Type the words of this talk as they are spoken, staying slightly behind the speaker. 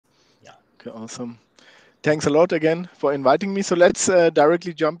Okay, awesome. Thanks a lot again for inviting me. So let's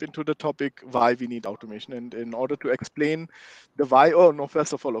directly jump into the topic why we need automation. And in order to explain the why, oh no,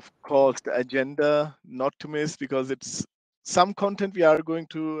 first of all, of course, the agenda not to miss because it's some content we are going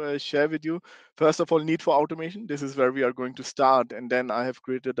to share with you. First of all, need for automation. This is where we are going to start. And then I have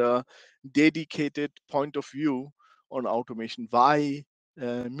created a dedicated point of view on automation. Why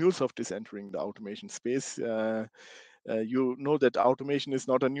MuleSoft is entering the automation space. You know that automation is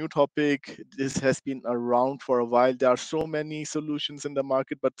not a new topic. This has been around for a while. There are so many solutions in the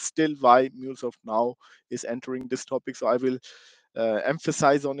market, but still why MuleSoft now is entering this topic. So I will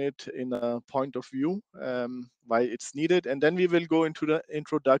emphasize on it in a point of view, why it's needed. And then we will go into the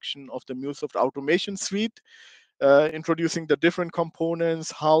introduction of the MuleSoft automation suite, introducing the different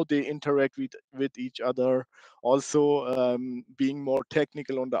components, how they interact with each other, also being more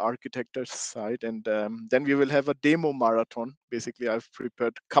technical on the architecture side. And then we will have a demo marathon. Basically, I've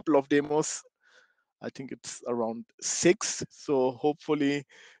prepared a couple of demos. I think it's around 6. So hopefully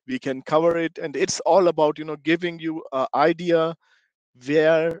we can cover it. And it's all about, giving you an idea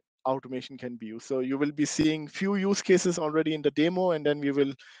where automation can be used. So you will be seeing few use cases already in the demo, and then we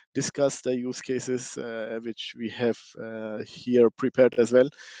will discuss the use cases which we have here prepared as well.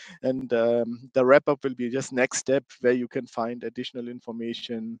 And the wrap up will be just next step where you can find additional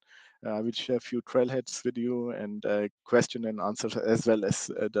information. I will share a few trailheads with you and question and answers, as well as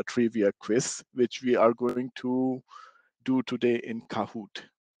the trivia quiz, which we are going to do today in Kahoot.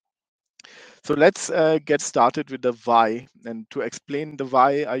 So let's get started with the why. And to explain the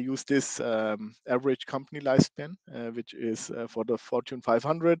why, I use this average company lifespan, which is for the Fortune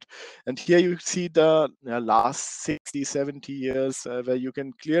 500. And here you see the last 60, 70 years, where you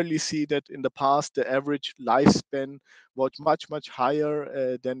can clearly see that in the past, the average lifespan was much, much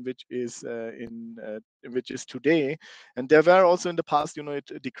higher than which is today. And there were also in the past,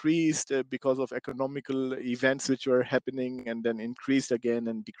 it decreased because of economical events which were happening, and then increased again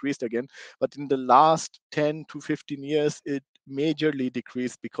and decreased again. But in the last 10 to 15 years, it majorly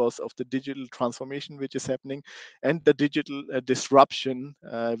decreased because of the digital transformation which is happening and the digital disruption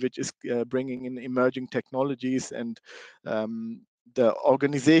which is bringing in emerging technologies. And the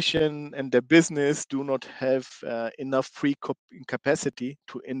organization and the business do not have enough free capacity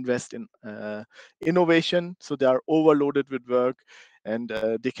to invest in innovation. So they are overloaded with work, and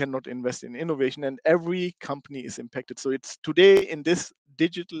they cannot invest in innovation, and every company is impacted. So it's today in this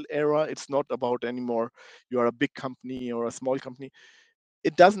digital era, it's not about anymore you are a big company or a small company.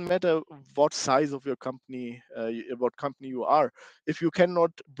 It doesn't matter what size of your company, what company you are. If you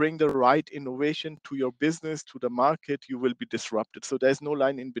cannot bring the right innovation to your business, to the market, you will be disrupted. So there's no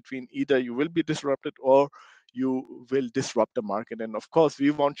line in between. Either you will be disrupted or you will disrupt the market. And of course,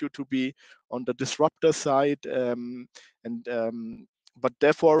 we want you to be on the disruptor side. And but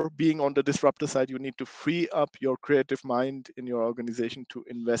therefore, being on the disruptor side, you need to free up your creative mind in your organization to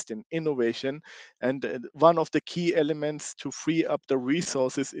invest in innovation. And one of the key elements to free up the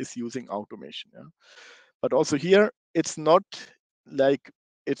resources is using automation. Yeah? But also here, it's not like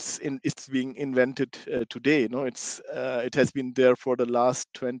it's being invented today. No, it has been there for the last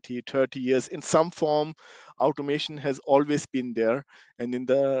 20, 30 years in some form. Automation has always been there, and in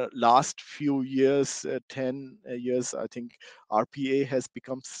the last few years, 10 years, I think RPA has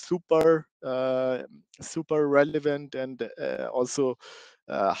become super relevant, and also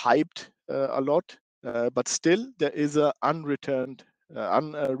hyped a lot. But still, there is a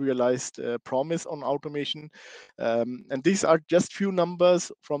unrealized promise on automation. And these are just few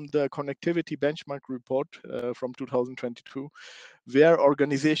numbers from the connectivity benchmark report from 2022, where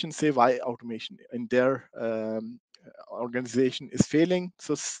organizations say why automation in their organization is failing.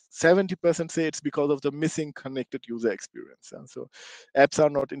 So 70% say it's because of the missing connected user experience. So apps are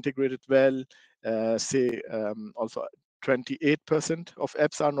not integrated well. Also 28% of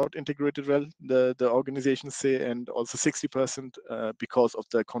apps are not integrated well, the organizations say, and also 60% because of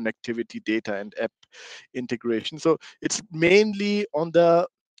the connectivity data and app integration. So it's mainly on the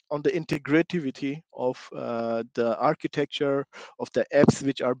integrativity of the architecture of the apps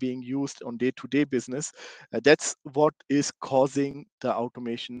which are being used on day-to-day business. That's what is causing the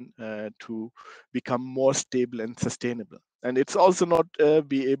automation to become more stable and sustainable. And it's also not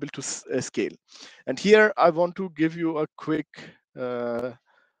be able to scale. And here I want to give you a quick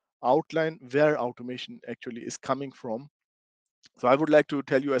outline where automation actually is coming from. So I would like to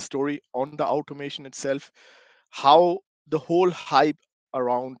tell you a story on the automation itself, how the whole hype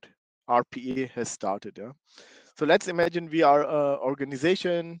around RPA has started. Yeah? So let's imagine we are an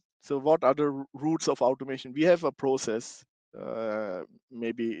organization. So what are the roots of automation? We have a process,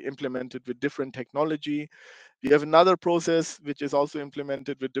 maybe implemented with different technology. You have another process which is also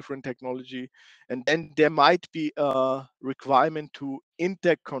implemented with different technology, and then there might be a requirement to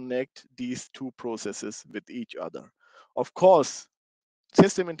interconnect these two processes with each other. Of course,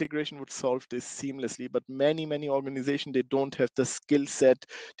 system integration would solve this seamlessly, but many organizations, they don't have the skill set,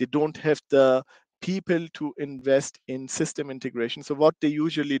 they don't have the people to invest in system integration. So what they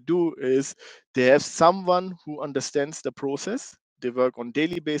usually do is they have someone who understands the process. They work on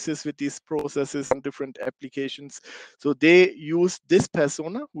daily basis with these processes on different applications. So they use this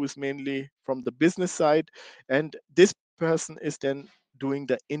persona who is mainly from the business side, and this person is then doing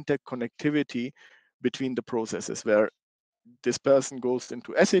the interconnectivity between the processes, where this person goes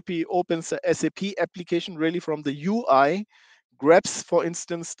into SAP, opens the SAP application really from the UI, grabs, for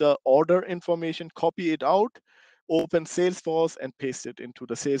instance, the order information, copy it out, open Salesforce and paste it into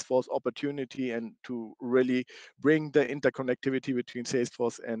the Salesforce opportunity, and to really bring the interconnectivity between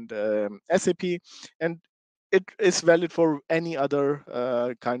Salesforce and SAP. And it is valid for any other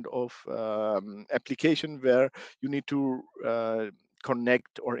kind of application where you need to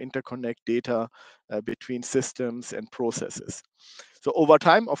connect or interconnect data between systems and processes. So over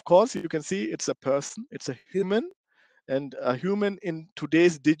time, of course, you can see it's a person, it's a human, and a human in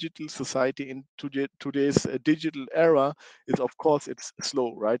today's digital society, in today's digital era, is, of course, it's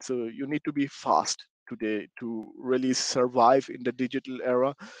slow, right? So you need to be fast today to really survive in the digital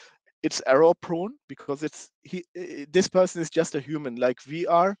era. It's error prone because this person is just a human like we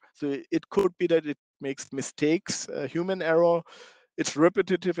are, so it could be that it makes mistakes, human error. It's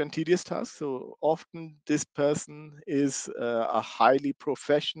repetitive and tedious task. So often this person is a highly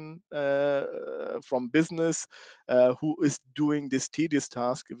profession from business who is doing this tedious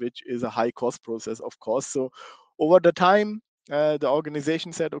task, which is a high cost process, of course. So over the time, the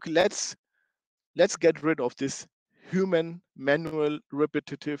organization said, okay, let's get rid of this human, manual,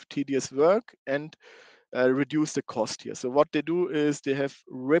 repetitive, tedious work and reduce the cost here. So what they do is they have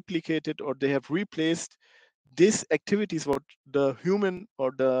replicated, or they have replaced these activities what the human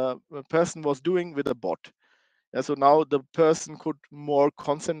or the person was doing with a bot. Yeah, so now the person could more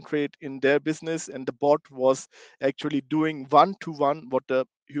concentrate in their business, and the bot was actually doing one-to-one what the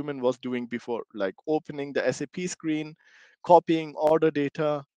human was doing before, like opening the SAP screen, copying order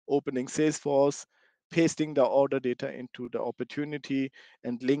data, opening Salesforce, pasting the order data into the opportunity,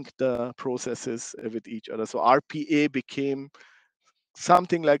 and link the processes with each other. So RPA became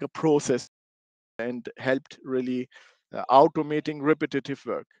something like a process and helped really automating repetitive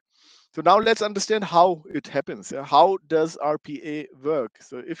work. So now let's understand how it happens. How does RPA work?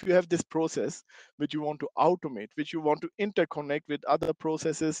 So if you have this process which you want to automate, which you want to interconnect with other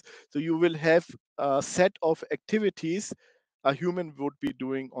processes, so you will have a set of activities a human would be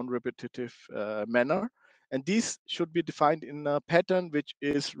doing on repetitive manner. And these should be defined in a pattern which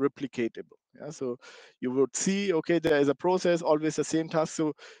is replicatable. Yeah, so you would see, okay, there is a process, always the same task.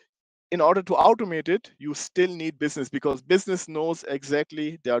 So in order to automate it, you still need business, because business knows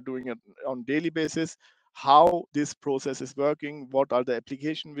exactly, they are doing it on daily basis, how this process is working, what are the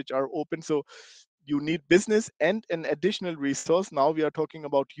applications which are open. So you need business and an additional resource. Now we are talking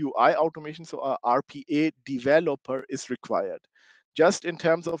about UI automation, so a RPA developer is required. Just in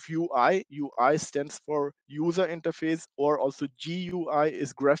terms of UI stands for user interface, or also GUI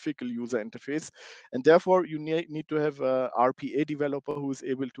is graphical user interface. And therefore, you need to have a RPA developer who is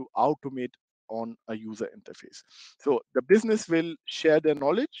able to automate on a user interface. So the business will share their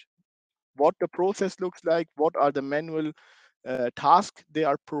knowledge, what the process looks like, what are the manual task they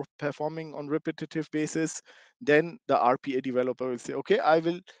are performing on repetitive basis. Then the RPA developer will say, okay, I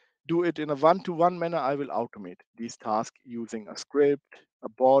will do it in a one-to-one manner. I will automate these tasks using a script, a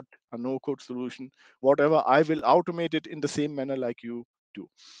bot, a no-code solution, whatever. I will automate it in the same manner like you do.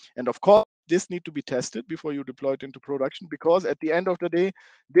 And of course, this need to be tested before you deploy it into production, because at the end of the day,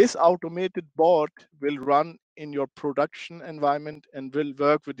 this automated bot will run in your production environment and will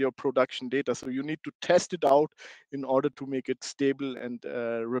work with your production data. So you need to test it out in order to make it stable and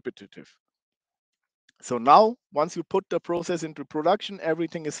repetitive. So now, once you put the process into production,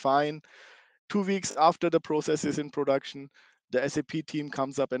 everything is fine. 2 weeks after the process is in production, the SAP team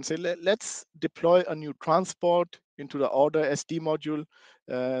comes up and say, let's deploy a new transport into the order SD module,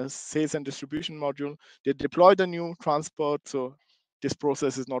 sales and distribution module. They deploy the new transport, so this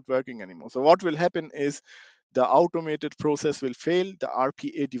process is not working anymore. So what will happen is the automated process will fail. The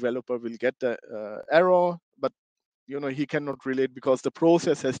RPA developer will get the error, but he cannot relate because the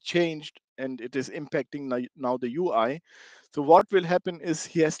process has changed and it is impacting now the UI. So what will happen is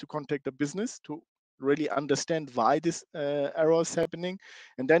he has to contact the business to really understand why this error is happening,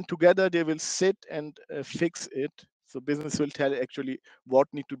 and then together they will sit and fix it So business will tell actually what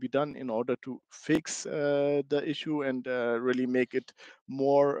need to be done in order to fix the issue and really make it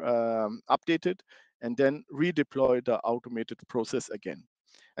more updated, and then redeploy the automated process again.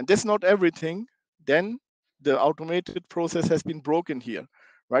 And that's not everything. Then the automated process has been broken here,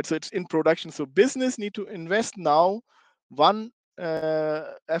 right? So it's in production. So business need to invest now one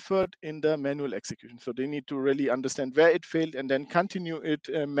effort in the manual execution. So they need to really understand where it failed and then continue it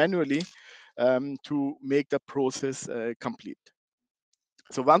manually to make the process complete.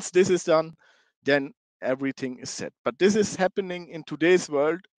 So once this is done, then everything is set. But this is happening in today's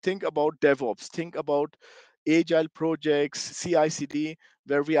world. Think about DevOps, think about agile projects, CI/CD,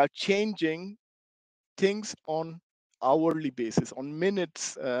 where we are changing things on hourly basis, on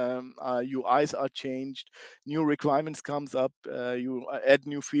minutes. UIs are changed, new requirements comes up, you add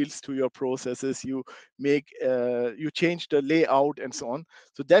new fields to your processes, you change the layout and so on.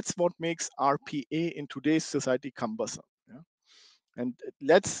 So that's what makes RPA in today's society cumbersome. Yeah? And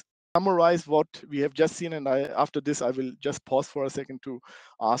let's summarize what we have just seen. And after this, I will just pause for a second to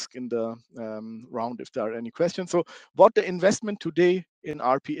ask in the round if there are any questions. So what the investment today in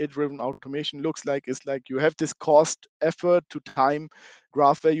RPA-driven automation looks like is like you have this cost, effort to time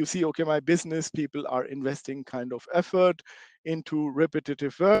graph where you see, okay, my business people are investing kind of effort into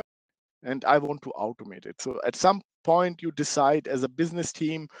repetitive work, and I want to automate it. So at some point you decide as a business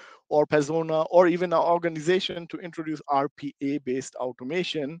team or persona or even an organization to introduce RPA based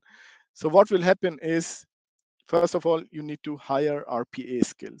automation. So what will happen is, first of all, you need to hire RPA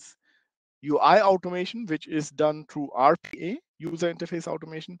skills. UI automation, which is done through RPA, user interface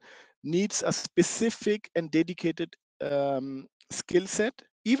automation, needs a specific and dedicated skill set.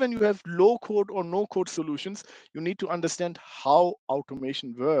 Even you have low code or no code solutions, you need to understand how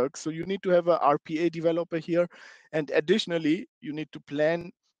automation works. So you need to have a RPA developer here. And additionally, you need to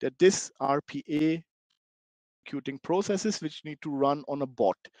plan that this RPA executing processes which need to run on a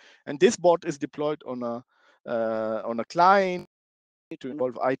bot. And this bot is deployed on a client to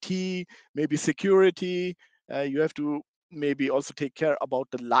involve IT, maybe security. You have to maybe also take care about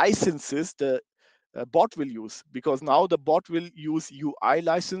the licenses the bot will use, because now the bot will use UI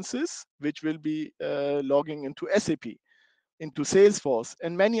licenses, which will be logging into SAP, into Salesforce,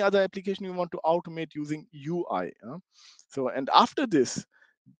 and many other applications you want to automate using UI. So, and after this,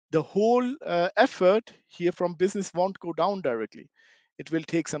 the whole effort here from business won't go down directly. It will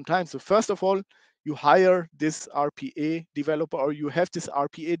take some time. So first of all, you hire this RPA developer, or you have this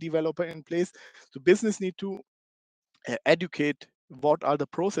RPA developer in place. So business need to educate what are the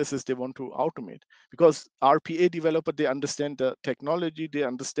processes they want to automate, because RPA developer, they understand the technology, they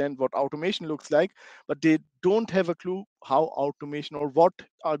understand what automation looks like, but they don't have a clue how automation or what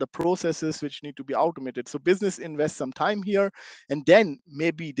are the processes which need to be automated. So business invests some time here, and then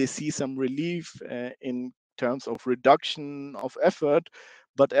maybe they see some relief in terms of reduction of effort.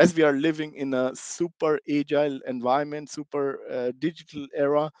 But as we are living in a super agile environment, super digital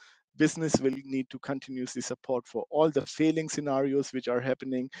era, business will need to continuously support for all the failing scenarios which are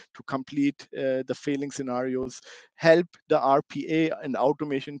happening, to complete the failing scenarios, help the RPA and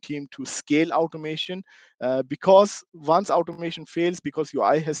automation team to scale automation, because once automation fails because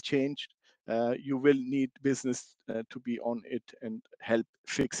UI has changed, you will need business to be on it and help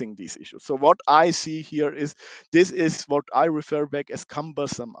fixing these issues. So what I see here is, this is what I refer back as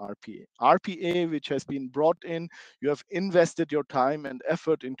cumbersome RPA. RPA which has been brought in, you have invested your time and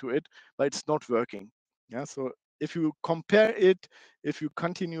effort into it, but it's not working. Yeah. So if you compare it, if you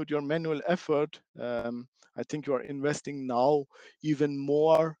continued your manual effort, I think you are investing now even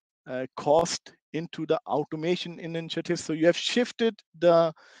more cost into the automation initiative. So you have shifted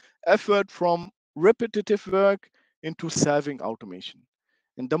the effort from repetitive work into serving automation.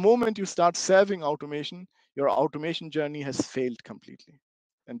 And the moment you start serving automation, your automation journey has failed completely.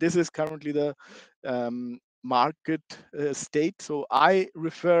 And this is currently the market state. So I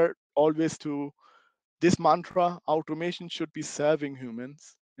refer always to this mantra: automation should be serving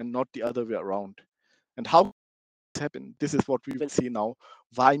humans and not the other way around. And how this happen? This is what we will see now,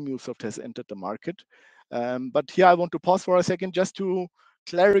 why MuleSoft has entered the market. But here I want to pause for a second just to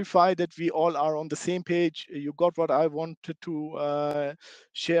clarify that we all are on the same page. You got what I wanted to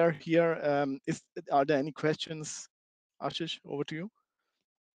share here. Are there any questions? Ashish, over to you.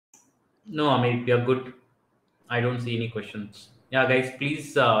 No, I mean, we are good. I don't see any questions. Yeah, guys,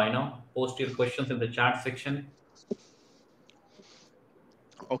 please, post your questions in the chat section.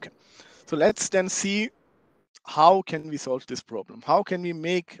 Okay, so let's then see, how can we solve this problem? How can we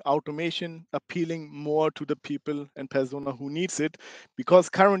make automation appealing more to the people and persona who needs it? Because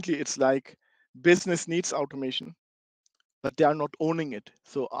currently it's like business needs automation, but they are not owning it.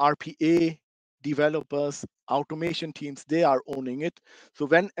 So RPA developers, automation teams, they are owning it. So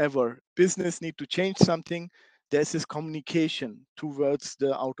whenever business need to change something, there's this communication towards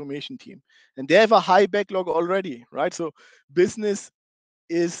the automation team. And they have a high backlog already, right? So business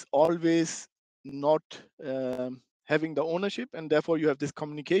is always not having the ownership, and therefore you have this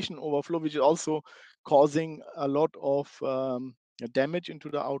communication overflow, which is also causing a lot of damage into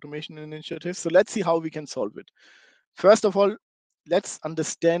the automation initiative. So let's see how we can solve it. First of all, let's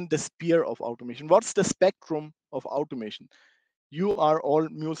understand the sphere of automation. What's the spectrum of automation? You are all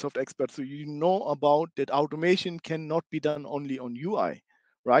MuleSoft experts, so you know about that automation cannot be done only on UI,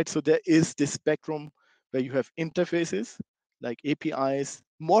 right? So there is this spectrum where you have interfaces like APIs,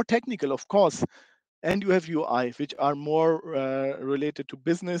 more technical, of course, and you have UI, which are more related to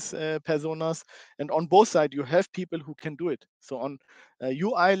business personas. And on both sides, you have people who can do it. So on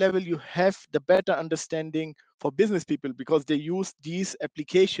UI level, you have the better understanding for business people because they use these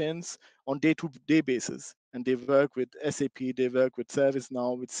applications on day-to-day basis. And they work with SAP, they work with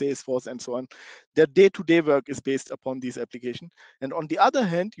ServiceNow, with Salesforce, and so on. Their day-to-day work is based upon these applications. And on the other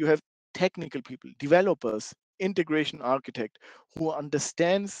hand, you have technical people, developers, integration architect, who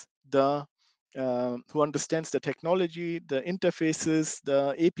understands the technology, the interfaces,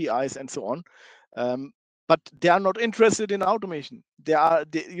 the APIs, and so on. But they are not interested in automation. They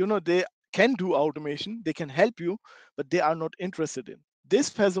can do automation, they can help you, but they are not interested in. This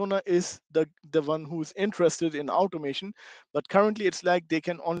persona is the one who is interested in automation, but currently it's like they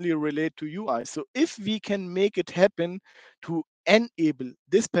can only relate to UI. So if we can make it happen to enable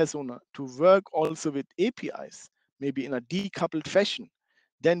this persona to work also with APIs, maybe in a decoupled fashion,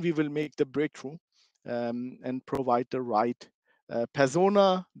 then we will make the breakthrough and provide the right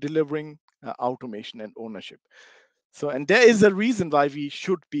persona delivering automation and ownership. So, and there is a reason why we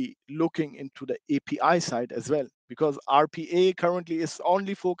should be looking into the API side as well, because RPA currently is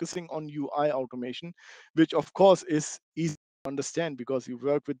only focusing on UI automation, which of course is easy to understand because you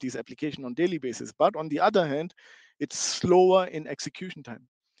work with these applications on daily basis. But on the other hand, it's slower in execution time.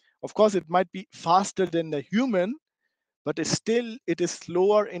 Of course, it might be faster than the human, but it is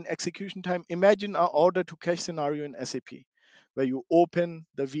slower in execution time. Imagine an order to cash scenario in SAP, where you open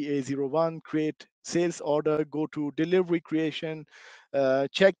the VA01, create sales order, go to delivery creation,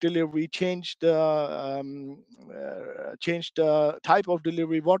 check delivery, change the type of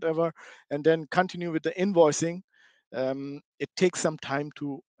delivery, whatever, and then continue with the invoicing. It takes some time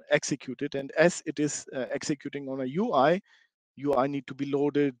to execute it, and as it is executing on a UI need to be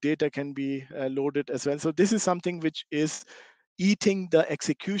loaded, data can be loaded as well. So this is something which is eating the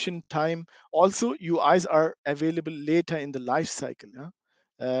execution time. Also, UIs are available later in the life cycle. Yeah?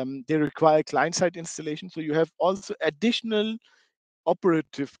 They require client-side installation. So you have also additional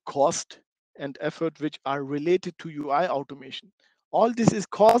operative cost and effort which are related to UI automation. All this is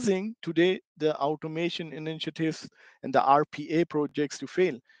causing today the automation initiatives and the RPA projects to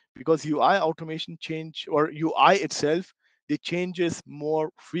fail because UI automation change or UI itself, they changes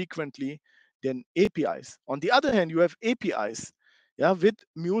more frequently than APIs. On the other hand, you have APIs, yeah, with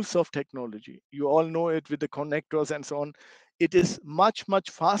MuleSoft technology. You all know it with the connectors and so on. It is much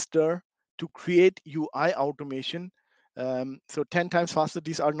faster to create UI automation, so 10 times faster.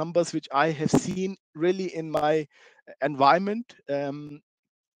 These are numbers which I have seen really in my environment.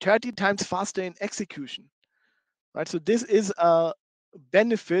 30 times faster in execution, right? So this is a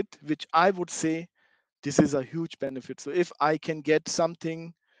benefit which I would say this is a huge benefit. So if I can get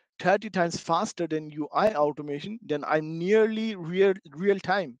something 30 times faster than UI automation, then I'm nearly real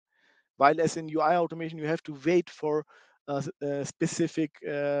time. While as in UI automation, you have to wait for a specific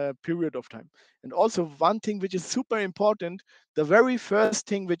period of time. And also one thing which is super important, the very first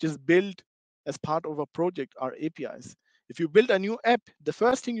thing which is built as part of a project are APIs. If you build a new app, the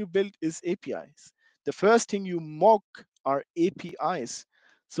first thing you build is APIs. The first thing you mock are APIs.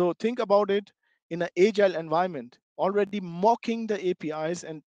 So think about it in an agile environment, already mocking the APIs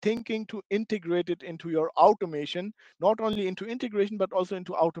and thinking to integrate it into your automation, not only into integration, but also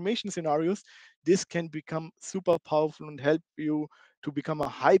into automation scenarios. This can become super powerful and help you to become a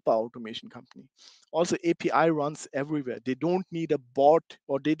hyper automation company. Also, API runs everywhere. They don't need a bot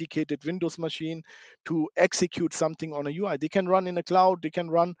or dedicated Windows machine to execute something on a UI. They can run in a cloud, they can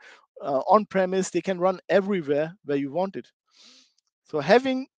run on premise, they can run everywhere where you want it. So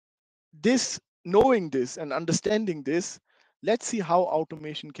having this, knowing this and understanding this, let's see how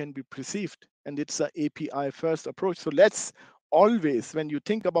automation can be perceived. And it's a API first approach. So let's always, when you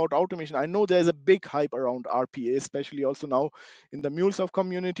think about automation, I know there's a big hype around RPA, especially also now in the MuleSoft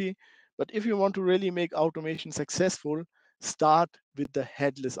community. But if you want to really make automation successful, start with the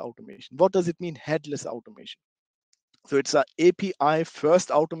headless automation. What does it mean, headless automation? So it's a API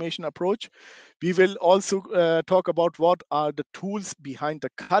first automation approach. We will also talk about what are the tools behind the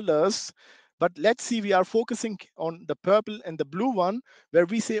colors. But let's see, we are focusing on the purple and the blue one, where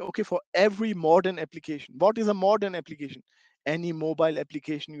we say, okay, for every modern application, what is a modern application? Any mobile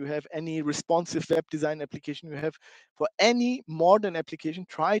application you have, any responsive web design application you have, for any modern application,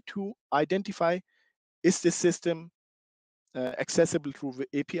 try to identify, is this system accessible through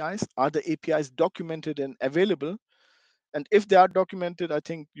the APIs? Are the APIs documented and available? And if they are documented, I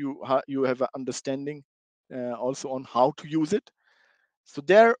think you have an understanding also on how to use it. So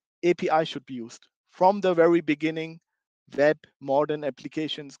their API should be used from the very beginning. Web modern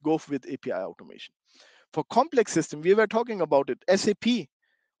applications go with API automation. For complex system, we were talking about it, SAP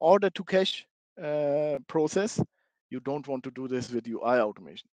order to cash process. You don't want to do this with UI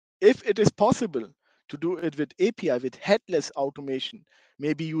automation. If it is possible to do it with API, with headless automation,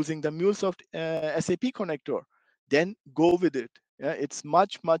 maybe using the MuleSoft SAP connector, then go with it. Yeah, it's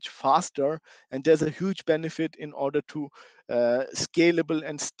much faster, and there's a huge benefit in order to scalable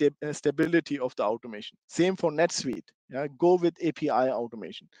and stability of the automation. Same for NetSuite. Yeah, go with API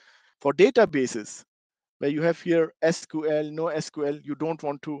automation. For databases, where you have here SQL, no SQL, you don't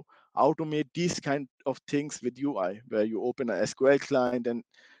want to automate these kind of things with UI, where you open a SQL client and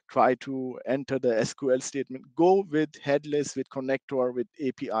try to enter the SQL statement. Go with headless, with connector, with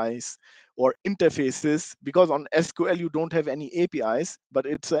APIs or interfaces, because on SQL you don't have any APIs, but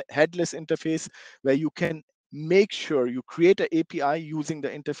it's a headless interface where you can make sure you create an API using the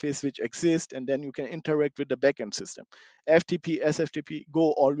interface which exists, and then you can interact with the backend system. FTP, SFTP,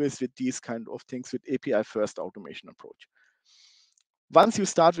 go always with these kind of things with API first automation approach. Once you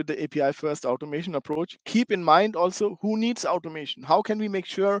start with the API first automation approach, keep in mind also who needs automation. How can we make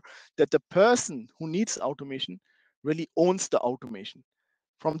sure that the person who needs automation really owns the automation?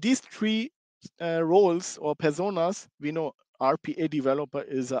 From these three roles or personas, we know RPA developer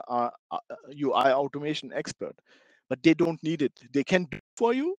is a UI automation expert, but they don't need it. They can do it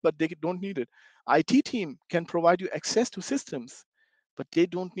for you, but they don't need it. IT team can provide you access to systems, but they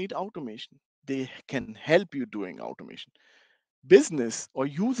don't need automation. They can help you doing automation. Business or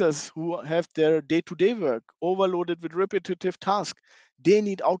users who have their day-to-day work overloaded with repetitive tasks, they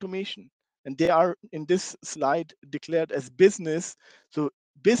need automation, and they are in this slide declared as business. So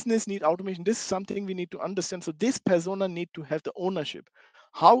business need automation. This is something we need to understand. So this persona need to have the ownership.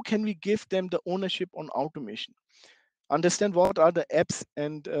 How can we give them the ownership on automation? Understand what are the apps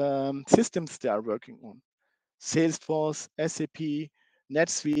and systems they are working on. Salesforce, SAP,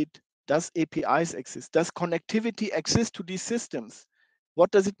 NetSuite. Does APIs exist? Does connectivity exist to these systems?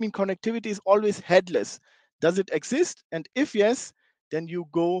 What does it mean? Connectivity is always headless. Does it exist? And if yes, then you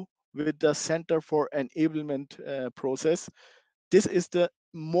go with the Center for Enablement process. This is the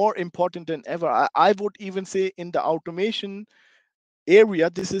more important than ever. I would even say in the automation area,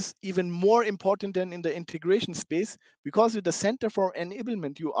 this is even more important than in the integration space, because with the Center for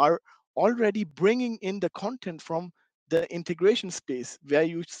Enablement, you are already bringing in the content from the integration space, where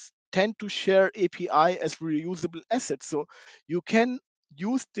you tend to share API as reusable assets. So you can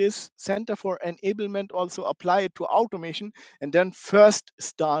use this Center for Enablement, also apply it to automation, and then first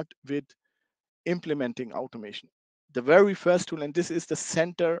start with implementing automation. The very first tool, and this is the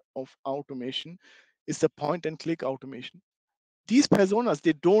center of automation, is the point and click automation. These personas,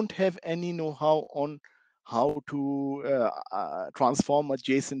 they don't have any know-how on how to transform a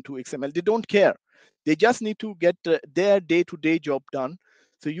JSON to XML. They don't care. They just need to get their day-to-day job done.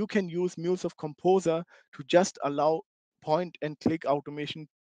 So you can use MuleSoft Composer to just allow point and click automation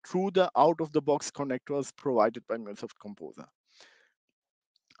through the out-of-the-box connectors provided by MuleSoft Composer.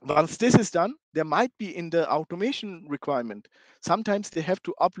 Once this is done, there might be in the automation requirement, sometimes they have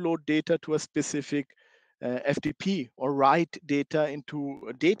to upload data to a specific FTP or write data into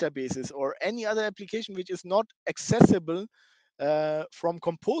databases or any other application which is not accessible from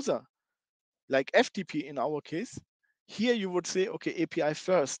Composer, like FTP in our case. Here you would say, okay, API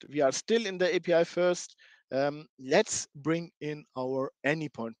first. We are still in the API first. Let's bring in our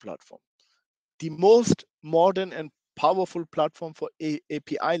Anypoint platform, the most modern and powerful platform for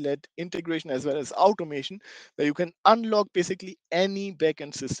API-led integration as well as automation, where you can unlock basically any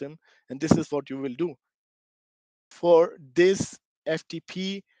backend system. And this is what you will do. For this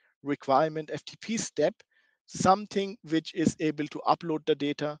FTP requirement, FTP step, something which is able to upload the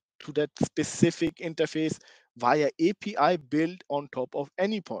data to that specific interface via API built on top of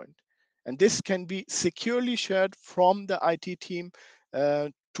Anypoint. And this can be securely shared from the IT team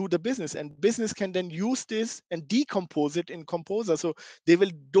to the business, and business can then use this and decompose it in Composer. So they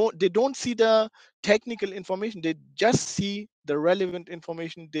don't see the technical information, they just see the relevant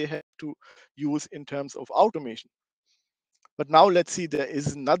information they have to use in terms of automation. But now let's see, there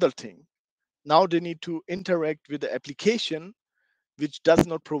is another thing. Now they need to interact with the application which does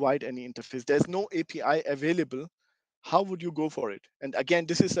not provide any interface. There's no API available. How would you go for it? And again,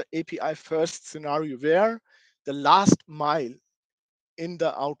 this is an API first scenario where the last mile in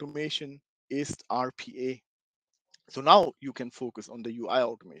the automation is RPA. So now you can focus on the UI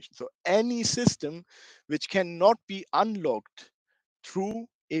automation. So any system which cannot be unlocked through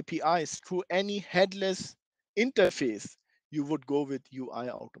APIs, through any headless interface, you would go with UI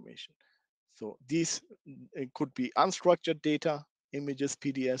automation. So these it could be unstructured data, images,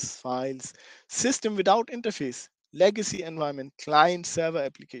 PDFs, files, system without interface, legacy environment, client server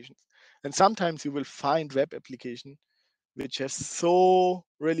applications. And sometimes you will find web application which has so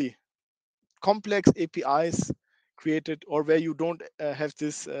really complex APIs created, or where you don't have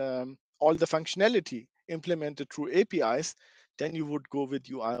this all the functionality implemented through APIs, then you would go with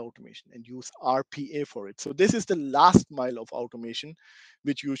UI automation and use RPA for it. So this is the last mile of automation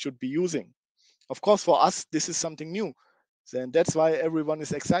which you should be using. Of course, for us, this is something new. And that's why everyone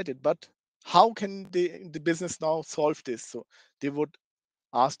is excited. But how can the business now solve this? So they would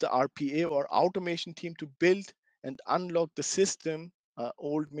ask the RPA or automation team to build and unlock the system,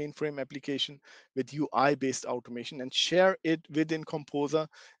 old mainframe application with UI based automation and share it within Composer.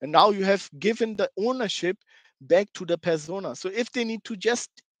 And now you have given the ownership back to the persona. So if they need to just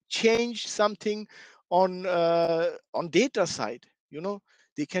change something on data side,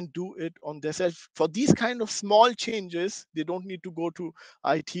 they can do it on themselves. For these kind of small changes, they don't need to go to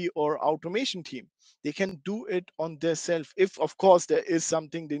IT or automation team. They can do it on themselves. If of course there is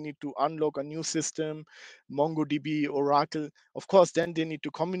something they need to unlock a new system, MongoDB, Oracle, of course then they need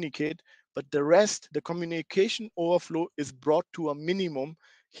to communicate. But the rest, the communication overflow is brought to a minimum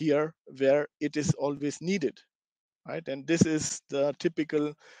here where it is always needed, right? And this is the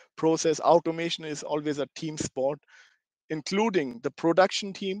typical process. Automation is always a team sport, including the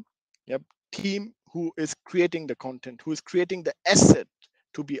production team, yep, team who is creating the content, who is creating the asset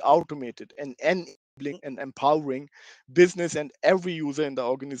to be automated, and enabling and empowering business and every user in the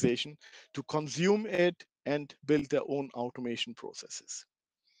organization to consume it and build their own automation processes.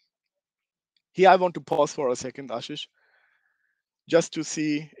 Here I want to pause for a second, Ashish, just to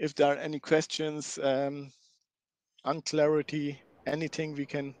see if there are any questions, unclarity, anything we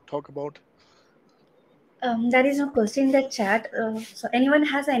can talk about. There is no question in the chat. So anyone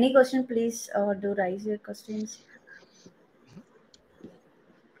has any question, please do raise your questions.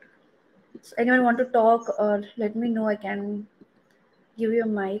 So anyone want to talk or let me know, I can give you a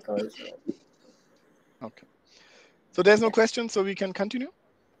mic also. Okay. So there's no Yeah. question, so we can continue?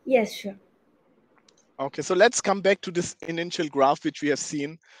 Yes, sure. Okay, so let's come back to this initial graph which we have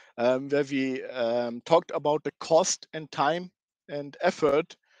seen, where we talked about the cost and time and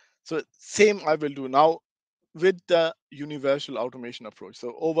effort. So same I will do now with the universal automation approach.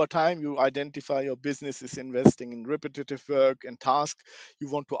 So over time, you identify your business is investing in repetitive work and tasks you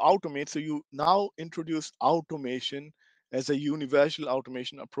want to automate. So you now introduce automation as a universal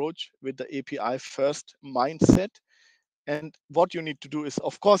automation approach with the API first mindset. And what you need to do is,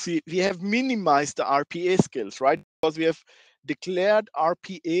 of course, we have minimized the RPA skills, right? Because we have declared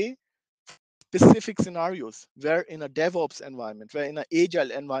RPA specific scenarios where in a DevOps environment, where in an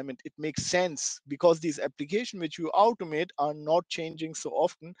agile environment, it makes sense because these applications which you automate are not changing so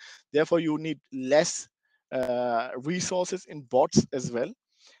often. Therefore, you need less resources in bots as well.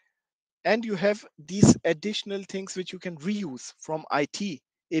 And you have these additional things which you can reuse from IT,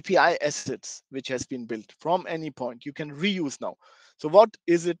 API assets, which has been built from Anypoint. You can reuse now. So what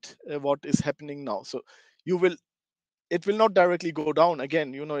is it, what is happening now? So you will, it will not directly go down.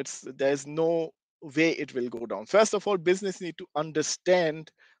 Again, there's no way it will go down. First of all, business need to understand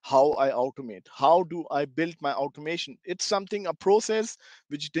how I automate. How do I build my automation? It's something, a process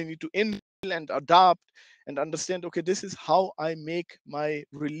which they need to inhale and adapt and understand, okay, this is how I make my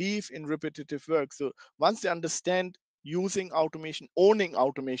relief in repetitive work. So once they understand using automation, owning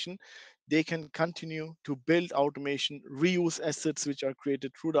automation, they can continue to build automation, reuse assets which are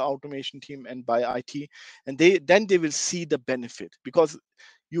created through the automation team and by IT, and they will see the benefit because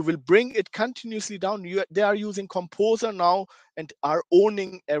you will bring it continuously down. They are using Composer now and are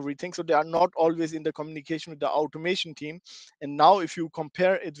owning everything, so they are not always in the communication with the automation team. And now if you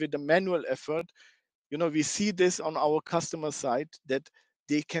compare it with the manual effort, we see this on our customer side that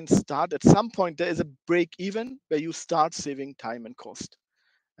they can start at some point. There is a break even where you start saving time and cost.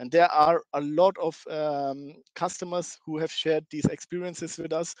 And there are a lot of customers who have shared these experiences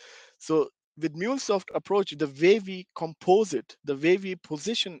with us. So with MuleSoft approach, the way we compose it, the way we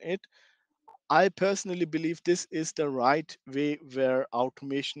position it, I personally believe this is the right way where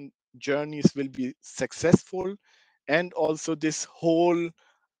automation journeys will be successful and also this whole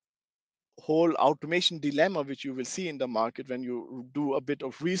automation dilemma which you will see in the market when you do a bit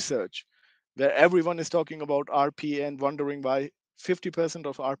of research, where everyone is talking about RPA and wondering why 50%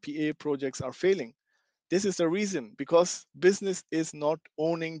 of RPA projects are failing. This is the reason, because business is not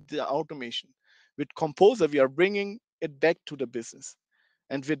owning the automation. With Composer, we are bringing it back to the business.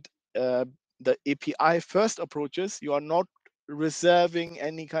 And with uh, the API first approaches, you are not reserving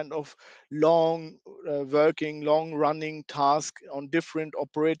any kind of long working, long running task on different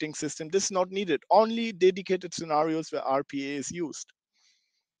operating system. This is not needed. Only dedicated scenarios where RPA is used.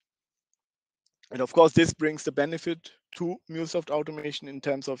 And of course, this brings the benefit to MuleSoft automation in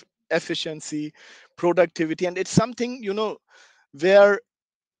terms of efficiency, productivity, and it's something, where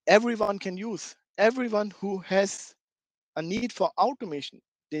everyone can use. Everyone who has a need for automation,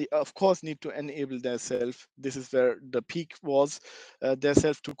 they of course need to enable their self. This is where the peak was, their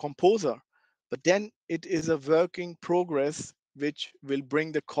self to Composer. But then it is a working progress which will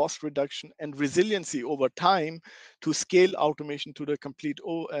bring the cost reduction and resiliency over time to scale automation to the complete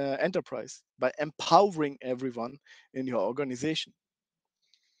enterprise by empowering everyone in your organization.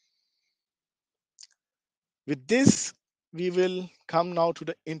 With this, we will come now to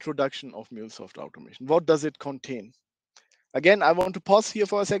the introduction of MuleSoft automation. What does it contain? Again, I want to pause here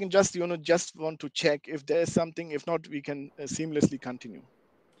for a second, just want to check if there is something. If not, we can seamlessly continue.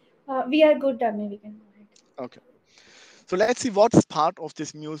 We are good, Dami. We can go ahead. Okay. So let's see what's part of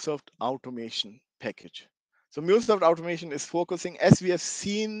this MuleSoft automation package. So MuleSoft automation is focusing, as we have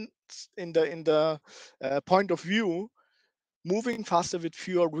seen in the point of view, moving faster with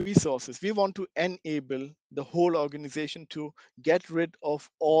fewer resources. We want to enable the whole organization to get rid of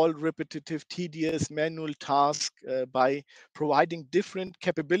all repetitive, tedious, manual tasks by providing different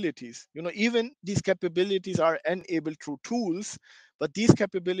capabilities. Even these capabilities are enabled through tools, but these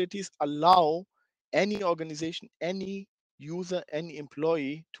capabilities allow any organization, any user, any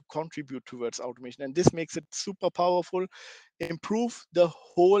employee to contribute towards automation. And this makes it super powerful, improve the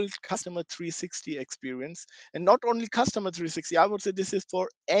whole customer 360 experience. And not only customer 360, I would say this is for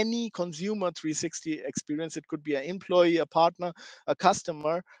any consumer 360 experience. It could be an employee, a partner, a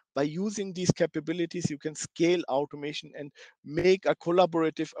customer. By using these capabilities, you can scale automation and make a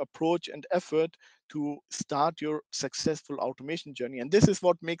collaborative approach and effort to start your successful automation journey. And this is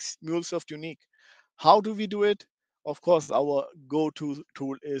what makes MuleSoft unique. How do we do it? Of course, our go-to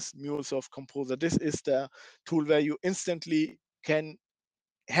tool is MuleSoft Composer. This is the tool where you instantly can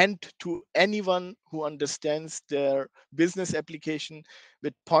hand to anyone who understands their business application.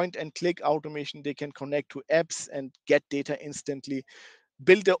 With point and click automation, they can connect to apps and get data instantly,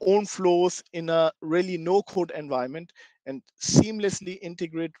 build their own flows in a really no code environment, and seamlessly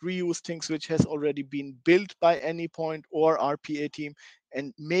integrate, reuse things which has already been built by Anypoint or RPA team,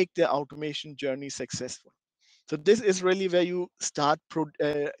 and make the automation journey successful. So this is really where you start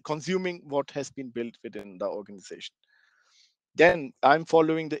consuming what has been built within the organization. Then I'm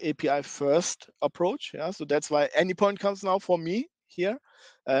following the API first approach. Yeah, so that's why Anypoint comes now for me here.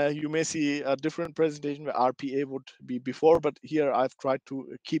 You may see a different presentation where RPA would be before, but here I've tried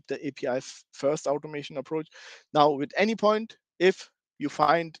to keep the API first automation approach. Now with Anypoint, if you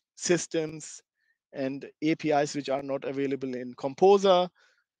find systems and APIs which are not available in Composer,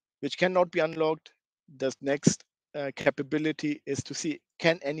 which cannot be unlocked, the next capability is to see,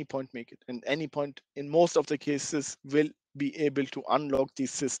 can Anypoint make it? And Anypoint, in most of the cases, will be able to unlock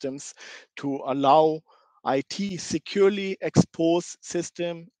these systems to allow IT securely expose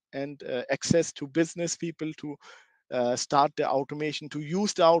system and access to business people to start the automation, to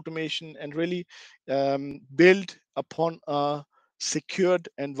use the automation, and really build upon a secured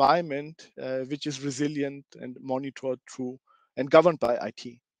environment which is resilient and monitored through and governed by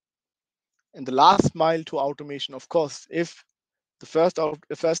IT. And the last mile to automation, of course, if the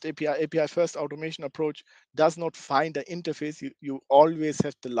first API first automation approach does not find an interface, you always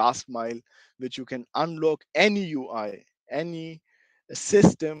have the last mile, which you can unlock any UI, any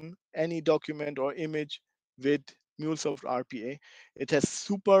system, any document or image with MuleSoft RPA. It has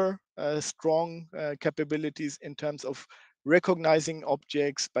super strong capabilities in terms of recognizing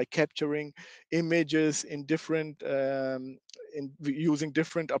objects by capturing images in different using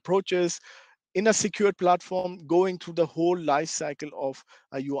different approaches in a secured platform, going through the whole life cycle of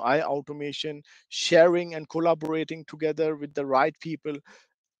a UI automation, sharing and collaborating together with the right people,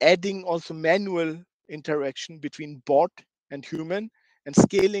 adding also manual interaction between bot and human, and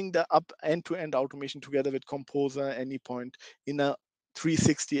scaling the up end-to-end automation together with Composer, Anypoint in a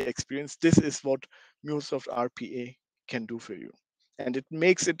 360 experience. This is what MuleSoft RPA can do for you. And it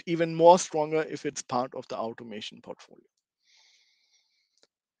makes it even more stronger if it's part of the automation portfolio.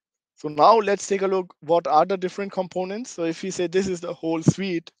 So now let's take a look, what are the different components? So if we say this is the whole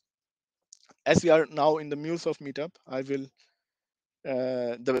suite, as we are now in the MuleSoft meetup, I will,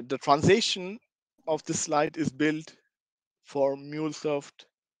 the transition of this slide is built for MuleSoft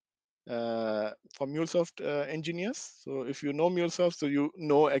engineers. So if you know MuleSoft, so you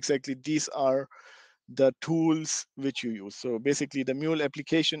know exactly these are the tools which you use. So basically the Mule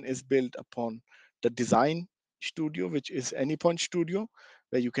application is built upon the design studio, which is Anypoint studio,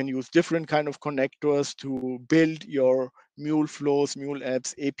 where you can use different kind of connectors to build your Mule flows, Mule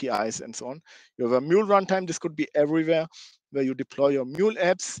apps, APIs, and so on. You have a Mule runtime. This could be everywhere, where you deploy your Mule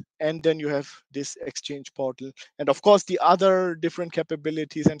apps, and then you have this Exchange portal. And of course, the other different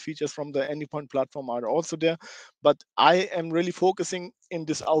capabilities and features from the Anypoint platform are also there. But I am really focusing in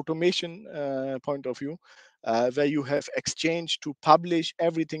this automation point of view, where you have Exchange to publish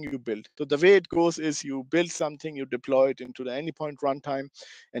everything you build. So the way it goes is you build something, you deploy it into the Anypoint runtime,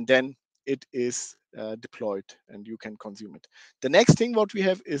 and then it is deployed and you can consume it. The next thing what we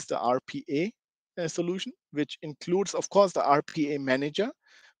have is the RPA solution, which includes, of course, the RPA manager,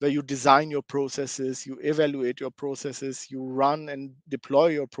 where you design your processes, you evaluate your processes, you run and deploy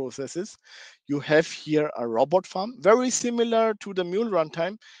your processes. You have here a robot farm, very similar to the Mule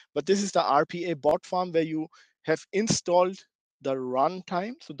runtime, but this is the RPA bot farm where you have installed the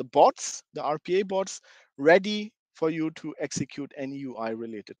runtime, so the bots, the RPA bots, ready for you to execute any UI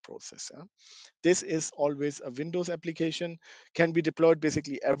related process. This is always a Windows application, can be deployed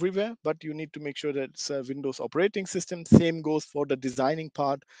basically everywhere, but you need to make sure that it's a Windows operating system. Same goes for the designing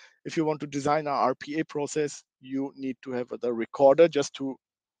part. If you want to design an RPA process, you need to have the recorder just to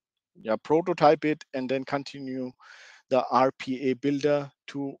prototype it and then continue the RPA builder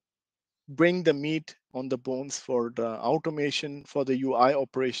to bring the meat on the bones for the automation, for the UI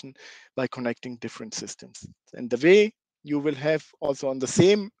operation by connecting different systems. And the way you will have also on the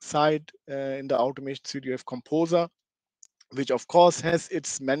same side in the automation suite, you have Composer, which of course has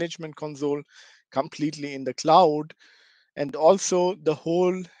its management console completely in the cloud. And also the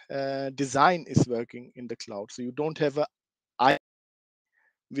whole design is working in the cloud. So you don't have a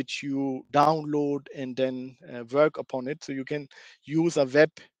which you download and then work upon it. So you can use a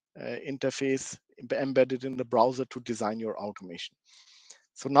web interface embedded in the browser to design your automation.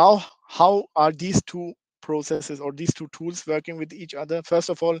 So now, how are these two processes or these two tools working with each other? First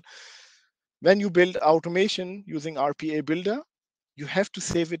of all, when you build automation using RPA Builder, you have to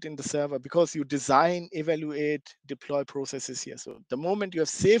save it in the server because you design, evaluate, deploy processes here. So the moment you have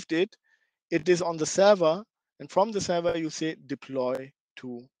saved it, it is on the server, and from the server you say deploy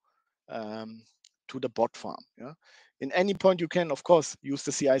um, to the bot farm. Yeah. In Anypoint, you can, of course, use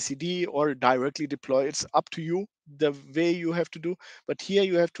the CI/CD or directly deploy. It's up to you the way you have to do. But here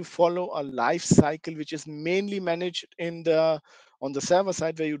you have to follow a life cycle, which is mainly managed in on the server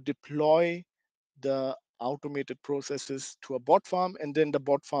side, where you deploy the automated processes to a bot farm, and then the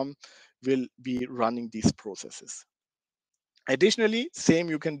bot farm will be running these processes. Additionally, same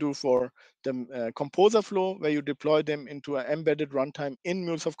you can do for the Composer flow, where you deploy them into an embedded runtime in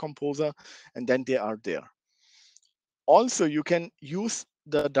MuleSoft Composer, and then they are there. Also, you can use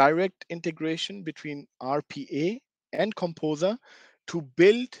the direct integration between RPA and Composer to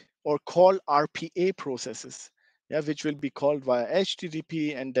build or call RPA processes, which will be called via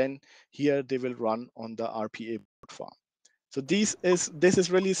HTTP, and then here they will run on the RPA bot farm. So this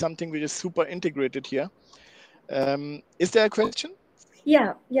is really something which is super integrated here. Is there a question?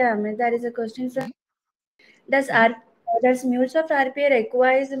 Yeah, I mean, that is a question. Does Mhm. does MuleSoft RPA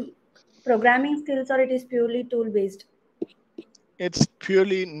requires programming skills, or it is purely tool based? It's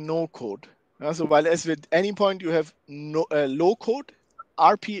purely no code. So while as with Anypoint you have no low code,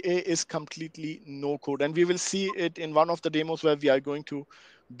 RPA is completely no code, and we will see it in one of the demos where we are going to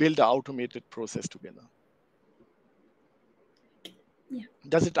build an automated process together. Yeah.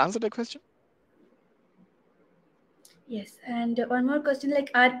 Does it answer the question? Yes, and one more question,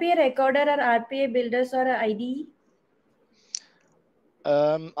 like RPA recorder or RPA builders or IDE?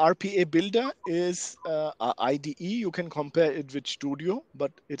 RPA Builder is a IDE. You can compare it with Studio,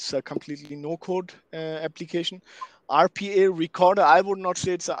 but it's a completely no-code application. RPA Recorder, I would not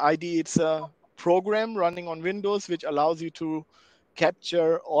say it's an IDE. It's a program running on Windows which allows you to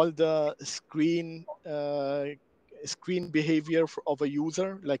capture all the screen behavior of a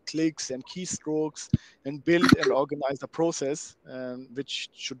user, like clicks and keystrokes, and build and organize a process which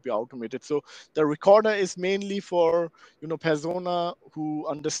should be automated. So the recorder is mainly for persona who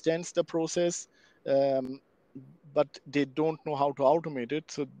understands the process, but they don't know how to automate it.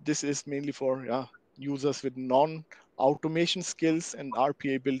 So this is mainly for users with non-automation skills, and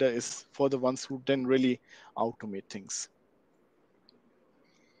RPA Builder is for the ones who then really automate things.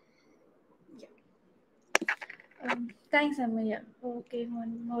 Thanks, Amaya. Okay,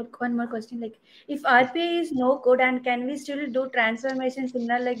 one more question. Like, if RPA is no code, and can we still do transformation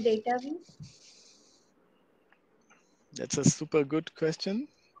similar like data view? That's a super good question.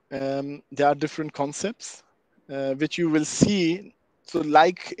 There are different concepts which you will see. So,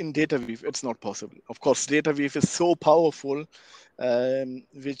 like in DataWeave, it's not possible. Of course, DataWeave is so powerful,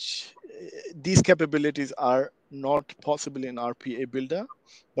 which these capabilities are not possible in RPA Builder.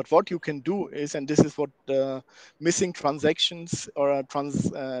 But what you can do is, and this is what the missing transactions or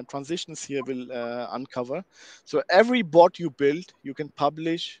transitions here will uncover. So every bot you build, you can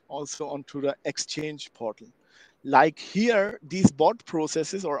publish also onto the Exchange portal. Like here, these bot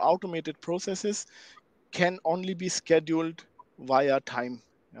processes or automated processes can only be scheduled via time.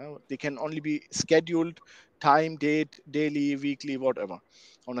 They can only be scheduled time, date, daily, weekly, whatever,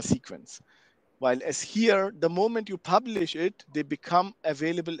 on a sequence. While as here, the moment you publish it, they become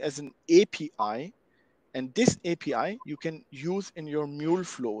available as an API. And this API you can use in your Mule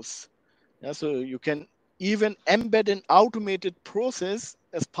flows. So you can even embed an automated process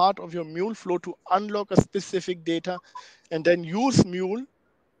as part of your Mule flow to unlock a specific data and then use Mule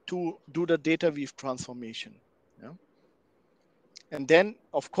to do the data weave transformation. Yeah? And then,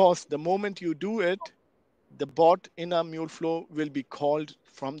 of course, the moment you do it, the bot in a Mule flow will be called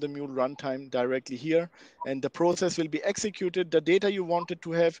from the Mule runtime directly here, and the process will be executed. The data you wanted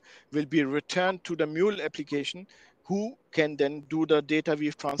to have will be returned to the Mule application, who can then do the data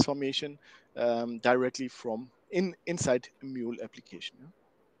weave transformation directly from inside a Mule application. Yeah?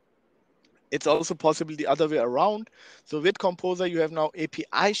 It's also possible the other way around. So with Composer, you have now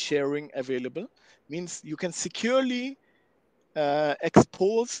API sharing available, means you can securely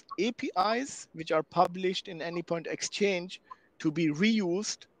expose APIs which are published in Anypoint Exchange to be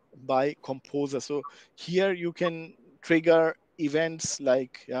reused by Composer. So here you can trigger events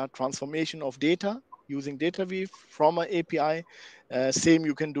like transformation of data using DataWeave from an API. Same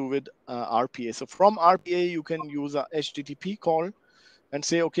you can do with RPA. So from RPA, you can use a HTTP call and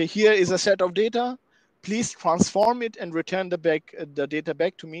say, okay, here is a set of data. Please transform it and return the data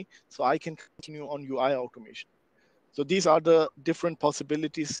back to me so I can continue on UI automation. So these are the different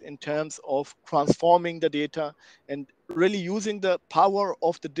possibilities in terms of transforming the data and really using the power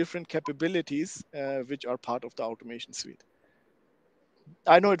of the different capabilities which are part of the automation suite.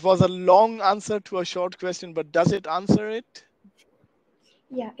 I know it was a long answer to a short question, but does it answer it?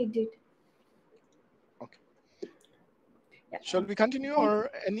 Yeah, it did. Okay. Yeah. Shall we continue Thank or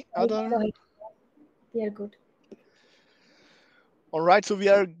any you. Go other? ahead. We are good. All right, so we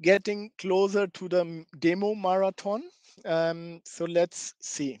are getting closer to the demo marathon. So let's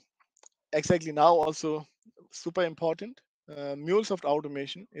see. Exactly now also super important. MuleSoft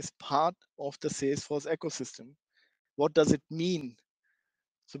automation is part of the Salesforce ecosystem. What does it mean?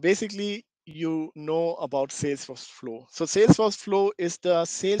 So basically, you know about Salesforce Flow. So Salesforce Flow is the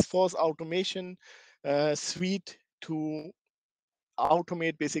Salesforce automation suite to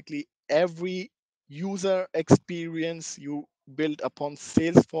automate basically every user experience you build upon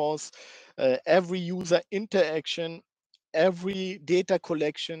Salesforce, every user interaction, every data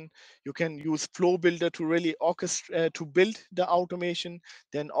collection. You can use Flow Builder to really orchestrate to build the automation,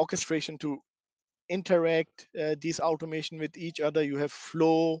 then orchestration to interact these automation with each other. You have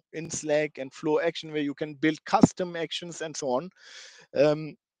Flow in Slack and Flow Action where you can build custom actions and so on.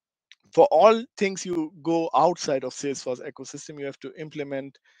 For all things you go outside of Salesforce ecosystem, you have to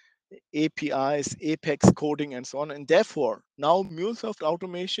implement APIs, Apex coding, and so on. And therefore, now MuleSoft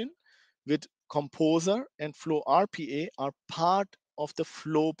automation with Composer and Flow RPA are part of the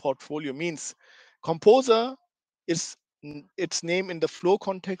Flow portfolio. Means Composer is its name in the Flow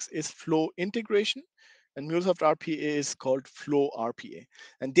context is Flow integration, and MuleSoft RPA is called Flow RPA,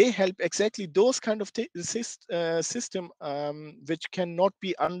 and they help exactly those kind of system which cannot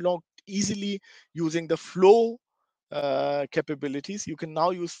be unlocked easily using the Flow capabilities. You can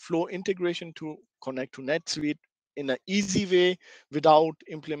now use Flow integration to connect to NetSuite in an easy way without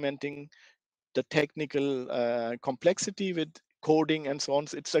implementing the technical complexity with coding and so on.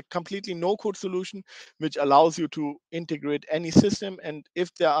 So it's a completely no-code solution which allows you to integrate any system. And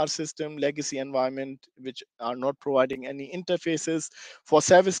if there are system legacy environment which are not providing any interfaces for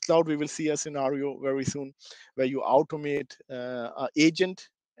Service Cloud, we will see a scenario very soon where you automate agent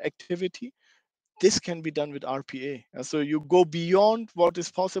activity. This can be done with RPA. So you go beyond what is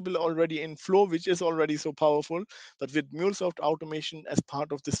possible already in Flow, which is already so powerful. But with MuleSoft automation as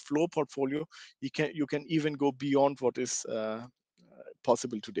part of this Flow portfolio, you can even go beyond what is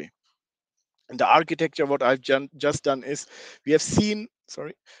possible today. And the architecture, what I've just done is we have seen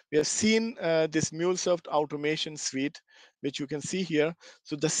this MuleSoft automation suite which you can see here.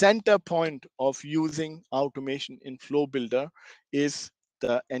 So the center point of using automation in Flow Builder is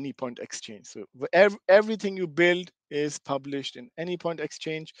the Anypoint Exchange. So everything you build is published in Anypoint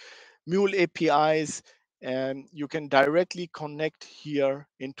Exchange. Mule APIs, and you can directly connect here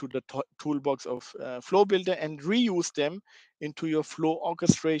into the toolbox of Flow Builder and reuse them into your flow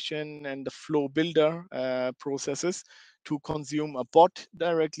orchestration and the Flow Builder processes to consume a bot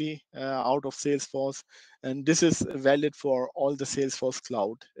directly out of Salesforce. And this is valid for all the Salesforce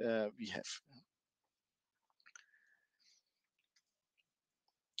cloud we have.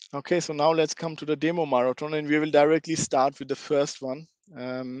 Okay, so now let's come to the demo marathon, and we will directly start with the first one,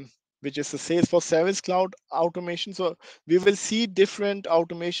 which is the Salesforce Service Cloud automation. So we will see different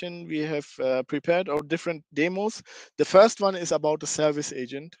automation we have prepared, or different demos. The first one is about the service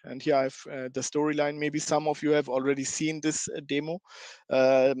agent, and here I have the storyline. Maybe some of you have already seen this demo,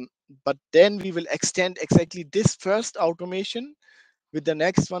 but then we will extend exactly this first automation with the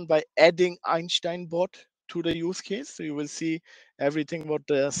next one by adding Einstein bot to the use case. So you will see everything what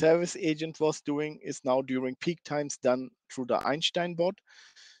the service agent was doing is now during peak times done through the Einstein bot.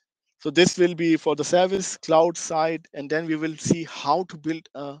 So this will be for the service cloud side, and then we will see how to build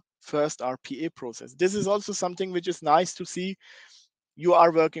a first RPA process. This is also something which is nice to see. You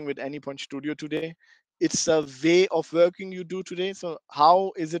are working with Anypoint Studio today. It's a way of working you do today. So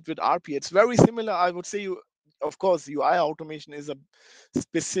how is it with RPA? It's very similar. I would say of course, UI automation is a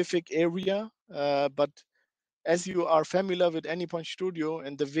specific area, but as you are familiar with Anypoint Studio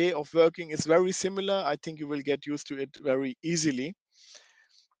and the way of working is very similar, I think you will get used to it very easily.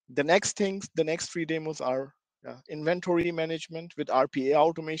 The next things, the next three demos are inventory management with RPA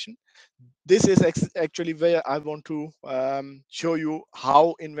automation. This is actually where I want to show you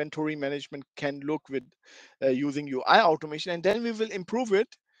how inventory management can look with using UI automation, and then we will improve it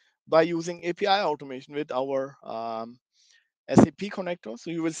by using API automation with our SAP connector. So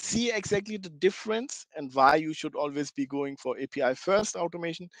you will see exactly the difference and why you should always be going for API first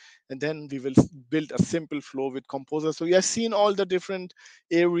automation, and then we will build a simple flow with Composer. So you have seen all the different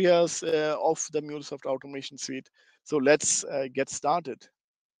areas of the MuleSoft automation suite. So let's get started.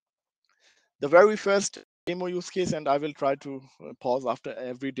 The very first demo use case, and I will try to pause after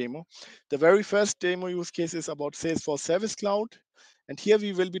every demo. The very first demo use case is about Salesforce Service Cloud. And here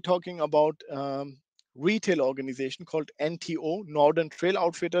we will be talking about retail organization called NTO, Northern Trail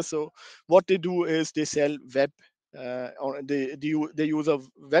Outfitters. So what they do is they sell web, or they use a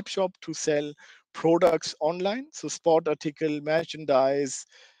web shop to sell products online. So sport article, merchandise,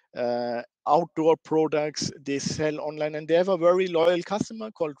 outdoor products they sell online, and they have a very loyal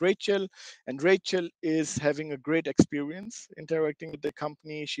customer called Rachel, and Rachel is having a great experience interacting with the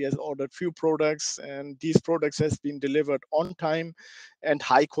company. She has ordered few products, and these products has been delivered on time and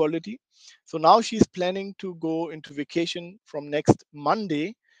high quality. So now she's planning to go into vacation from next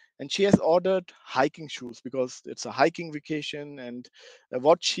Monday, and she has ordered hiking shoes because it's a hiking vacation. And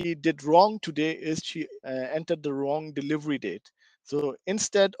what she did wrong today is she entered the wrong delivery date. So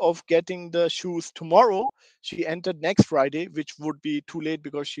instead of getting the shoes tomorrow, she entered next Friday, which would be too late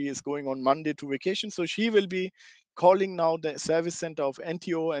because she is going on Monday to vacation. So she will be calling now the service center of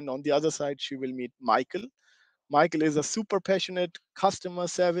NTO, and on the other side, she will meet Michael. Michael is a super passionate customer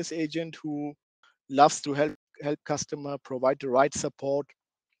service agent who loves to help customer, provide the right support,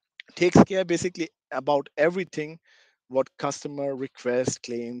 takes care basically about everything what customer requests,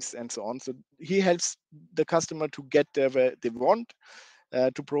 claims, and so on. So he helps the customer to get there where they want,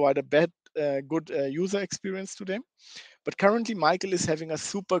 to provide a good user experience to them. But currently, Michael is having a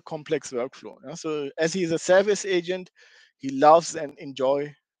super complex workflow. So as he is a service agent, he loves and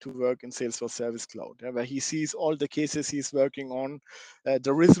enjoy to work in Salesforce Service Cloud, where he sees all the cases he's working on,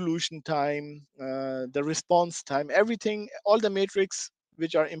 the resolution time, the response time, everything, all the metrics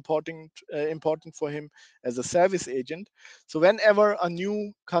which are important for him as a service agent. So whenever a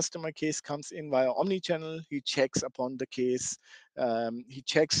new customer case comes in via omnichannel, he checks upon the case. He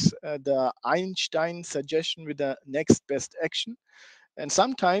checks the Einstein suggestion with the next best action. And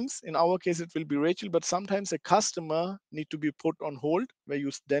sometimes, in our case, it will be Rachel, but sometimes a customer need to be put on hold, where you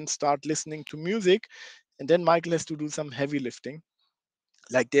then start listening to music, and then Michael has to do some heavy lifting.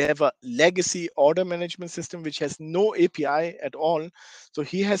 Like they have a legacy order management system which has no API at all. So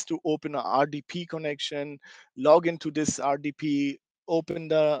he has to open a RDP connection, log into this RDP, open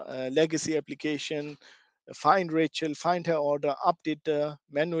the legacy application, find Rachel, find her order, update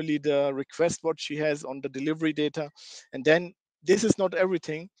manually the request what she has on the delivery data. And then this is not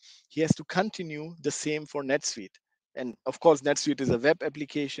everything. He has to continue the same for NetSuite. And of course, NetSuite is a web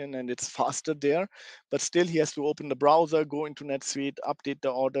application and it's faster there, but still he has to open the browser, go into NetSuite, update the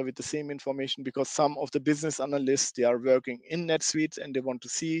order with the same information, because some of the business analysts, they are working in NetSuite and they want to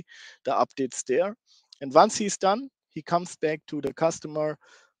see the updates there. And once he's done, he comes back to the customer.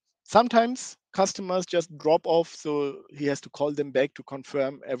 Sometimes customers just drop off, so he has to call them back to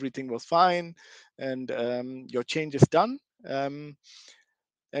confirm everything was fine and your change is done.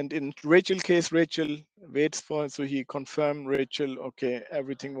 And in Rachel case, Rachel waits for, so he confirmed Rachel, okay,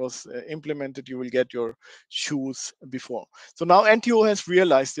 everything was implemented. You will get your shoes before. So now NTO has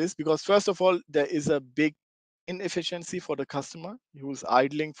realized this, because first of all, there is a big inefficiency for the customer who's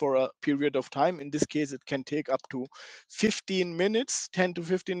idling for a period of time. In this case, it can take up to 15 minutes, 10 to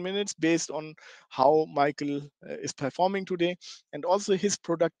 15 minutes, based on how Michael is performing today. And also his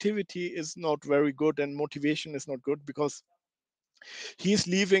productivity is not very good and motivation is not good, because he's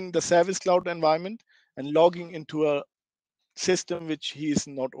leaving the Service Cloud environment and logging into a system which he is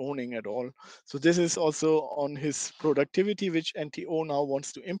not owning at all. So this is also on his productivity, which NTO now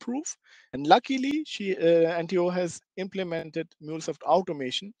wants to improve. And luckily, NTO has implemented MuleSoft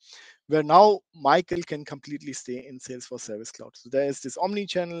automation, where now Michael can completely stay in Salesforce Service Cloud. So there is this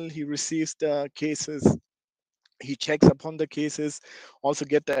omni-channel. He receives the cases, he checks upon the cases, also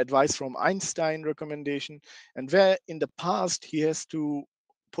get the advice from Einstein recommendation. And where in the past he has to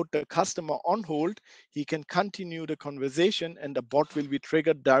put the customer on hold, he can continue the conversation and the bot will be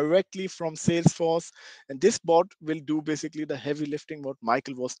triggered directly from Salesforce. And this bot will do basically the heavy lifting what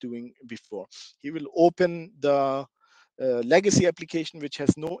Michael was doing before. He will open the legacy application which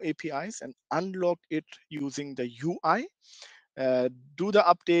has no APIs and unlock it using the UI, do the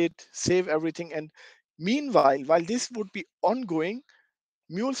update, save everything. And meanwhile, while this would be ongoing,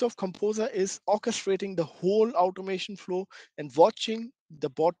 MuleSoft Composer is orchestrating the whole automation flow and watching the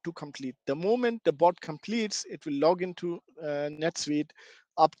bot to complete. The moment the bot completes, it will log into NetSuite,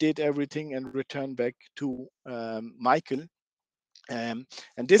 update everything, and return back to Michael. And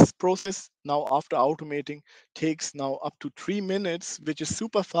this process now, after automating, takes now up to 3 minutes, which is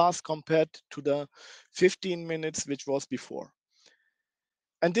super fast compared to the 15 minutes which was before.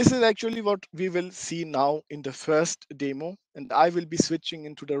 And this is actually what we will see now in the first demo. And I will be switching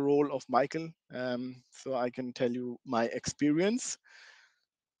into the role of Michael, so I can tell you my experience.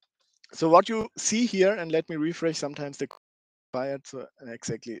 So what you see here, and let me refresh, sometimes the expired. So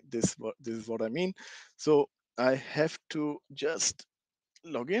exactly this is what I mean. So I have to just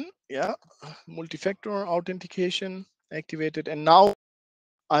log in. Yeah, multi-factor authentication activated. And now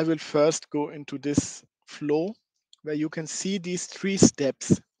I will first go into this flow where you can see these 3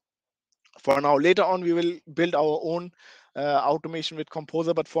 steps. For now, later on, we will build our own automation with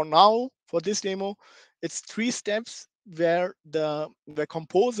Composer. But for now, for this demo, it's 3 steps where the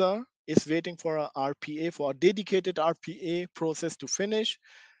Composer is waiting for a RPA, for a dedicated RPA process to finish.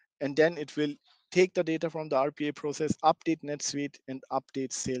 And then it will take the data from the RPA process, update NetSuite, and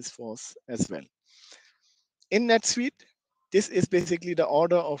update Salesforce as well. In NetSuite, this is basically the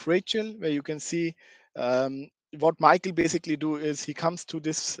order of Rachel, where you can see what Michael basically do is he comes to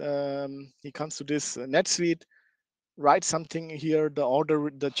this NetSuite, write something here, the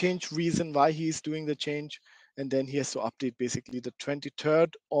order, the change reason why he's doing the change, and then he has to update basically the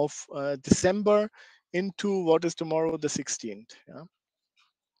 23rd of December into what is tomorrow, the 16th. Yeah?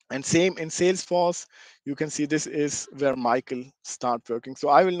 And same in Salesforce, you can see this is where Michael start working. So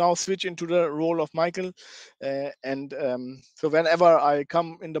I will now switch into the role of Michael. So whenever I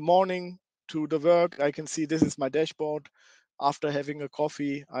come in the morning to the work, I can see this is my dashboard. After having a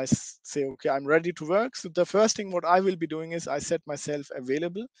coffee, I say, okay, I'm ready to work. So the first thing what I will be doing is I set myself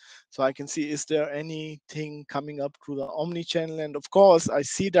available. So I can see, is there anything coming up through the omni-channel? And of course, I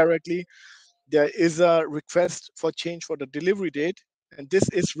see directly there is a request for change for the delivery date. And this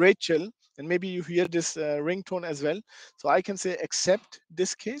is Rachel. And maybe you hear this ringtone as well. So I can say accept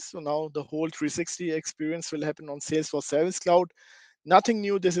this case. So now the whole 360 experience will happen on Salesforce Service Cloud. Nothing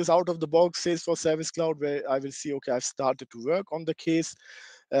new. This is out of the box Salesforce Service Cloud, where I will see, okay, I've started to work on the case.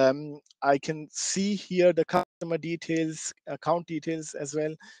 I can see here the customer details, account details as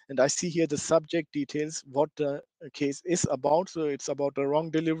well. And I see here the subject details, what the case is about. So it's about the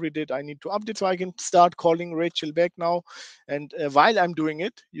wrong delivery date I need to update. So I can start calling Rachel back now. And while I'm doing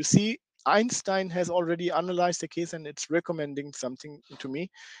it, you see Einstein has already analyzed the case and it's recommending something to me,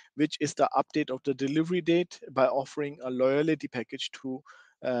 which is the update of the delivery date by offering a loyalty package to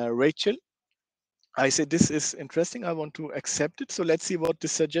Rachel. I say this is interesting. I want to accept it. So let's see what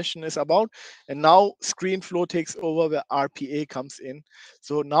this suggestion is about. And now screen flow takes over where RPA comes in.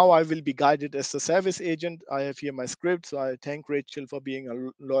 So now I will be guided as the service agent. I have here my script. So I thank Rachel for being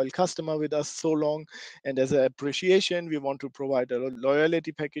a loyal customer with us so long. And as an appreciation, we want to provide a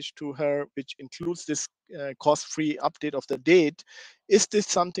loyalty package to her, which includes this cost-free update of the date. Is this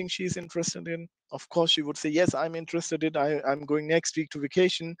something she's interested in? Of course, she would say, yes, I'm interested in. I'm going next week to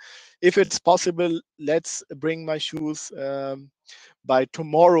vacation. If it's possible, let's bring my shoes by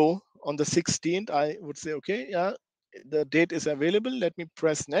tomorrow on the 16th. I would say, okay, yeah, the date is available. Let me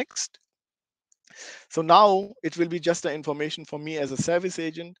press next. So now it will be just the information for me as a service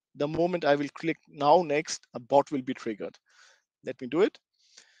agent. The moment I will click now next, a bot will be triggered. Let me do it.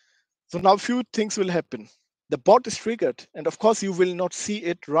 So now a few things will happen. The bot is triggered, and of course you will not see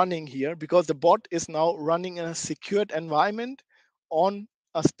it running here because the bot is now running in a secured environment on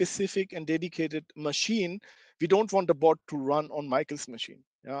a specific and dedicated machine. We don't want the bot to run on Michael's machine,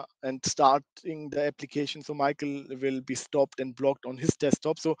 yeah, and starting the application. So Michael will be stopped and blocked on his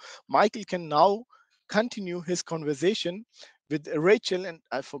desktop. So Michael can now continue his conversation with Rachel. And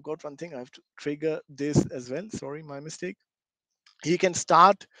I forgot one thing. I have to trigger this as well. Sorry, my mistake. He can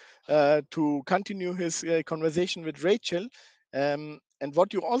start to continue his conversation with Rachel. And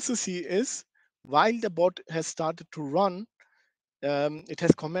what you also see is while the bot has started to run, it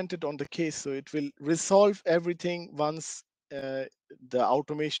has commented on the case. So it will resolve everything once the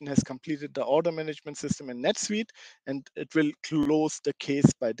automation has completed the order management system in NetSuite, and it will close the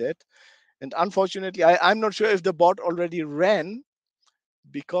case by that. And unfortunately, I'm not sure if the bot already ran,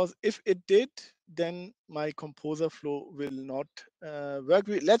 because if it did, then my composer flow will not work.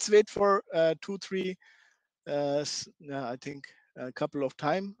 Let's wait for 2-3 I think a couple of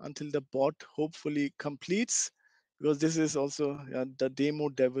time until the bot hopefully completes, because this is also the demo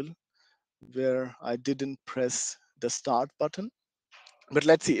devil where I didn't press the start button. But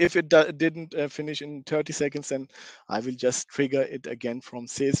let's see if it didn't finish in 30 seconds, then I will just trigger it again from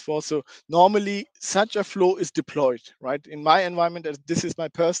Salesforce. So normally such a flow is deployed, right? In my environment, as this is my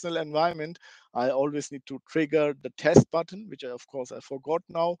personal environment, I always need to trigger the test button, which of course I forgot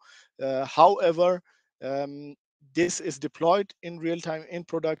now. However, this is deployed in real time in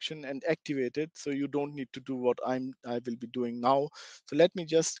production and activated, so you don't need to do what I will be doing now. So let me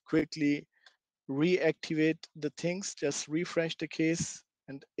just quickly reactivate the things, just refresh the case.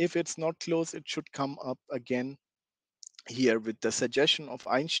 And if it's not closed, it should come up again here with the suggestion of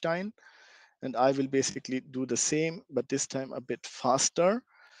Einstein. And I will basically do the same, but this time a bit faster.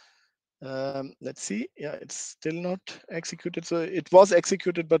 Let's see. Yeah, it's still not executed. So it was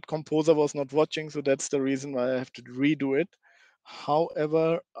executed, but Composer was not watching. So that's the reason why I have to redo it.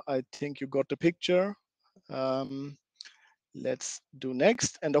 However, I think you got the picture. Let's do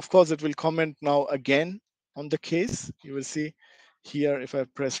next. And of course, it will comment now again on the case. You will see here, if I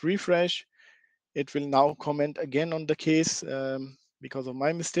press refresh, it will now comment again on the case because of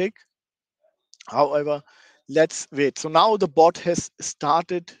my mistake. However, let's wait. So now the bot has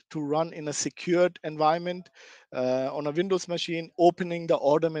started to run in a secured environment on a Windows machine, opening the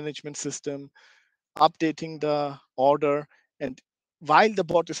order management system, updating the order. And while the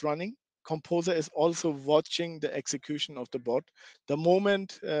bot is running, Composer is also watching the execution of the bot. The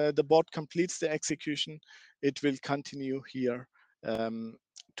moment the bot completes the execution, it will continue here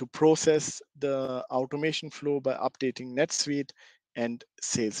to process the automation flow by updating NetSuite and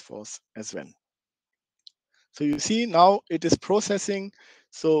Salesforce as well. So you see now it is processing.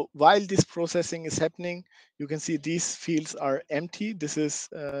 So while this processing is happening, you can see these fields are empty. This is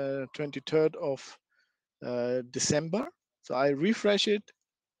 23rd of December. So I refresh it,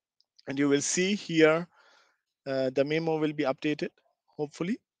 and you will see here the memo will be updated,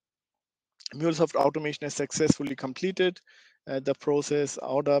 hopefully. MuleSoft automation is successfully completed. The process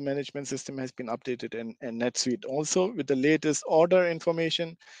order management system has been updated, and NetSuite also with the latest order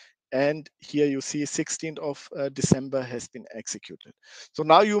information. And here you see 16th of December has been executed. So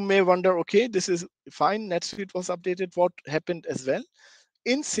now you may wonder, okay, this is fine. NetSuite was updated. What happened as well?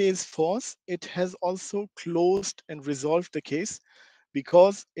 In Salesforce, it has also closed and resolved the case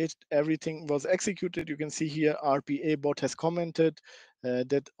because everything was executed. You can see here RPA Bot has commented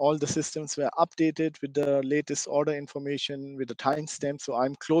that all the systems were updated with the latest order information with the timestamp. So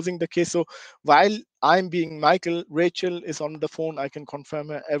I'm closing the case. So while I'm being Michael, Rachel is on the phone. I can confirm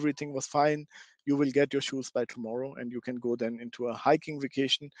her everything was fine. You will get your shoes by tomorrow, and you can go then into a hiking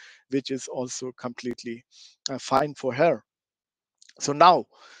vacation, which is also completely fine for her. So now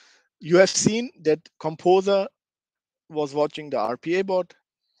you have seen that Composer was watching the RPA bot,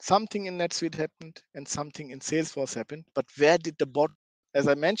 something in NetSuite happened, and something in Salesforce happened. But where did the bot as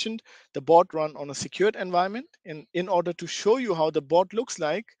I mentioned, the bot run on a secured environment. In order to show you how the bot looks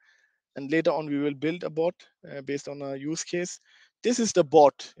like, and later on we will build a bot based on a use case. This is the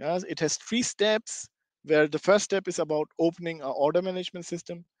bot. Yeah? It has 3 steps, where the first step is about opening our order management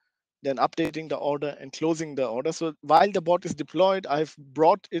system, then updating the order and closing the order. So while the bot is deployed, I've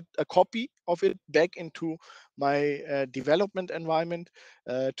brought a copy of it back into my development environment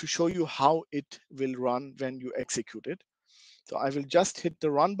to show you how it will run when you execute it. So I will just hit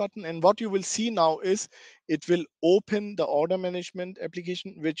the run button, and what you will see now is it will open the order management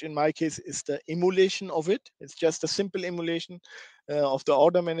application, which in my case is the emulation of it. It's just a simple emulation of the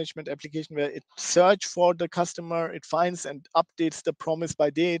order management application, where it search for the customer, it finds and updates the promise by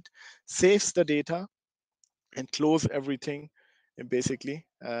date, saves the data, and close everything basically,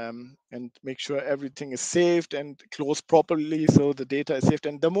 and make sure everything is saved and closed properly so the data is saved.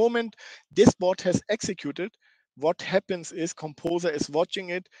 And the moment this bot has executed, what happens is Composer is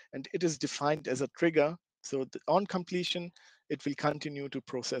watching it, and it is defined as a trigger. So on completion, it will continue to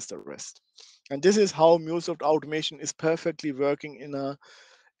process the rest. And this is how MuleSoft automation is perfectly working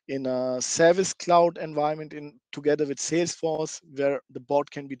in a service cloud environment together with Salesforce, where the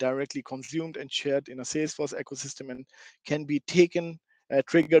bot can be directly consumed and shared in a Salesforce ecosystem and can be taken,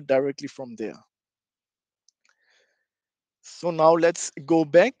 triggered directly from there. So now let's go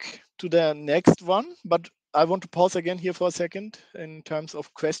back to the next one, but I want to pause again here for a second in terms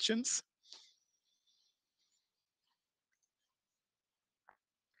of questions.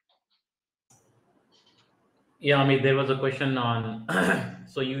 Yeah, I mean, there was a question on,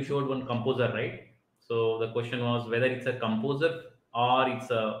 so you showed one composer, right? So the question was whether it's a composer or it's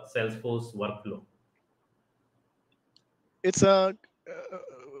a Salesforce workflow. It's a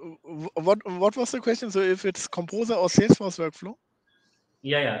what was the question? So if it's Composer or Salesforce workflow?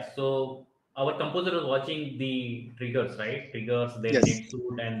 Yeah. So our composer was watching the triggers, right? Triggers, then Yes.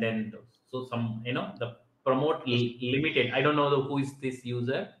 NetSuite, and then so some, the promote Yes. limited. I don't know who is this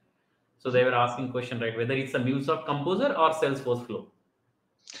user. So they were asking question, right? Whether it's a MuleSoft composer or Salesforce flow.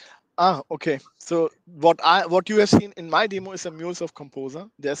 Okay. So what you have seen in my demo is a MuleSoft Composer.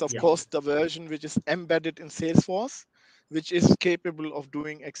 There's of Yeah. course the version which is embedded in Salesforce, which is capable of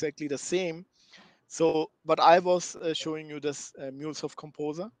doing exactly the same. So, but I was showing you this MuleSoft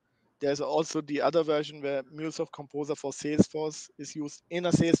Composer. There's also the other version where MuleSoft Composer for Salesforce is used in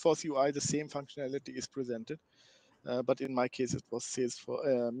a Salesforce UI. The same functionality is presented, but in my case it was Salesforce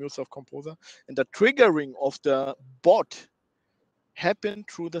MuleSoft Composer, and the triggering of the bot happen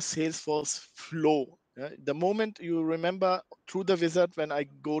through the Salesforce flow. The moment you remember through the wizard, when I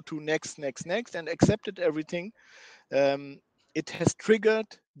go to next, and accepted everything, it has triggered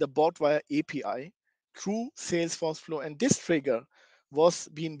the bot via API through Salesforce flow. And this trigger was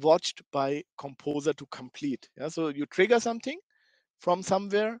being watched by Composer to complete. So you trigger something from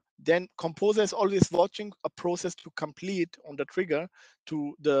somewhere, then Composer is always watching a process to complete on the trigger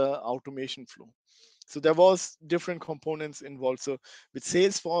to the automation flow. So there was different components involved. So with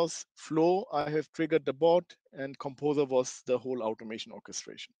Salesforce flow, I have triggered the bot, and Composer was the whole automation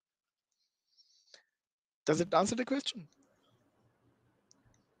orchestration. Does it answer the question?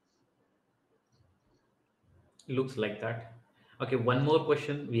 Looks like that. Okay, one more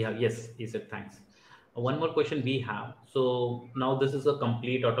question we have. Yes, he said thanks. One more question we have. So now this is a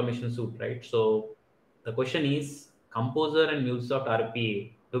complete automation suite, right? So the question is, Composer and MuleSoft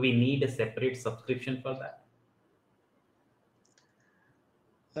RPA, do we need a separate subscription for that?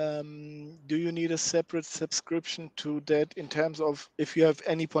 Do you need a separate subscription to that in terms of if you have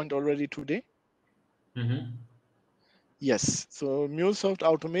Anypoint already today? Mm-hmm. Yes. So MuleSoft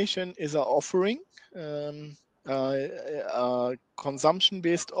Automation is an offering, a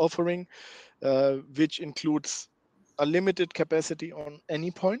consumption-based offering, which includes a limited capacity on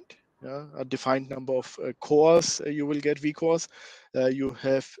Anypoint, a defined number of cores. You will get vCores. You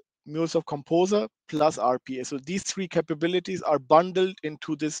have MuleSoft Composer plus RPA. So these 3 capabilities are bundled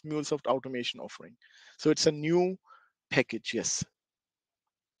into this MuleSoft Automation offering. So it's a new package. Yes.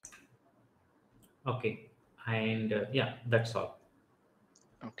 Okay. And yeah, that's all.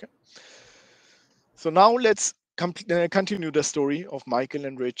 Okay. So now let's continue the story of Michael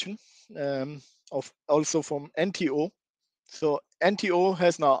and Rachel, of also from NTO. So NTO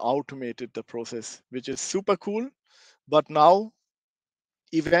has now automated the process, which is super cool. But now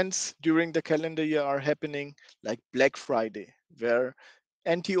events during the calendar year are happening like Black Friday, where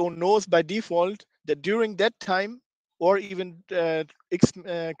NTO knows by default that during that time, or even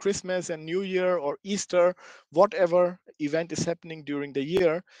Christmas and New Year or Easter, whatever event is happening during the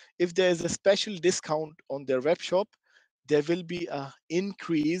year, if there is a special discount on their web shop, there will be an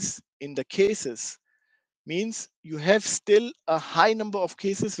increase in the cases means you have still a high number of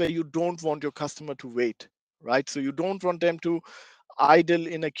cases where you don't want your customer to wait, right? So you don't want them to idle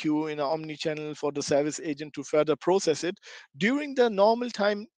in a queue in an omni-channel for the service agent to further process it. During the normal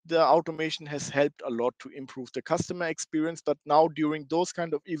time, the automation has helped a lot to improve the customer experience. But now during those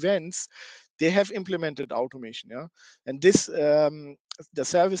kind of events, they have implemented automation. Yeah, and this the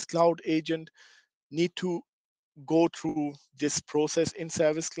Service Cloud agent need to go through this process in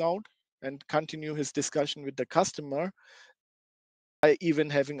Service Cloud and continue his discussion with the customer by even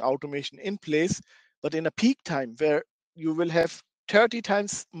having automation in place. But in a peak time where you will have 30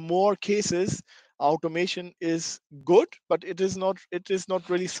 times more cases, automation is good, but it is not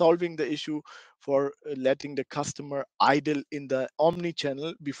really solving the issue for letting the customer idle in the omni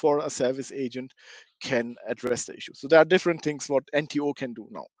channel before a service agent can address the issue. So there are different things what NTO can do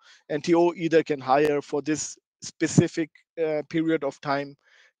now. NTO either can hire for this specific period of time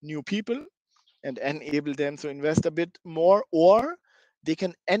new people and enable them to invest a bit more, or they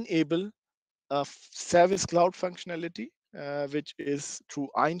can enable a service cloud functionality, which is through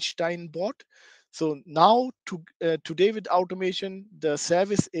Einstein bot. So now today with automation, the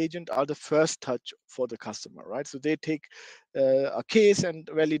service agent are the first touch for the customer, right? So they take a case and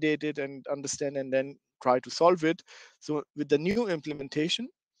validate it and understand and then try to solve it. So with the new implementation,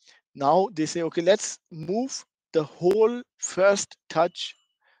 now they say, okay, let's move the whole first touch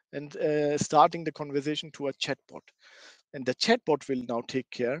and starting the conversation to a chatbot. And the chatbot will now take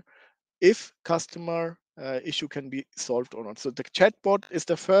care if customer issue can be solved or not. So the chatbot is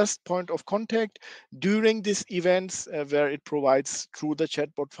the first point of contact during these events where it provides through the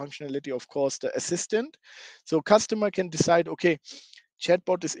chatbot functionality, of course, the assistant. So customer can decide, okay,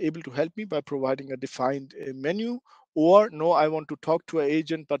 chatbot is able to help me by providing a defined menu, or no, I want to talk to an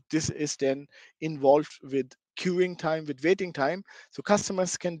agent, but this is then involved with queuing time, with waiting time. So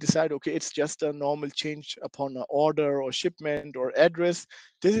customers can decide, okay, it's just a normal change upon an order or shipment or address.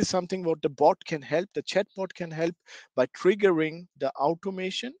 This is something what the bot can help, the chatbot can help by triggering the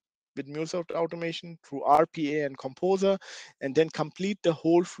automation with MuleSoft automation through RPA and Composer, and then complete the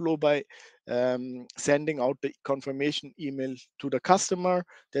whole flow by sending out the confirmation email to the customer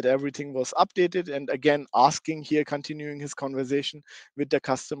that everything was updated, and again asking here, continuing his conversation with the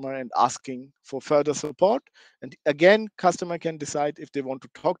customer and asking for further support. And again, customer can decide if they want to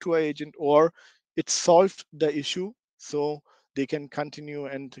talk to an agent or it solved the issue, so they can continue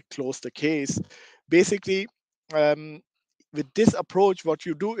and close the case. Basically, with this approach, what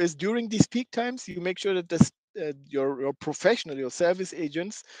you do is during these peak times, you make sure that your professional, your service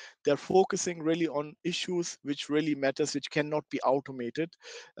agents, they're focusing really on issues which really matters, which cannot be automated,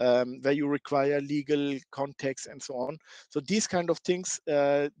 where you require legal context and so on. So these kind of things,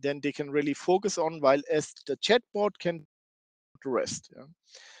 then they can really focus on, while as the chatbot can do the rest. Yeah?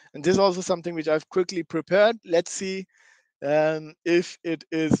 And this is also something which I've quickly prepared. Let's see if it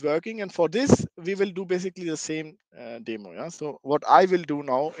is working. And for this, we will do basically the same demo. Yeah. So what I will do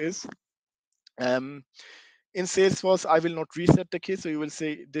now is in Salesforce, I will not reset the case. So you will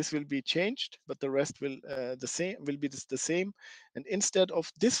say this will be changed, but the rest will be the same. And instead of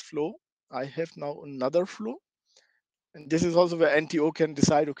this flow, I have now another flow. And this is also where NTO can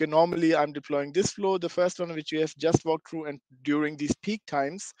decide, okay, normally I'm deploying this flow, the first one which you have just walked through, and during these peak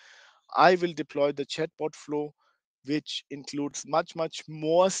times, I will deploy the chatbot flow, which includes much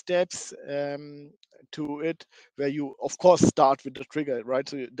more steps to it, where you of course start with the trigger, right?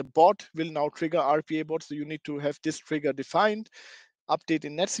 So the bot will now trigger RPA bot, so you need to have this trigger defined. Update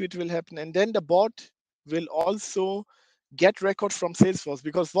in NetSuite will happen, and then the bot will also get records from Salesforce,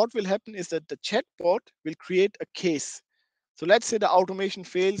 because what will happen is that the chatbot will create a case. So let's say the automation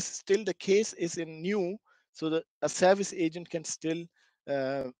fails, still the case is in new, so that a service agent can still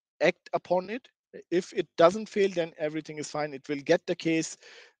uh, act upon it. If it doesn't fail, then everything is fine. It will get the case,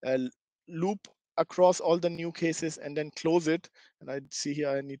 loop across all the new cases, and then close it. And I see here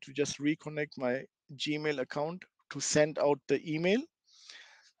I need to just reconnect my Gmail account to send out the email.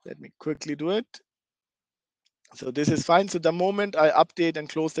 Let me quickly do it. So this is fine. So the moment I update and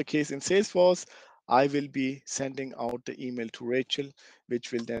close the case in Salesforce, I will be sending out the email to Rachel,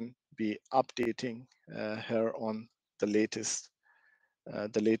 which will then be updating her on the latest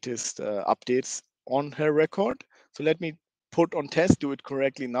updates on her record. So let me put on test, do it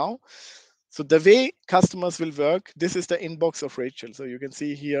correctly now. So the way customers will work, this is the inbox of Rachel. So you can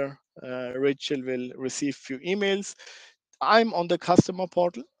see here, Rachel will receive few emails. I'm on the customer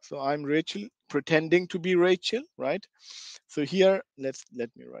portal, so I'm Rachel, pretending to be Rachel, right? So here, let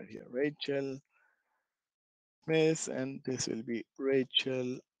me write here, Rachel Smith, and this will be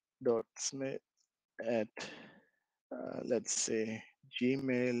Rachel.Smith at let's say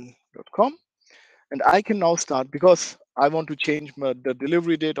gmail.com. And I can now start, because I want to change the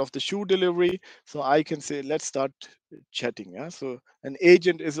delivery date of the shoe delivery. So I can say, let's start chatting. Yeah. So an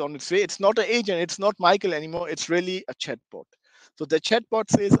agent is on its way. It's not an agent. It's not Michael anymore. It's really a chatbot. So the chatbot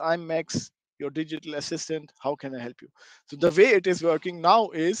says, I'm Max, your digital assistant. How can I help you? So the way it is working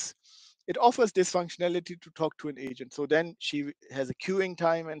now is it offers this functionality to talk to an agent. So then she has a queuing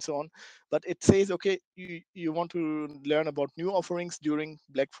time and so on. But it says, okay, you want to learn about new offerings during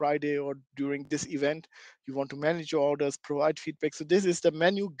Black Friday or during this event. You want to manage your orders, provide feedback. So this is the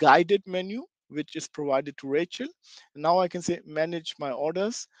menu, guided menu, which is provided to Rachel. And now I can say, manage my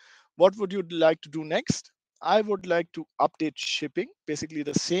orders. What would you like to do next? I would like to update shipping, basically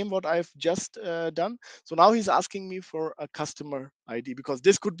the same what I've just done. So now he's asking me for a customer ID, because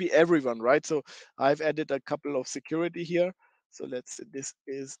this could be everyone, right? So I've added a couple of security here. So let's say this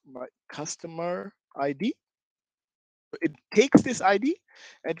is my customer ID. It takes this ID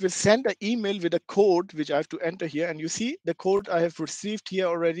and it will send an email with a code which I have to enter here. And you see the code I have received here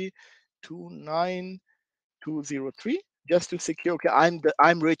already, 29203. Just to secure, okay, I'm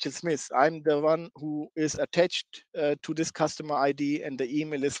Rachel Smith. I'm the one who is attached to this customer ID, and the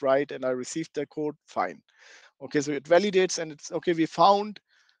email is right, and I received the code. Fine. Okay, so it validates, and it's okay. We found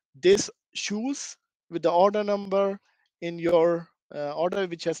this shoes with the order number in your order,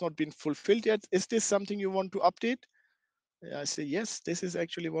 which has not been fulfilled yet. Is this something you want to update? I say, yes, this is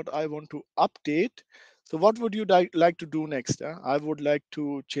actually what I want to update. So what would you like to do next? I would like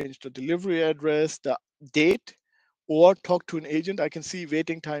to change the delivery address, the date, or talk to an agent. I can see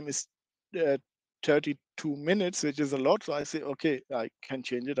waiting time is 32 minutes, which is a lot. So I say, okay, I can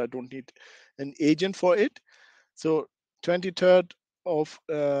change it. I don't need an agent for it. So 23rd of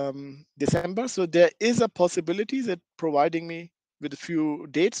December. So there is a possibility that providing me with a few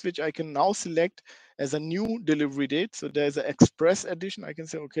dates, which I can now select as a new delivery date. So there's an express edition. I can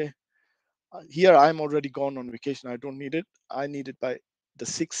say, okay, here I'm already gone on vacation. I don't need it. I need it by the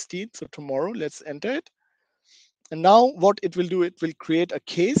 16th. So tomorrow, let's enter it. And now what it will do, it will create a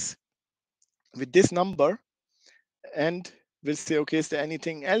case with this number, and we'll say, okay, is there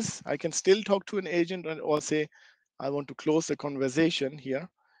anything else? I can still talk to an agent, or say, I want to close the conversation here,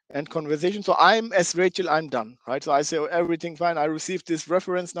 and conversation. So I'm, as Rachel, I'm done, right? So I say, oh, everything fine. I received this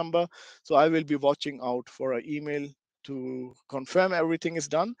reference number. So I will be watching out for an email to confirm everything is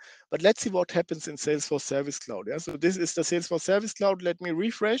done. But let's see what happens in Salesforce Service Cloud. Yeah. So this is the Salesforce Service Cloud. Let me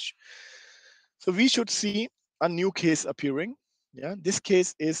refresh. So we should see a new case appearing. Yeah. This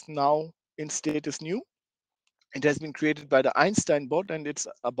case is now in status new. It has been created by the Einstein bot, and it's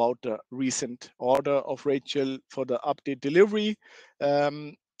about the recent order of Rachel for the update delivery.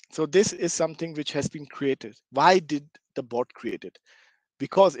 So this is something which has been created. Why did the bot create it?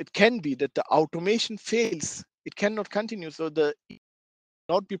 Because it can be that the automation fails. It cannot continue. So the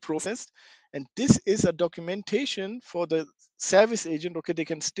not be processed. And this is a documentation for the service agent. Okay, they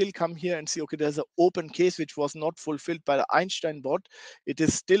can still come here and see, okay, there's an open case which was not fulfilled by the Einstein bot. It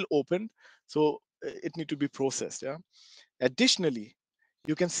is still open. So it need to be processed. Yeah. Additionally,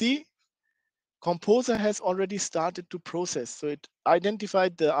 you can see Composer has already started to process. So it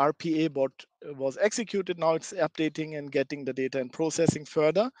identified the RPA bot was executed. Now it's updating and getting the data and processing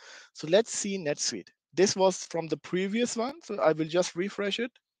further. So let's see NetSuite. This was from the previous one. So I will just refresh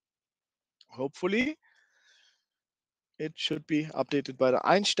it. Hopefully it should be updated by the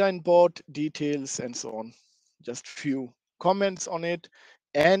Einstein bot, details and so on. Just few comments on it.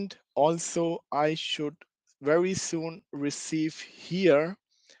 And also I should very soon receive here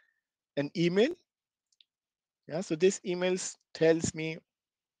an email. Yeah, so this email tells me,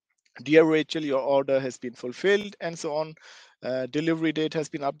 dear Rachel, your order has been fulfilled and so on. Delivery date has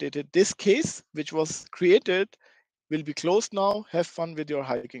been updated. This case, which was created, will be closed now. Have fun with your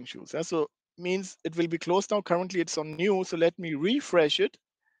hiking shoes. Yeah, so means it will be closed now. Currently it's on new. So let me refresh it.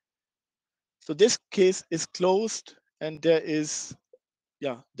 So this case is closed, and there is,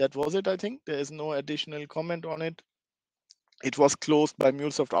 yeah, that was it. I think there is no additional comment on it. It was closed by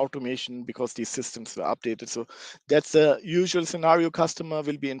MuleSoft automation because these systems were updated. So that's the usual scenario. Customer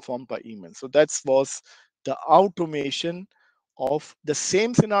will be informed by email. So that was the automation of the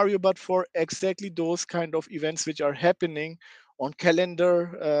same scenario, but for exactly those kind of events which are happening on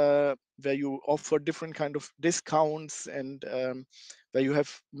calendar, where you offer different kind of discounts, and where you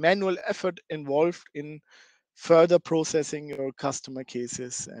have manual effort involved in further processing your customer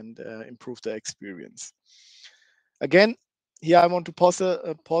cases and improve the experience. Again, here I want to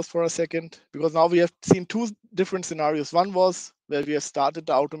pause for a second, because now we have seen two different scenarios. One was where we have started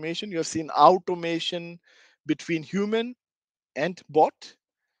the automation. You have seen automation between human and bot.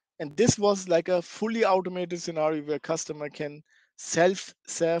 And this was like a fully automated scenario where customer can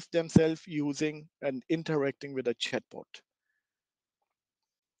self-serve themselves using and interacting with a chatbot.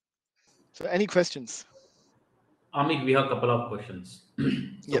 So any questions? Amit, we have a couple of questions.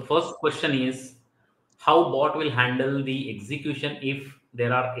 Yeah, So first question is, how bot will handle the execution if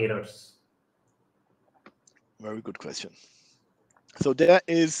there are errors? very good question. So there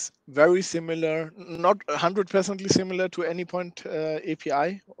is very similar, not 100% similar to Anypoint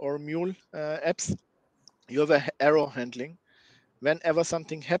API or Mule apps. You have a error handling. Whenever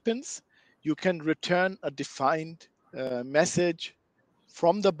something happens, you can return a defined message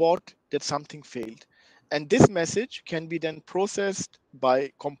from the bot that something failed. And this message can be then processed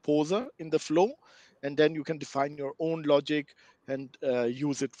by Composer in the flow, and then you can define your own logic and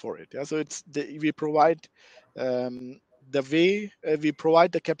use it for it. Yeah, so we provide we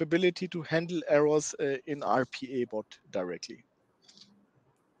provide the capability to handle errors in RPA bot directly.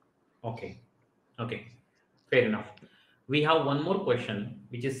 Okay. Okay. Fair enough. We have one more question,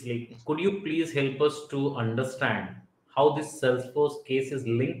 which is like, could you please help us to understand how this Salesforce case is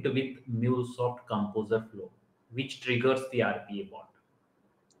linked with MuleSoft Composer Flow, which triggers the RPA bot?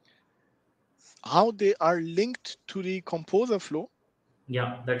 How they are linked to the Composer flow?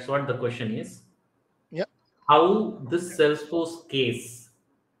 Yeah, that's what the question is. Yeah. How this Salesforce case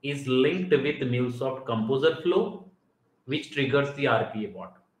is linked with MuleSoft Composer Flow, which triggers the RPA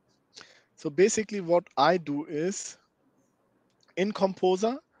bot. So basically, what I do is in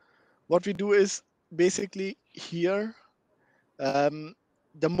Composer, what we do is basically here,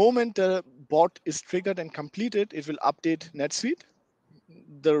 the moment the bot is triggered and completed, it will update NetSuite.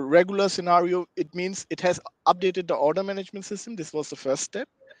 The regular scenario, it means it has updated the order management system. This was the first step.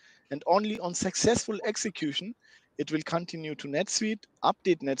 And only on successful execution, it will continue to NetSuite,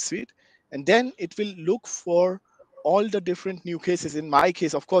 update NetSuite, and then it will look for all the different new cases. In my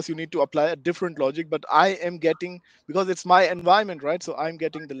case, of course, you need to apply a different logic, but I am getting, because it's my environment, right? So I'm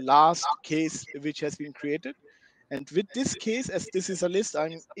getting the last case which has been created. And with this case, as this is a list,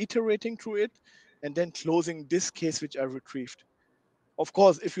 I'm iterating through it and then closing this case which I retrieved. Of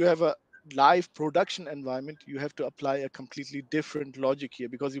course, if you have a live production environment, you have to apply a completely different logic here,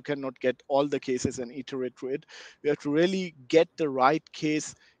 because you cannot get all the cases and iterate through it. You have to really get the right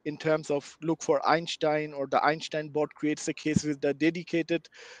case in terms of look for Einstein, or the Einstein bot creates the case with the dedicated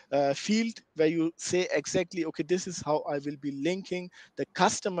field where you say exactly, okay, this is how I will be linking the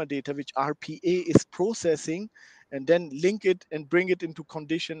customer data which RPA is processing, and then link it and bring it into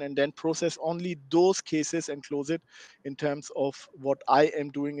condition, and then process only those cases and close it in terms of what I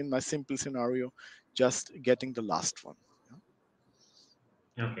am doing in my simple scenario, just getting the last one.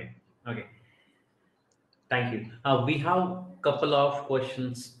 Okay. Okay. Thank you. We have couple of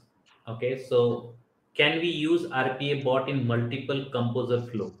questions. Okay, so can we use RPA bot in multiple composer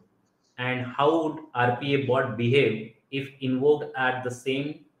flow? And how would RPA bot behave if invoked at the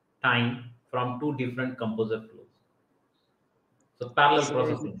same time from two different composer flows? So That's parallel a very good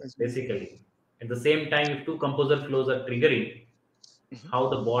processing, question. basically. At the same time, if two composer flows are triggering, Mhm. how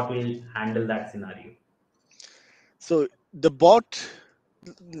the bot will handle that scenario? So the bot,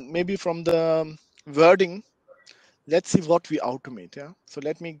 maybe from the wording, let's see what we automate. Yeah. So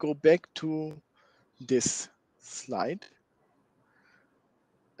let me go back to this slide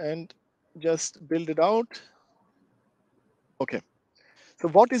and just build it out. Okay. So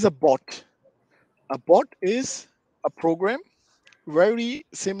what is a bot? A bot is a program very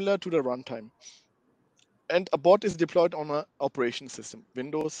similar to the runtime. And a bot is deployed on an operation system,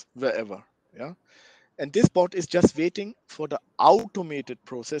 Windows, wherever. Yeah. And this bot is just waiting for the automated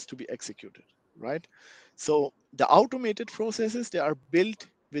process to be executed, right? So the automated processes, they are built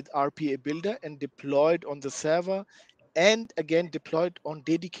with RPA Builder and deployed on the server, and again deployed on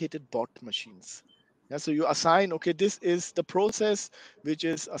dedicated bot machines. Yeah, so you assign, okay, this is the process which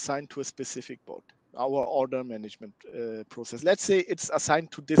is assigned to a specific bot, our order management process. Let's say it's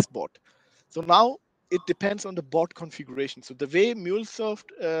assigned to this bot. So now it depends on the bot configuration. So the way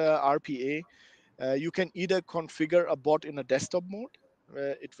MuleSoft RPA, you can either configure a bot in a desktop mode,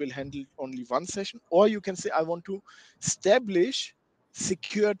 where it will handle only one session, or you can say, I want to establish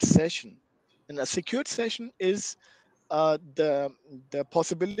secured session. And a secured session is the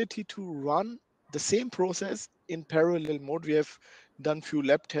possibility to run the same process in parallel mode. We have done few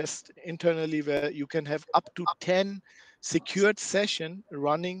lab tests internally where you can have up to 10 secured session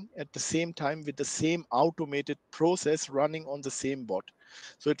running at the same time with the same automated process running on the same bot.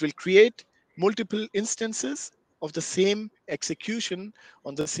 So it will create multiple instances of the same execution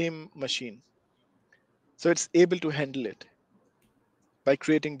on the same machine. So it's able to handle it by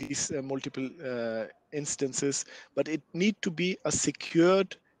creating these multiple instances, but it need to be a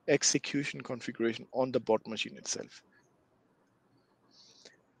secured execution configuration on the bot machine itself.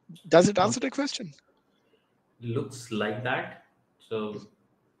 Does it answer the question? Looks like that. So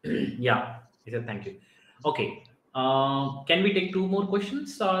yeah, he said thank you. Okay. Can we take two more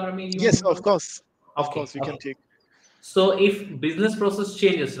questions, or maybe you want Yes, to of go? course. Of Okay. course, we can Okay. take. So if business process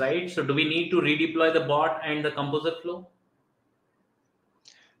changes, right? So do we need to redeploy the bot and the composer flow?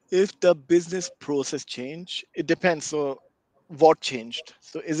 If the business process change, it depends. So what changed?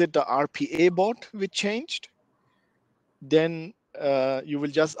 So is it the RPA bot which changed? Then you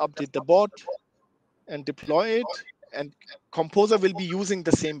will just update the bot and deploy it, and Composer will be using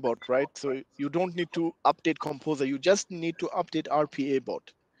the same bot, right? So you don't need to update Composer, you just need to update RPA bot.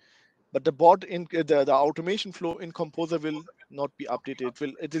 But the bot in the automation flow in Composer will not be updated.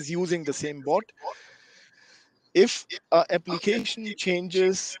 It is using the same bot. If application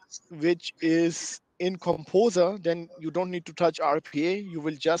changes which is in Composer, then you don't need to touch RPA, you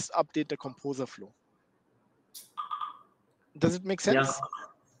will just update the Composer flow. Does it make Yeah. sense?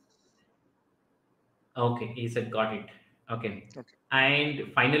 Okay, he said got it. Okay. Okay.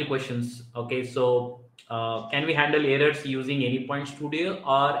 And final questions. Okay, so can we handle errors using Anypoint Studio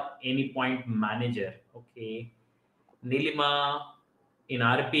or Anypoint Manager? Okay. Nilima, in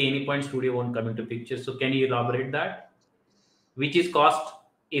RP, Anypoint Studio won't come into picture. So can you elaborate that? Which is cost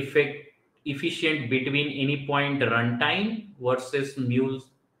effect efficient between Anypoint runtime versus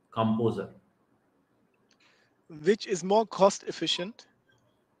Mule's Composer? Which is more cost efficient?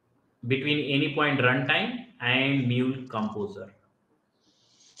 Between Anypoint runtime and Mule Composer.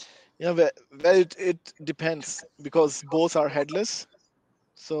 Yeah, well it depends because both are headless.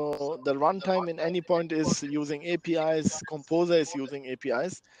 So the runtime in any point is using APIs, Composer is using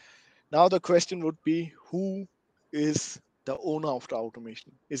APIs. Now the question would be, who is the owner of the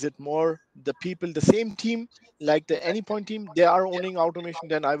automation? Is it more the people, the same team, like the Anypoint team, they are owning automation?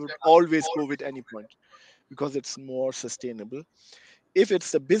 Then I would always go with Anypoint because it's more sustainable. If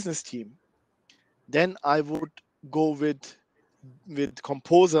it's the business team, then I would go with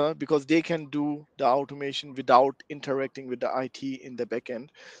Composer because they can do the automation without interacting with the IT in the backend.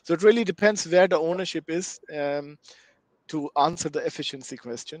 So it really depends where the ownership is, to answer the efficiency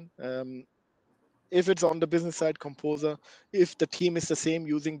question. If it's on the business side, Composer. If the team is the same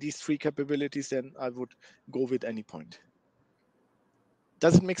using these three capabilities, then I would go with Anypoint.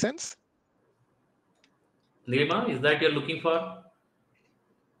 Does it make sense? Nilima, is that you're looking for?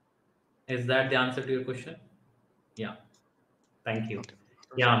 Is that the answer to your question? Yeah. Thank you. Okay,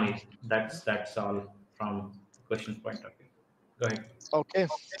 Yeah, perfect. Amit. That's all from questions point of view. Go ahead. Okay,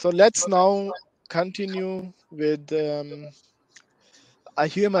 so let's now continue with. I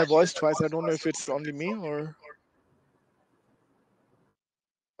hear my voice twice. I don't know if it's only me or.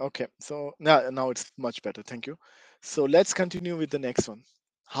 Okay, so now it's much better. Thank you. So let's continue with the next one.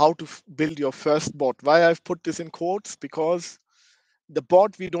 How to build your first bot. Why I've put this in quotes? Because the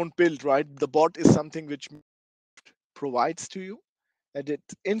bot we don't build, right? The bot is something which provides to you and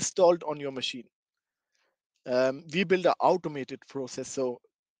it's installed on your machine. We build an automated process. So,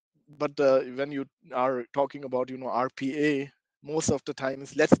 but when you are talking about, RPA, most of the time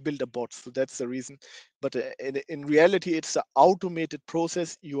is let's build a bot. So that's the reason. But in reality, it's the automated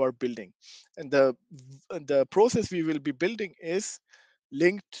process you are building, and the process we will be building is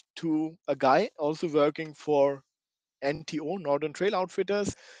linked to a guy also working for NTO, Northern Trail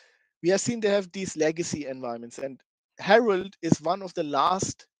Outfitters. We have seen they have these legacy environments, and Harold is one of the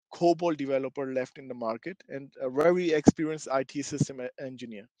last COBOL developer left in the market and a very experienced IT system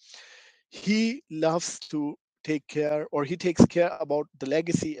engineer. He loves to take care, or he takes care about the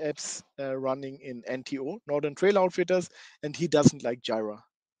legacy apps running in NTO, Northern Trail Outfitters, and he doesn't like Jira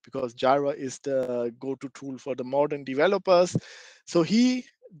because Jira is the go-to tool for the modern developers. So he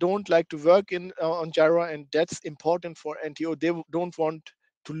don't like to work in on Jira, and that's important for NTO. They don't want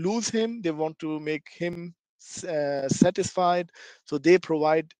to lose him. They want to make him satisfied. So they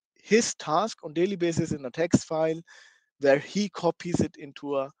provide his task on daily basis in a text file where he copies it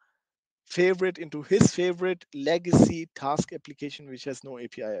into his favorite legacy task application which has no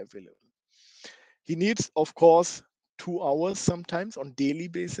API available. He needs, of course, 2 hours sometimes on daily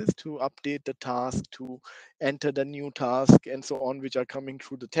basis to update the task, to enter the new task, and so on, which are coming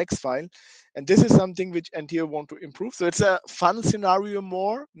through the text file. And this is something which NTO want to improve. So it's a fun scenario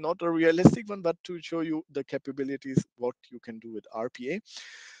more, not a realistic one, but to show you the capabilities, what you can do with RPA.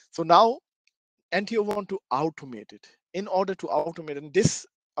 So now NTO want to automate it. In order to automate, and this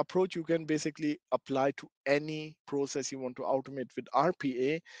approach you can basically apply to any process you want to automate with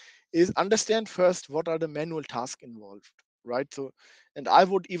RPA, is understand first what are the manual tasks involved, right? So, and I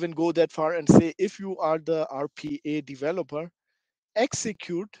would even go that far and say, if you are the RPA developer,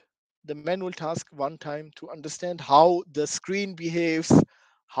 execute the manual task one time to understand how the screen behaves,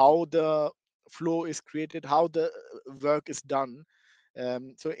 how the flow is created, how the work is done.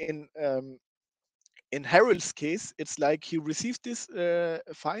 So in Harold's case, it's like he receives this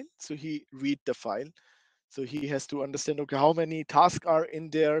file, so he read the file. So he has to understand, okay, how many tasks are in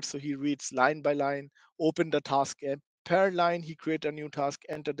there. So he reads line by line, open the task app. Per line, he create a new task,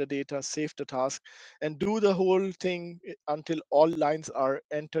 enter the data, save the task, and do the whole thing until all lines are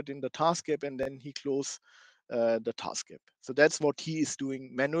entered in the task app, and then he close the task app. So that's what he is doing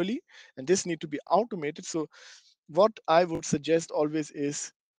manually, and this need to be automated. So what I would suggest always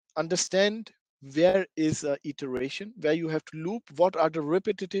is understand where is a iteration, where you have to loop, what are the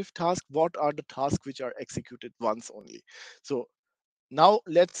repetitive tasks, what are the tasks which are executed once only. So now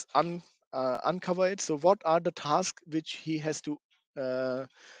let's uncover it. So what are the tasks which he has to uh,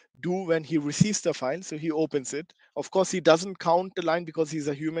 do when he receives the file? So he opens it. Of course, he doesn't count the line because he's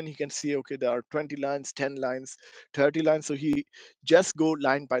a human. He can see, okay, there are 20 lines, 10 lines, 30 lines. So he just go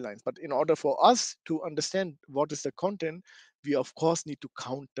line by line. But in order for us to understand what is the content, we of course need to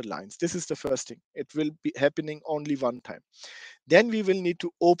count the lines. This is the first thing. It will be happening only one time. Then we will need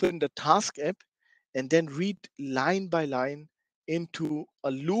to open the task app and then read line by line into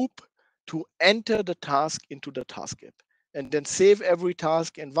a loop to enter the task into the task app, and then save every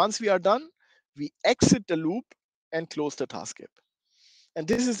task. And once we are done, we exit the loop and close the task app. And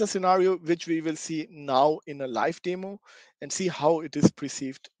this is the scenario which we will see now in a live demo and see how it is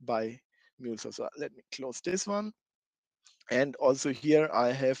perceived by MuleSoft. So let me close this one. And also here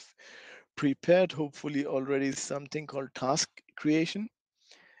I have prepared hopefully already something called task creation.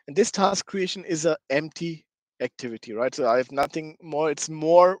 And this task creation is an empty activity, right? So I have nothing more. It's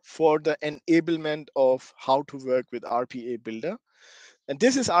more for the enablement of how to work with RPA Builder. And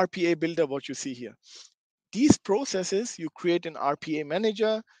this is RPA Builder, what you see here. These processes you create in RPA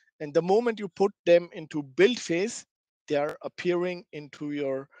Manager, and the moment you put them into build phase, they are appearing into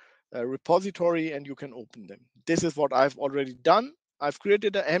your repository and you can open them. This is what I've already done. I've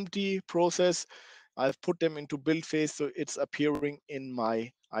created an empty process. I've put them into build phase, so it's appearing in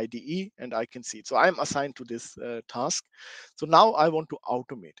my IDE and I can see it. So I'm assigned to this task. So now I want to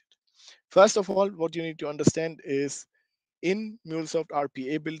automate it. First of all, what you need to understand is in MuleSoft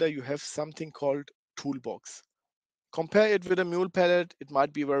RPA Builder, you have something called toolbox. Compare it with a mule palette, it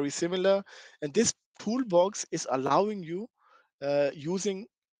might be very similar. And this toolbox is allowing you using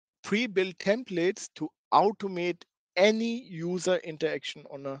pre-built templates to automate any user interaction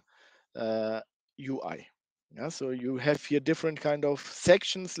on a UI. Yeah, so you have here different kind of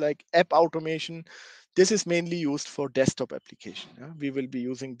sections like app automation. This is mainly used for desktop application. Yeah? We will be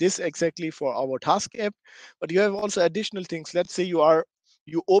using this exactly for our task app, but you have also additional things. Let's say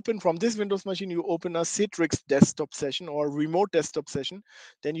you open from this Windows machine, you open a Citrix desktop session or remote desktop session,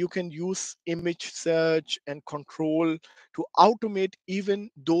 then you can use image search and control to automate even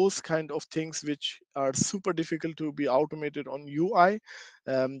those kind of things which are super difficult to be automated on UI.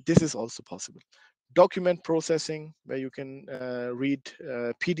 This is also possible. Document processing, where you can read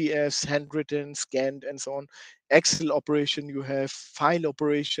PDFs, handwritten, scanned, and so on. Excel operation, you have file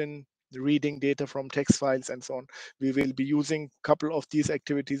operation, reading data from text files, and so on. We will be using a couple of these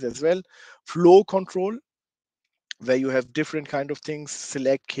activities as well. Flow control, where you have different kind of things,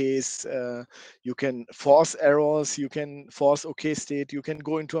 select case, you can force errors, you can force okay state, you can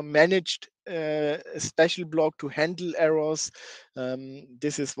go into a managed special block to handle errors.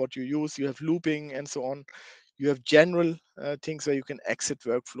 This is what you use. You have looping and so on. You have general things where you can exit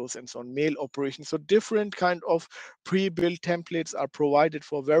workflows and so on, mail operations. So different kind of pre-built templates are provided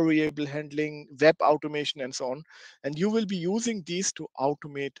for variable handling, web automation, and so on. And you will be using these to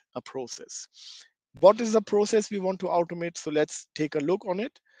automate a process. What is the process we want to automate? So let's take a look on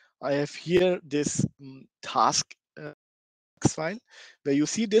it. I have here this task file, where you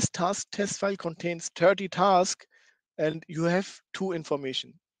see this task test file contains 30 tasks, and you have two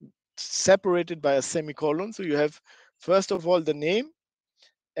information separated by a semicolon. So you have, first of all, the name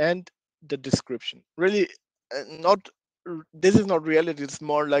and the description. Really, not this is not reality. It's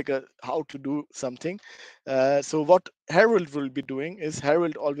more like a how to do something. So what Harold will be doing is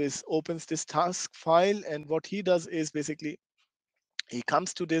Harold always opens this task file, and what he does is basically he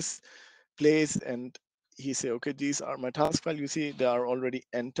comes to this place and he say, okay, these are my task file. You see they are already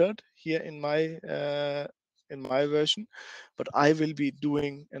entered here in my version, but I will be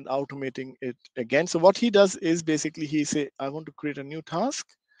doing and automating it again. So what he does is basically he say, I want to create a new task.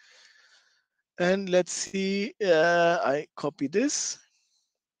 And let's see, I copy this,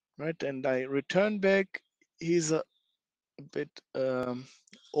 right? And I return back. He's a bit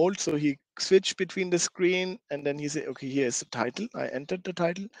old, so he switched between the screen and then he said, okay, here's the title. I entered the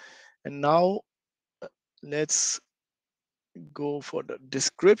title. And now let's go for the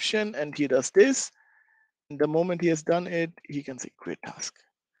description, and he does this. And the moment he has done it, he can say create task.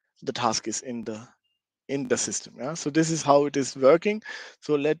 The task is in the system. Yeah? So this is how it is working.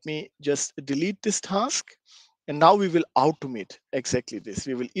 So let me just delete this task. And now we will automate exactly this.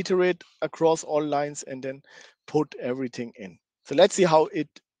 We will iterate across all lines and then put everything in. So let's see how it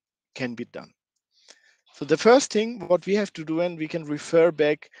can be done. So the first thing what we have to do, and we can refer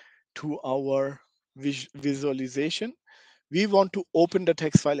back to our visualization, we want to open the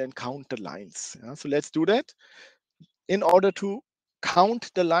text file and count the lines. Yeah? So let's do that. In order to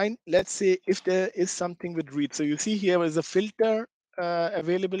count the line, let's say if there is something with read. So you see here is a filter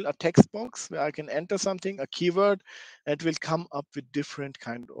available, a text box where I can enter something, a keyword, and it will come up with different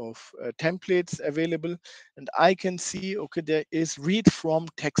kind of templates available. And I can see, okay, there is read from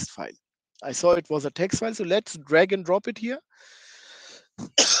text file. I saw it was a text file. So let's drag and drop it here.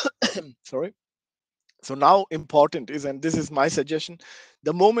 Sorry. So now important is, and this is my suggestion,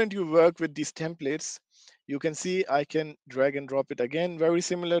 the moment you work with these templates, you can see I can drag and drop it again, very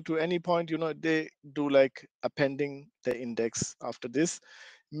similar to Anypoint. You know, they do like appending the index after this.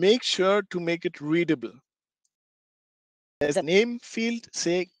 Make sure to make it readable. As the name field,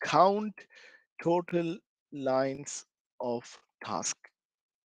 say count total lines of task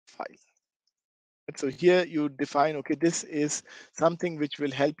file. So here you define, okay, this is something which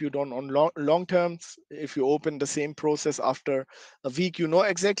will help you down on long terms. If you open the same process after a week, you know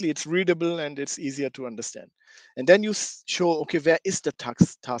exactly it's readable and it's easier to understand. And then you show, okay, where is the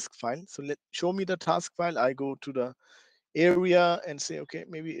task file? So show me the task file. I go to the area and say, okay,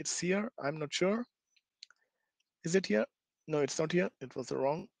 maybe it's here. I'm not sure. Is it here? No, it's not here. It was the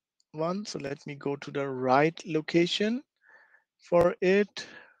wrong one. So let me go to the right location for it.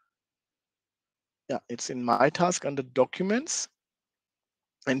 Yeah, it's in my task under documents.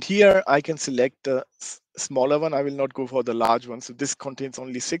 And here I can select the smaller one. I will not go for the large one. So this contains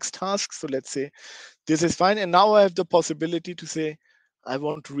only 6 tasks. So let's say this is fine. And now I have the possibility to say, I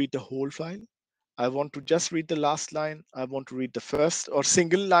want to read the whole file. I want to just read the last line. I want to read the first or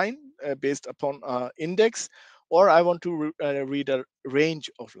single line based upon index, or I want to read a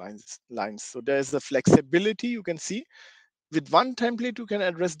range of lines. So there's the flexibility you can see. With one template, you can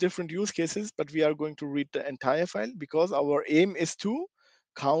address different use cases, but we are going to read the entire file because our aim is to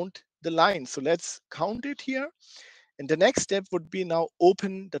count the lines. So let's count it here. And the next step would be now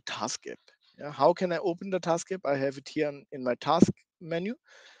open the task app. Yeah, how can I open the task app? I have it here in my task menu.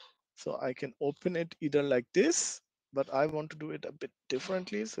 So I can open it either like this, but I want to do it a bit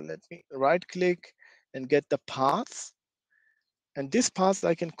differently. So let me right click and get the paths. And this path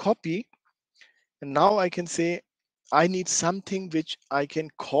I can copy. And now I can say, I need something which I can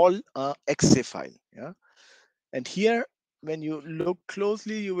call a exe file. Yeah. And here, when you look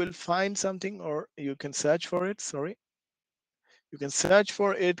closely, you will find something, or you can search for it. Sorry. You can search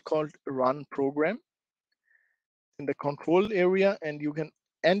for it called run program in the control area, and you can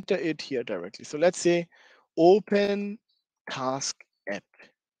enter it here directly. So let's say open task app.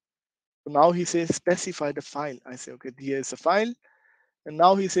 So now he says specify the file. I say, okay, here is a file. And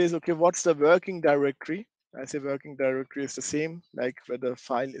now he says, okay, what's the working directory? I say working directory is the same, like where the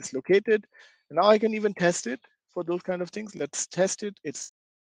file is located. And now I can even test it for those kind of things. Let's test it.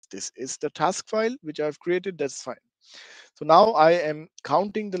 This is the task file which I've created. That's fine. So now I am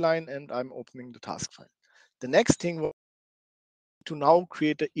counting the line and I'm opening the task file. The next thing was to now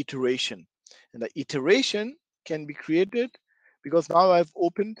create an iteration. And the iteration can be created because now I've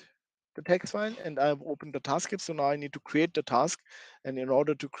opened the text file and I've opened the task app. So now I need to create the task. And in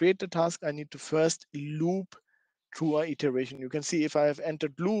order to create the task, I need to first loop through an iteration. You can see if I have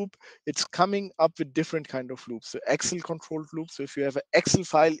entered loop, it's coming up with different kind of loops. So Excel controlled loops. So if you have an Excel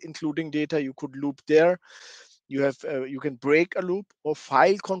file including data, you could loop there. You can break a loop or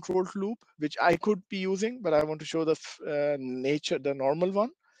file controlled loop, which I could be using, but I want to show the normal one,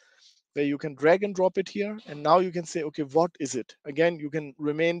 where you can drag and drop it here. And now you can say, okay, what is it? Again, you can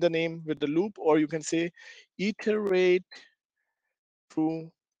remain the name with the loop, or you can say iterate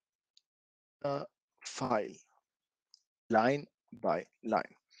through a file line by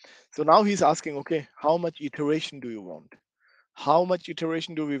line. So now he's asking, okay, how much iteration do you want? How much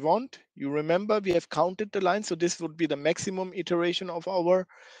iteration do we want? You remember we have counted the lines. So this would be the maximum iteration of our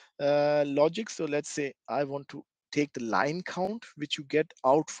logic. So let's say I want to take the line count, which you get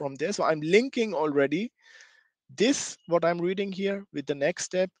out from there. So I'm linking already this, what I'm reading here, with the next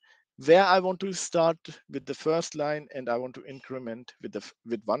step, where I want to start with the first line and I want to increment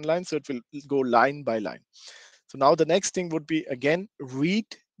with one line. So it will go line by line. So now the next thing would be, again, read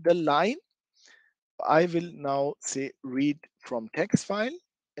the line. I will now say read from text file.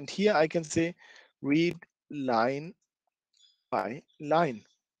 And here I can say read line by line.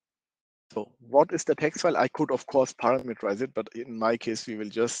 So what is the text file? I could, of course, parameterize it, but in my case, we will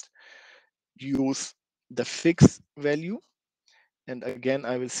just use the fixed value. And again,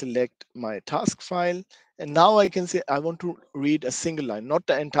 I will select my task file. And now I can say I want to read a single line, not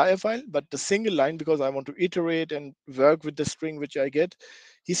the entire file, but the single line, because I want to iterate and work with the string which I get.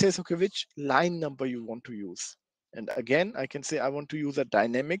 He says, okay, which line number you want to use? And again, I can say I want to use a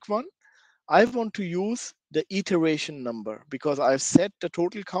dynamic one. I want to use the iteration number because I've set the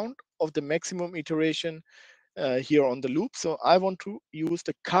total count of the maximum iteration here on the loop. So I want to use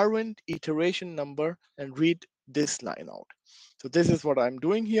the current iteration number and read this line out. So this is what I'm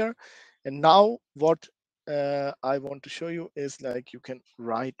doing here. And now what I want to show you is like you can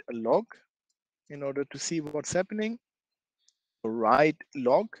write a log in order to see what's happening. So write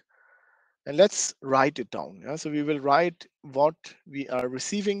log. And let's write it down. Yeah? So we will write what we are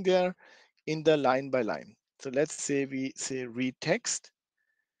receiving there in the line by line. So let's say we say read text,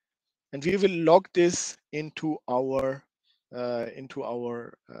 and we will log this into our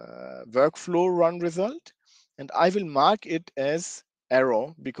workflow run result, and I will mark it as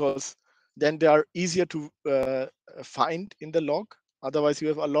error because then they are easier to find in the log. Otherwise, you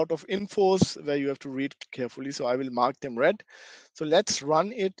have a lot of infos where you have to read carefully. So I will mark them red. So let's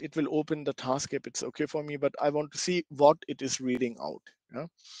run it. It will open the task app. It's okay for me, but I want to see what it is reading out. Yeah?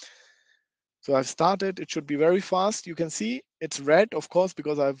 So I've started. It should be very fast. You can see it's red, of course,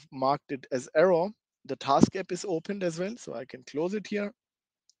 because I've marked it as error. The task app is opened as well, so I can close it here.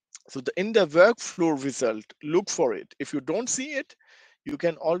 So in the workflow result, look for it. If you don't see it, you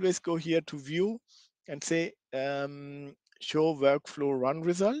can always go here to view and say show workflow run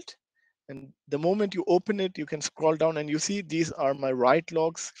result. And the moment you open it, you can scroll down and you see these are my write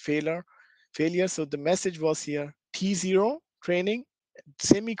logs failure. So the message was here T0 training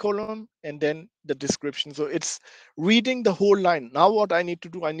semicolon and then the description. So it's reading the whole line. Now what I need to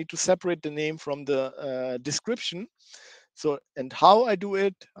do, I need to separate the name from the description. So, and how I do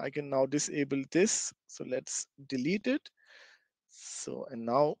it, I can now disable this. So let's delete it. So, and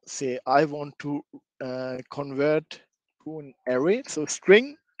now say I want to convert to an array. So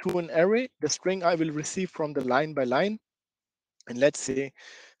string to an array, the string I will receive from the line by line. And let's say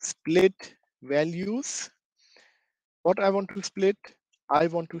split values. What I want to split, I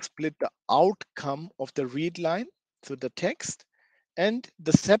want to split the outcome of the read line, so the text, and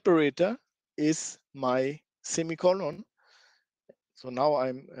the separator is my semicolon. So now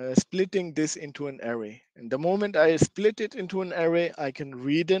I'm splitting this into an array. And the moment I split it into an array, I can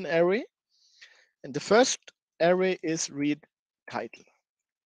read an array. And the first array is read title.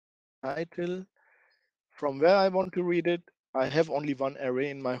 Title, from where I want to read it, I have only one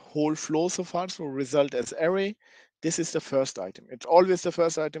array in my whole flow so far, so result as array. This is the first item. It's always the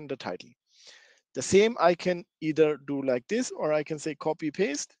first item, the title. The same I can either do like this, or I can say copy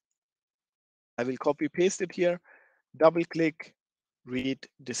paste. I will copy paste it here, double click, read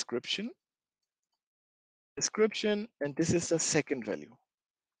description, and this is the second value.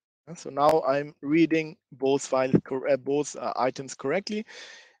 So now I'm reading both files, both items correctly,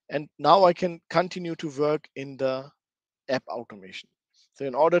 and now I can continue to work in the app automation. So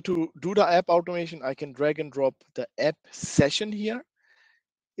in order to do the app automation, I can drag and drop the app session here.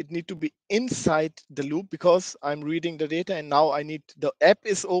 It need to be inside the loop because I'm reading the data, and now I need the app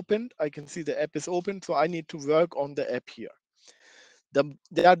is opened. I can see the app is open, so I need to work on the app here.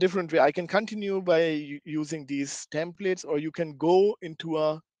 There are different ways. I can continue by using these templates, or you can go into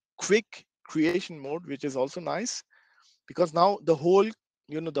a quick creation mode, which is also nice because now the whole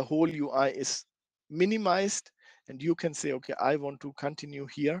UI is minimized, and you can say, okay, I want to continue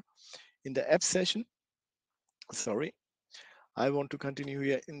here in the app session. Sorry, I want to continue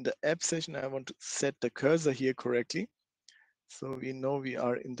here in the app session. I want to set the cursor here correctly. So we know we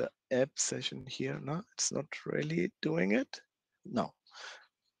are in the app session here now. It's not really doing it. No.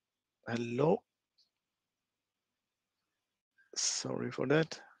 Hello. Sorry for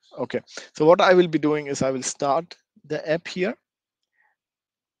that. Okay. So what I will be doing is I will start the app here,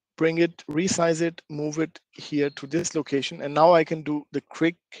 bring it, resize it, move it here to this location. And now I can do the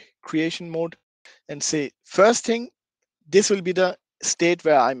quick creation mode and say, first thing, this will be the state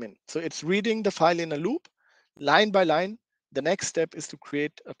where I'm in. So it's reading the file in a loop, line by line. The next step is to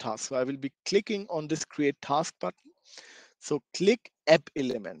create a task. So I will be clicking on this create task button. So click app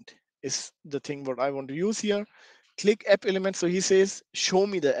element is the thing what I want to use here. Click app element. So he says, show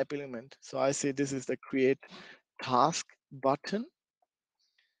me the app element. So I say this is the create task button.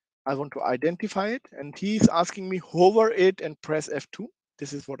 I want to identify it, and he's asking me hover it and press F2.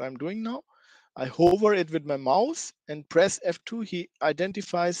 This is what I'm doing now. I hover it with my mouse and press F2. He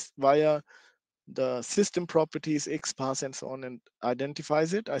identifies via the system properties, XPath, and so on, and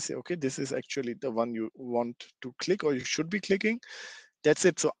identifies it. I say, okay, this is actually the one you want to click, or you should be clicking. That's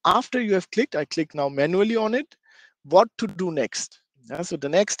it. So after you have clicked, I click now manually on it. What to do next? So the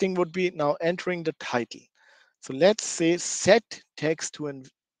next thing would be now entering the title. So let's say set text to an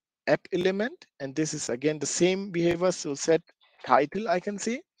app element, and this is again the same behavior. So set title, I can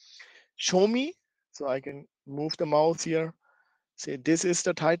say show me. So I can move the mouse here, say this is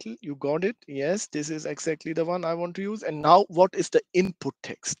the title. You got it? Yes, this is exactly the one I want to use. And now what is the input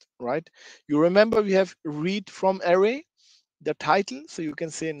text, right? You remember we have read from array, the title. So you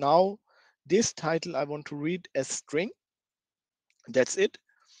can say now this title I want to read as string. That's it.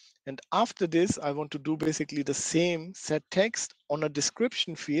 And after this, I want to do basically the same, set text on a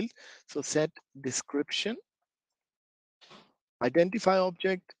description field. So set description, identify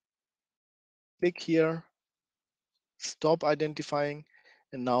object, click here, stop identifying.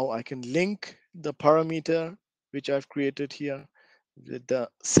 And now I can link the parameter which I've created here with the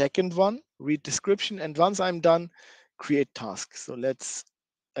second one, read description. And once I'm done, create task. So let's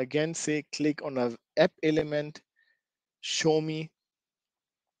again say click on an app element, show me.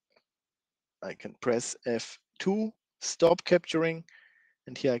 I can press F2, stop capturing.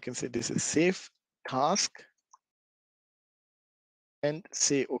 And here I can say this is save task and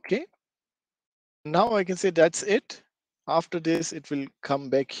say OK. Now I can say that's it. After this, it will come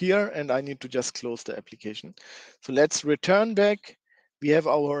back here and I need to just close the application. So let's return back. We have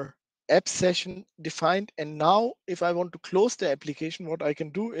our app session defined. And now if I want to close the application, what I can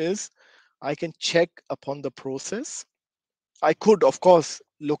do is I can check upon the process. I could, of course,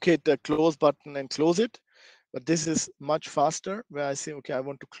 locate the close button and close it. But this is much faster where I say, OK, I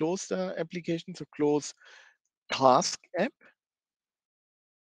want to close the application. So close task app.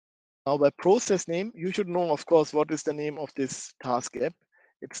 Now by process name, you should know, of course, what is the name of this task app.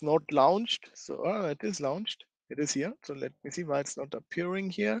 It's not launched. So it is launched. It is here. So let me see why it's not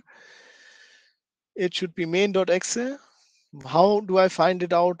appearing here. It should be main.exe. How do I find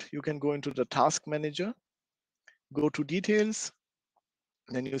it out? You can go into the task manager, go to details.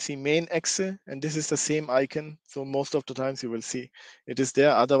 Then you see main exe, and this is the same icon. So most of the times you will see it is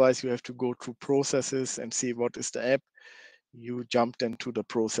there. Otherwise, you have to go through processes and see what is the app. You jump into the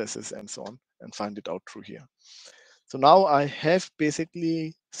processes and so on and find it out through here. So now I have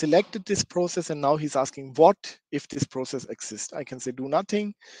basically selected this process, and now he's asking what if this process exists. I can say do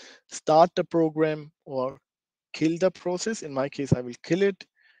nothing, start the program, or kill the process. In my case, I will kill it,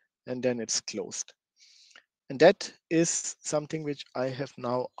 and then it's closed. And that is something which I have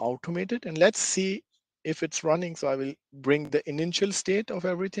now automated. And let's see if it's running. So I will bring the initial state of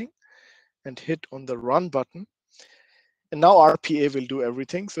everything and hit on the run button. And now RPA will do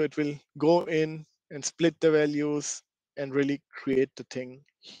everything. So it will go in and split the values and really create the thing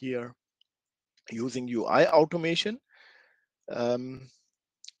here using UI automation.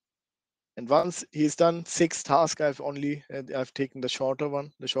 And once he's done 6 tasks, I've taken the shorter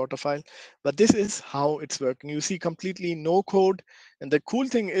one, the shorter file. But this is how it's working. You see completely no code. And the cool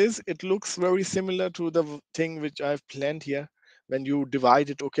thing is it looks very similar to the thing which I've planned here. When you divide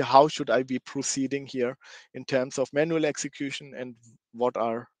it, okay, how should I be proceeding here in terms of manual execution and what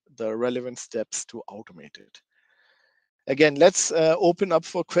are the relevant steps to automate it? Again, let's open up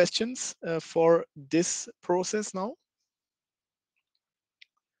for questions for this process now.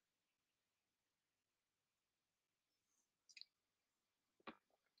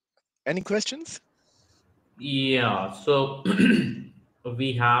 Any questions? Yeah. So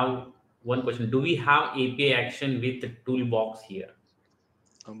we have one question. Do we have API action with the toolbox here?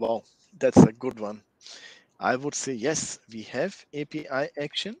 Wow, that's a good one. I would say yes, we have API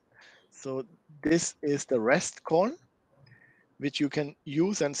action. So this is the REST call, which you can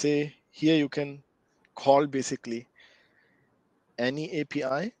use and say, here you can call basically any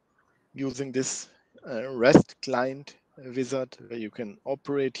API using this REST client wizard where you can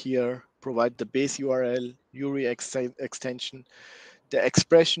operate here, provide the base URL, URI extension, the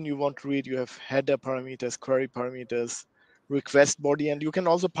expression you want to read. You have header parameters, query parameters, request body, and you can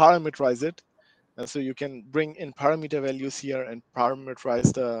also parameterize it. So you can bring in parameter values here and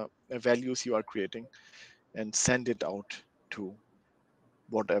parameterize the values you are creating and send it out to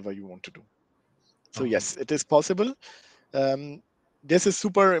whatever you want to do. So Okay. yes, it is possible. This is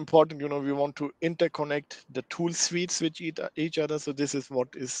super important. We want to interconnect the tool suites with each other. So this is what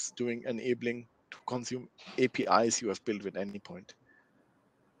is doing enabling to consume APIs you have built with Anypoint.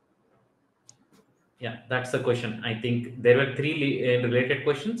 Yeah, that's the question. I think there were three related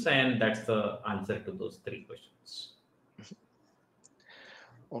questions, and that's the answer to those three questions.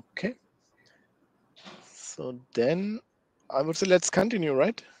 Okay. So then I would say let's continue,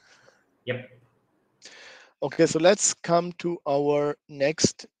 right? Yep. Okay, so let's come to our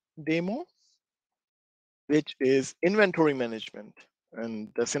next demo, which is inventory management. And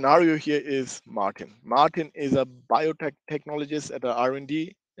the scenario here is Martin. Martin is a biotech technologist at a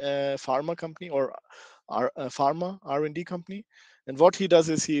R&D pharma company or pharma R&D company. And what he does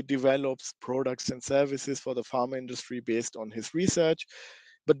is he develops products and services for the pharma industry based on his research.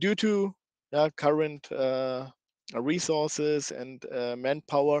 But due to current resources and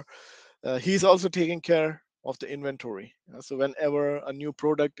manpower, he's also taking care of the inventory. So whenever a new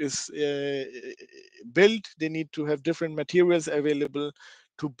product is built, they need to have different materials available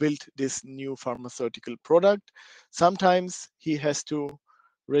to build this new pharmaceutical product. Sometimes he has to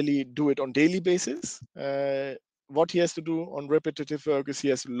really do it on daily basis. What he has to do on repetitive work is he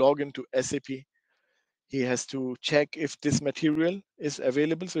has to log into SAP. He has to check if this material is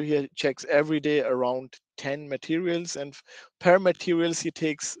available. So he checks every day around 10 materials, and per materials he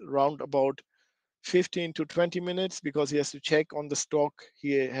takes around about 15 to 20 minutes because he has to check on the stock.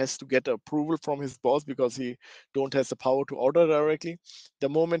 He has to get approval from his boss because he don't has the power to order directly. The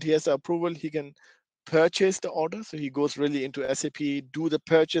moment he has the approval, he can purchase the order. So he goes really into SAP, do the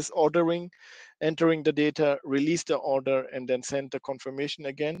purchase ordering, entering the data, release the order, and then send the confirmation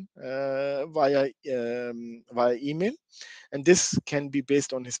again via email. And this can be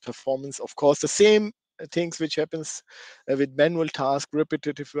based on his performance. Of course, the same things which happens with manual task,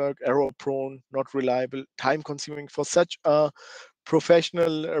 repetitive work, error prone, not reliable, time consuming for such a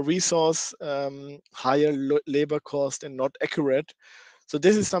professional resource, higher labor cost and not accurate. So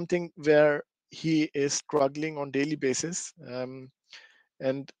this is something where he is struggling on daily basis.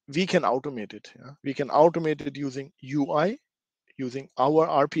 And we can automate it. Yeah? We can automate it using UI, using our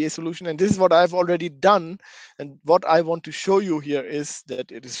RPA solution. And this is what I've already done. And what I want to show you here is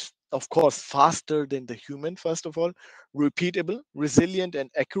that it is, of course, faster than the human, first of all, repeatable, resilient,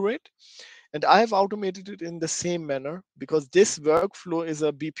 and accurate. And I've automated it in the same manner because this workflow is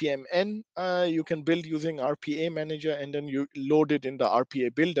a BPMN. You can build using RPA Manager, and then you load it in the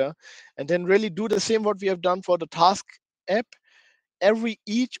RPA Builder, and then really do the same what we have done for the task app.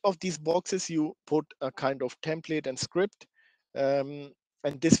 Each of these boxes you put a kind of template and script, and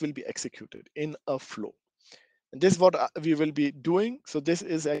this will be executed in a flow. And this is what we will be doing. So this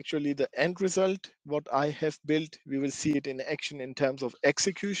is actually the end result, what I have built. We will see it in action in terms of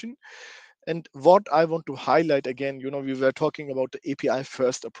execution. And what I want to highlight again, we were talking about the API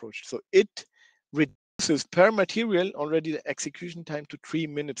first approach. So it reduces per material already the execution time to 3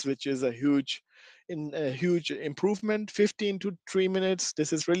 minutes, which is a huge improvement. 15 to 3 minutes.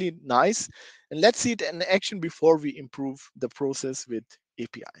 This is really nice. And let's see it in action before we improve the process with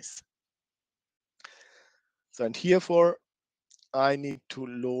APIs. So, and herefore, I need to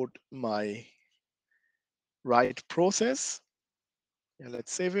load my write process. Yeah,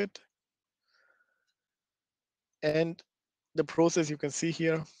 let's save it. And the process you can see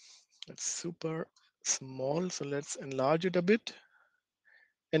here, it's super small. So let's enlarge it a bit.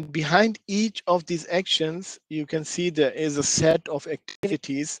 And behind each of these actions, you can see there is a set of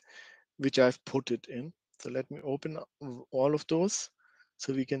activities which I've put it in. So let me open all of those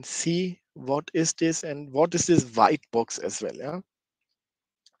so we can see what is this and what is this white box as well. Yeah.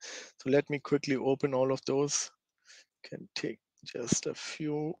 So let me quickly open all of those. Can take just a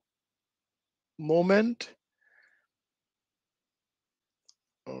few moments.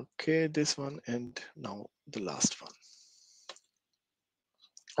 Okay, this one and now the last one.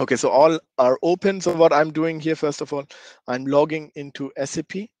 Okay, so all are open. So what I'm doing here, first of all, I'm logging into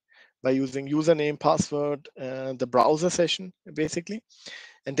SAP by using username, password, the browser session, basically.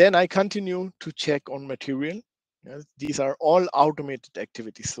 And then I continue to check on material. Yes, these are all automated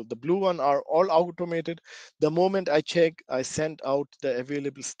activities. So the blue one are all automated. The moment I check, I send out the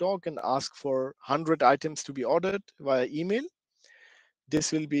available stock and ask for 100 items to be ordered via email.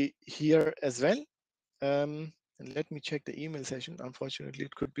 This will be here as well. And let me check the email session. Unfortunately,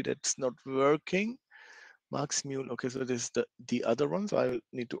 it could be that it's not working. Max Mule. Okay, so this is the other one. So I will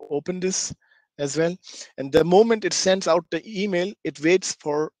need to open this as well. And the moment it sends out the email, it waits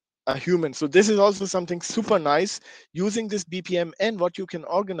for a human. So this is also something super nice. Using this BPMN, what you can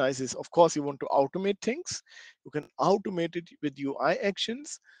organize is, of course, you want to automate things. You can automate it with UI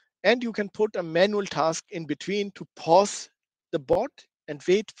actions, and you can put a manual task in between to pause the bot and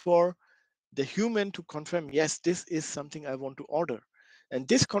wait for the human to confirm, yes, this is something I want to order. And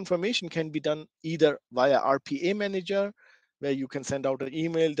this confirmation can be done either via RPA Manager, where you can send out an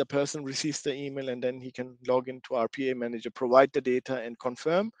email, the person receives the email, and then he can log into RPA Manager, provide the data, and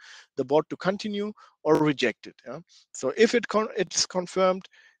confirm the bot to continue or reject it. Yeah? So if it's confirmed,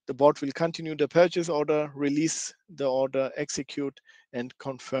 The bot will continue the purchase order, release the order, execute, and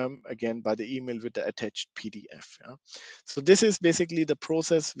confirm again by the email with the attached PDF. Yeah. So this is basically the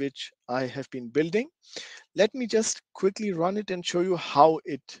process which I have been building. Let me just quickly run it and show you how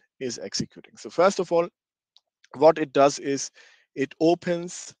it is executing. So first of all, what it does is it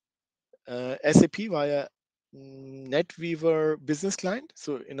opens SAP via NetWeaver Business Client.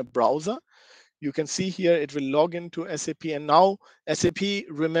 So in a browser, you can see here it will log into SAP, and now SAP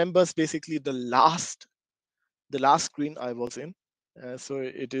remembers basically the last screen I was in. So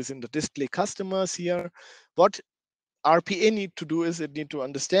it is in the display customers here. What RPA need to do is it need to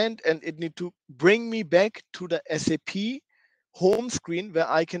understand and it need to bring me back to the SAP home screen where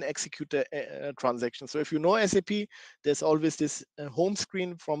I can execute the transaction. So if you know SAP, there's always this home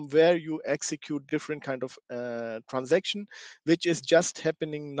screen from where you execute different kind of transaction, which is just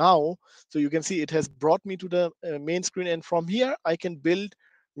happening now. So you can see it has brought me to the main screen, and from here I can build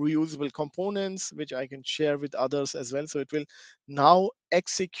reusable components which I can share with others as well. So it will now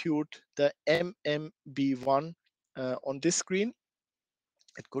execute the MMB1 on this screen.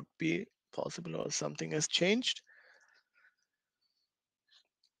 It could be possible or something has changed.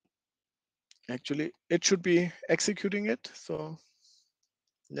 Actually, it should be executing it. So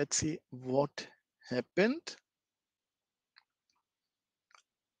let's see what happened.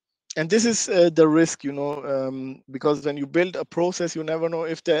 And this is the risk, because when you build a process, you never know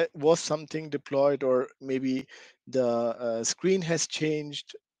if there was something deployed, or maybe the screen has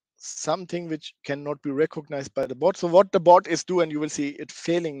changed, something which cannot be recognized by the bot. So what the bot is doing, and you will see it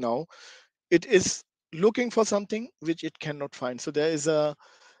failing now, it is looking for something which it cannot find. So there's a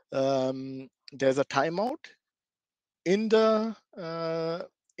timeout in the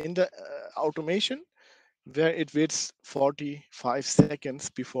automation, where it waits 45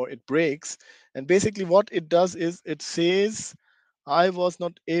 seconds before it breaks. And basically what it does is it says, I was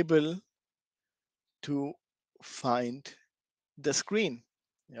not able to find the screen.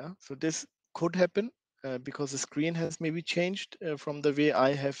 Yeah, so this could happen because the screen has maybe changed from the way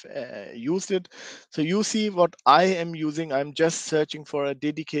I have used it. So you see what I am using, I'm just searching for a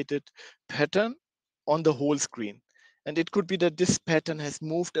dedicated pattern on the whole screen. And it could be that this pattern has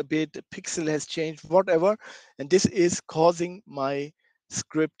moved a bit, the pixel has changed, whatever, and this is causing my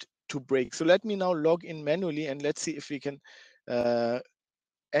script to break. So let me now log in manually, and let's see if we can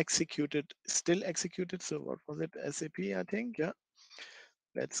execute it, still execute it. So what was it, SAP, I think, yeah.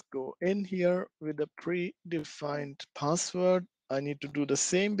 Let's go in here with a predefined password. I need to do the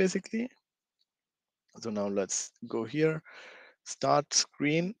same basically. So now let's go here, start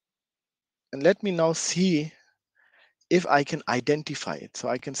screen, and let me now see if I can identify it. So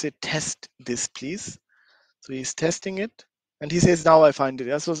I can say test this, please. So he's testing it, and he says, now I find it.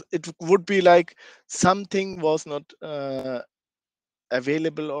 Yeah, so it would be like something was not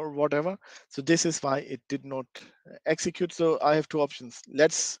available or whatever. So this is why it did not execute. So I have two options.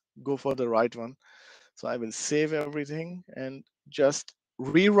 Let's go for the right one. So I will save everything and just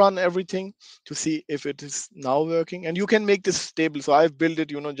rerun everything to see if it is now working. And you can make this stable. So I've built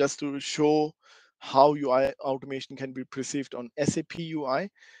it, just to show how UI automation can be perceived on SAP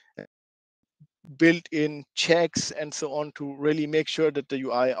UI, built-in checks and so on to really make sure that the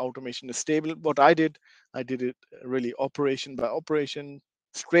UI automation is stable. What I did it really operation by operation,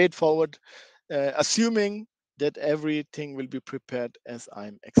 straightforward, assuming that everything will be prepared as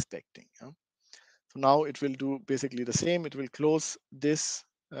I'm expecting. Yeah? So now it will do basically the same. It will close this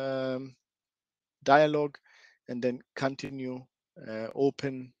dialog and then continue,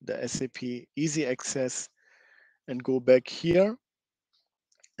 open the SAP Easy Access and go back here.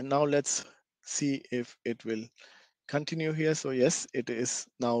 And now let's see if it will continue here. So yes, it is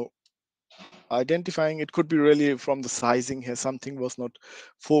now identifying. It could be really from the sizing here, something was not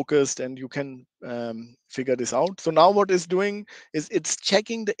focused, and you can figure this out. So now what it's doing is it's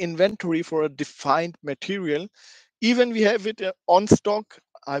checking the inventory for a defined material. Even we have it on stock,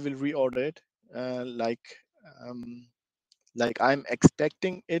 I will reorder it like I'm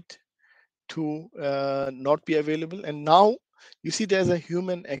expecting it to not be available. And now you see there's a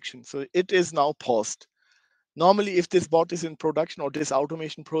human action. So it is now paused. Normally, if this bot is in production or this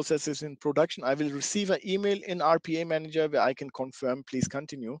automation process is in production, I will receive an email in RPA Manager where I can confirm, please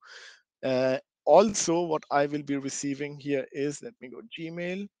continue. Also, what I will be receiving here is, let me go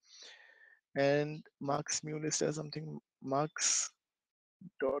Gmail, and Max Mule, is there something?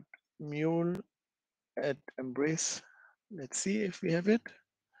 Max.mule@embrace. Let's see if we have it.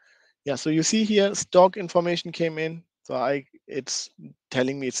 Yeah, so you see here, stock information came in. So it's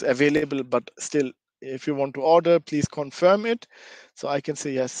telling me it's available, but still, if you want to order, please confirm it. So I can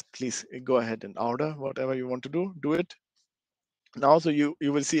say, yes, please go ahead and order whatever you want to do it. Now, so you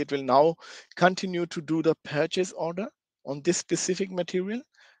will see it will now continue to do the purchase order on this specific material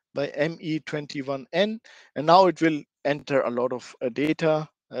by ME21N, and now it will enter a lot of data.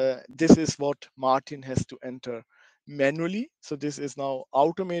 This is what Martin has to enter manually. So this is now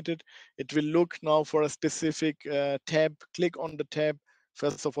automated. It will look now for a specific tab, click on the tab.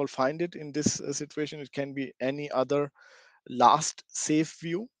 First of all, find it in this situation. It can be any other last save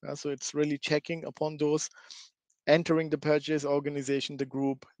view. So it's really checking upon those, entering the purchase organization, the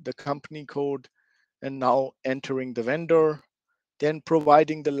group, the company code, and now entering the vendor, then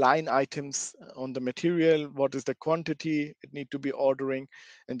providing the line items on the material, what is the quantity it need to be ordering,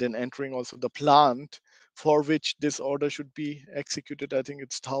 and then entering also the plant for which this order should be executed. I think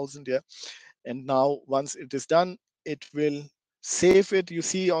it's 1,000, yeah. And now once it is done, it will save it. You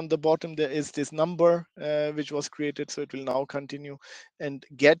see on the bottom there is this number which was created, so it will now continue and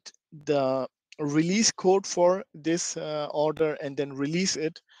get the release code for this order and then release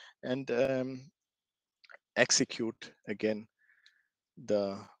it and execute again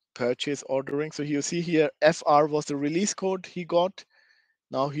the purchase ordering. So you see here FR was the release code he got.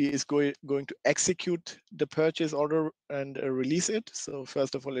 Now he is going to execute the purchase order and release it. So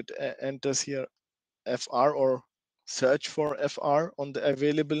first of all, it enters here FR or search for FR on the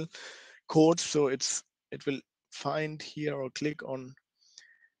available codes. So it will find here or click on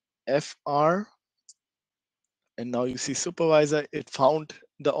FR, and now you see supervisor. It found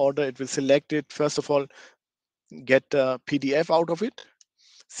the order. It will select it. First of all, get the PDF out of it,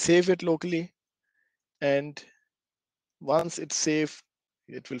 save it locally, and once it's saved,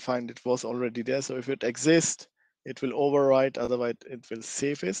 it will find it was already there. So if it exists, it will overwrite. Otherwise, it will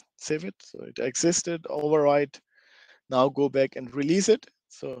save it. So it existed, overwrite. Now go back and release it.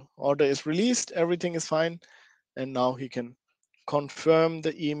 So order is released, everything is fine. And now he can confirm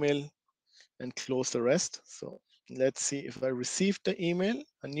the email and close the rest. So let's see if I received the email,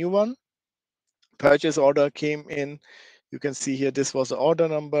 a new one. Purchase order came in. You can see here, this was the order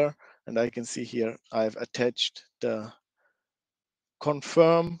number. And I can see here, I've attached the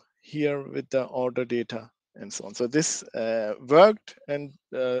confirm here with the order data and so on. So this worked, and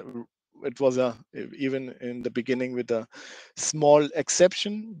it was even in the beginning with a small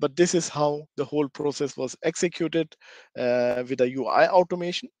exception, but this is how the whole process was executed with a UI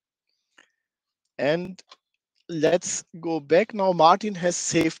automation. And let's go back now. Martin has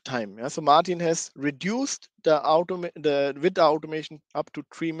saved time. Yeah? So Martin has reduced the with the automation up to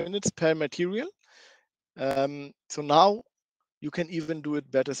 3 minutes per material. So now you can even do it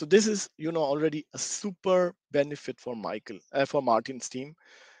better. So this is, already a super benefit for for Martin's team,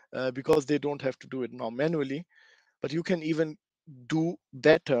 because they don't have to do it now manually, but you can even do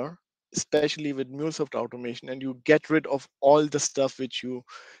better, especially with MuleSoft automation, and you get rid of all the stuff which you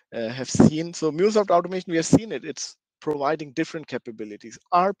have seen. So MuleSoft automation, we have seen it. It's providing different capabilities.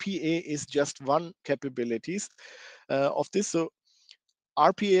 RPA is just one capabilities of this. So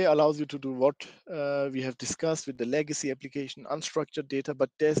RPA allows you to do what we have discussed with the legacy application, unstructured data, but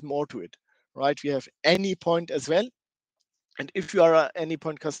there's more to it, right? We have Anypoint as well. And if you are an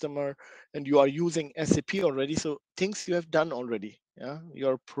Anypoint customer and you are using SAP already, so things you have done already, yeah, you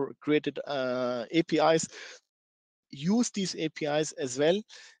are created APIs. Use these APIs as well,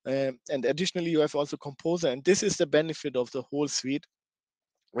 and additionally, you have also Composer, and this is the benefit of the whole suite,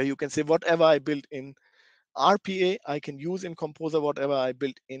 where you can say whatever I built in RPA, I can use in Composer. Whatever I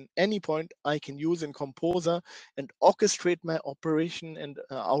built in Anypoint, I can use in Composer and orchestrate my operation and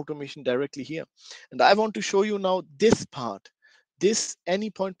automation directly here. And I want to show you now this part, this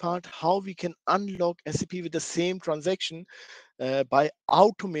Anypoint part, how we can unlock SAP with the same transaction by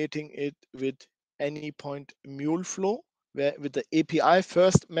automating it with Anypoint MuleFlow, where with the API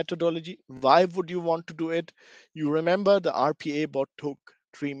first methodology. Why would you want to do it? You remember the RPA bot took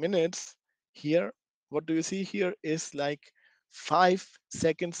 3 minutes. Here, what do you see here is like 5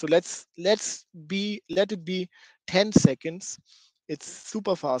 seconds. So let it be 10 seconds. It's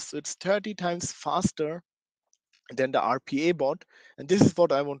super fast. So it's 30 times faster than the RPA bot. And this is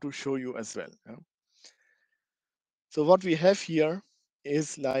what I want to show you as well. Yeah. So what we have here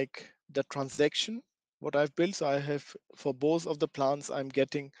is like the transaction, what I've built. So I have, for both of the plants, I'm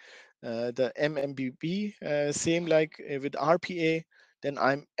getting the MMBB, same like with RPA. Then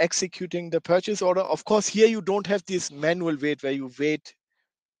I'm executing the purchase order. Of course, here you don't have this manual wait where you wait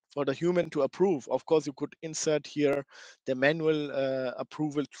for the human to approve. Of course, you could insert here the manual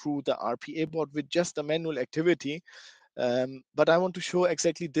approval through the RPA bot with just a manual activity. But I want to show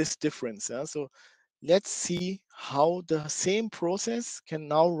exactly this difference. Yeah? So let's see how the same process can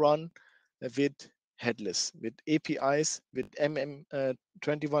now run with headless, with APIs, with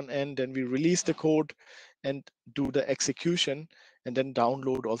MM21N. Then we release the code, and do the execution and then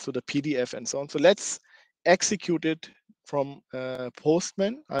download also the PDF and so on. So let's execute it from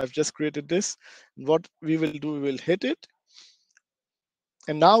Postman. I've just created this. What we will do, we will hit it.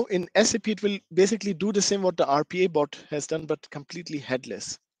 And now in SAP, it will basically do the same what the RPA bot has done, but completely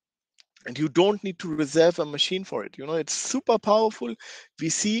headless. And you don't need to reserve a machine for it. You know, it's super powerful. We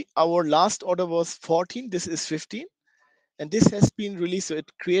see our last order was 14. This is 15. And this has been released. So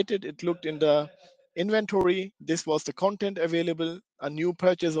it looked in the inventory. This was the content available. A new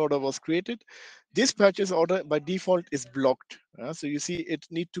purchase order was created. This purchase order by default is blocked. So you see it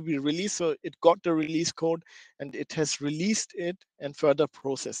need to be released. So it got the release code and it has released it and further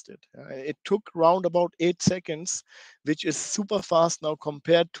processed it. It took round about 8 seconds, which is super fast now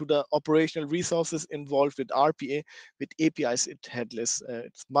compared to the operational resources involved with RPA. With APIs, it's headless.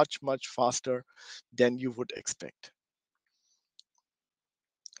 It's much, much faster than you would expect.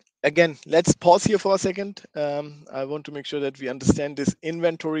 Again, let's pause here for a second. I want to make sure that we understand this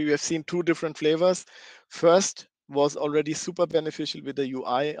inventory. We have seen 2 different flavors. First was already super beneficial with the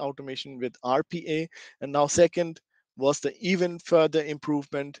UI automation with RPA. And now second was the even further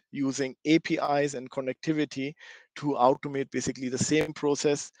improvement using APIs and connectivity to automate basically the same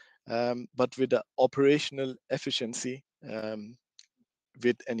process, but with the operational efficiency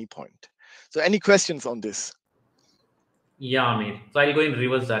with Anypoint. So any questions on this? Yeah, Amir. So I'll go in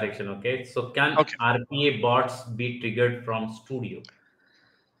reverse direction. Okay. So can Okay. RPA bots be triggered from Studio?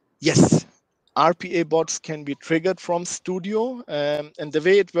 Yes, RPA bots can be triggered from Studio. And the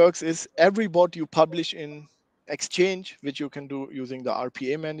way it works is every bot you publish in Exchange, which you can do using the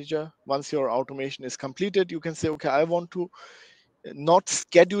RPA manager. Once your automation is completed, you can say, okay, I want to not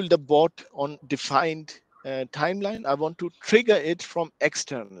schedule the bot on defined timeline. I want to trigger it from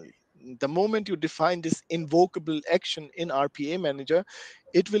externally. The moment you define this invocable action in RPA manager,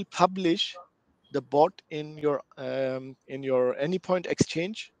 it will publish the bot in your Anypoint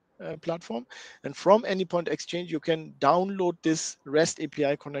Exchange platform. And from Anypoint Exchange, you can download this REST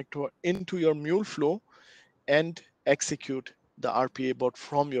API connector into your MuleFlow and execute the RPA bot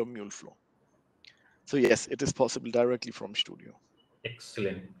from your MuleFlow. So yes, it is possible directly from Studio.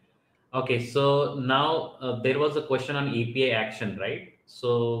 Excellent. Okay. So now there was a question on API action, right?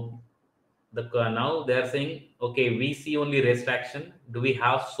 So now they are saying, okay, we see only REST action. Do we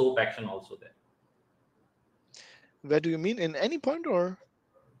have SOAP action also there? Where do you mean, in Anypoint or?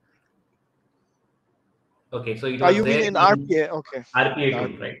 Okay. So it was You mean there in in RPA? Okay, in RPA tool,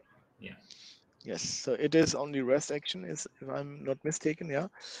 RPA. right? Yeah. Yes, so it is only REST action, is if I'm not mistaken. Yeah,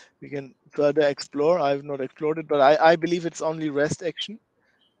 we can further explore. I've not explored it, but I believe it's only REST action.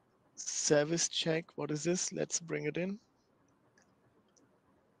 Service check. What is this? Let's bring it in.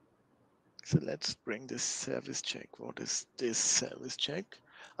 So let's bring this service check. What is this service check?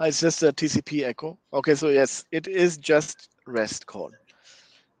 It's just a TCP echo. Okay, so yes, it is just REST call.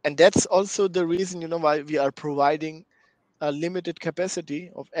 And that's also the reason, why we are providing a limited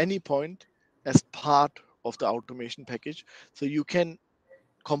capacity of Anypoint as part of the automation package. So you can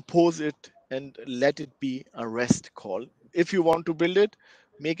compose it and let it be a REST call. If you want to build it,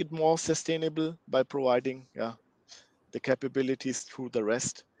 make it more sustainable by providing the capabilities through the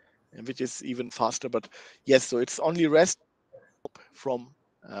REST, and which is even faster. But yes, so it's only REST from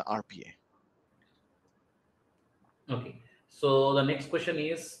RPA. Okay. So the next question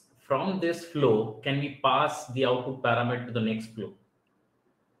is, from this flow, can we pass the output parameter to the next flow?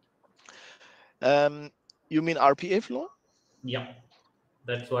 You mean RPA flow? Yeah.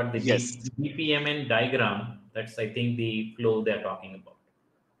 That's what the Yes. BPMN diagram, that's I think the flow they're talking about.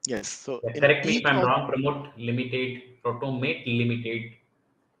 Yes. So Yeah, in correct me if each I'm of wrong. Promote limited, automate limited.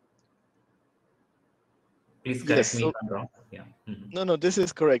 Please yes, correct me if so I'm wrong. Yeah. Mhm. no, this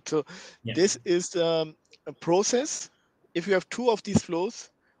is correct. So Yeah. this is a process. If you have 2 of these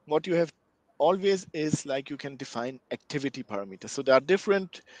flows, what you have always is like you can define activity parameters. So there are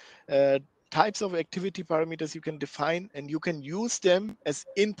different uh, types of activity parameters you can define, and you can use them as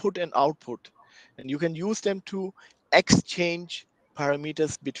input and output. And you can use them to exchange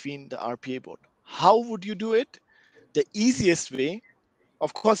parameters between the RPA bot. How would you do it? The easiest way,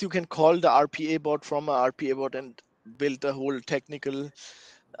 of course, you can call the RPA bot from a RPA bot and build the whole technical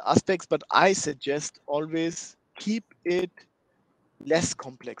aspects, but I suggest always keep it less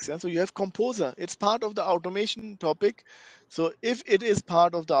complex. So you have Composer, it's part of the automation topic. So if it is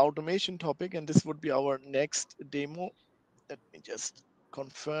part of the automation topic, and this would be our next demo, let me just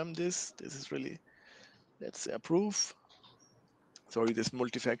confirm this. This is really, let's approve. Sorry, this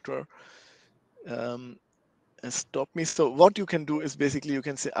multi-factor has stopped me. So what you can do is basically you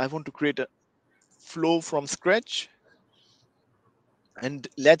can say, I want to create a flow from scratch. And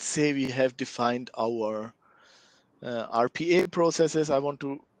let's say we have defined our RPA processes. I want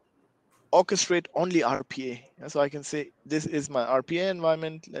to orchestrate only RPA. So I can say, this is my RPA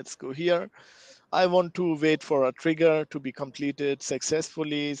environment. Let's go here. I want to wait for a trigger to be completed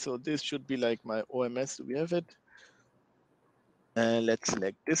successfully. So this should be like my OMS. Do we have it? Let's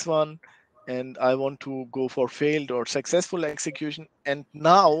select this one. And I want to go for failed or successful execution. And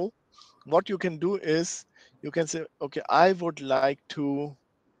now what you can do is you can say, okay, I would like to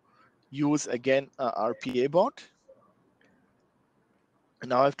use again a RPA bot. And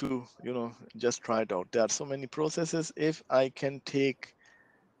now I have to, just try it out. There are so many processes. If I can take,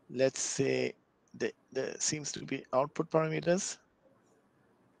 let's say, there seems to be output parameters.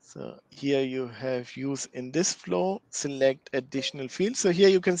 So here you have use in this flow, select additional fields. So here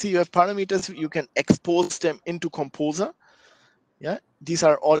you can see you have parameters. You can expose them into Composer. Yeah, these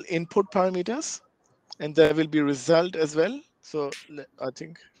are all input parameters, and there will be result as well. So I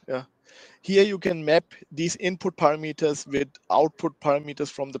think, yeah, here you can map these input parameters with output parameters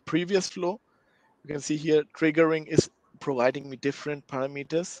from the previous flow. You can see here triggering is providing me different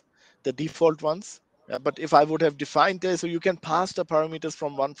parameters, the default ones. But if I would have defined this, so you can pass the parameters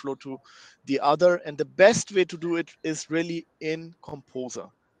from one flow to the other. And the best way to do it is really in Composer.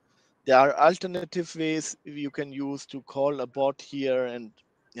 There are alternative ways you can use to call a bot here. And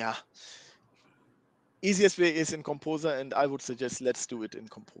yeah, easiest way is in Composer. And I would suggest let's do it in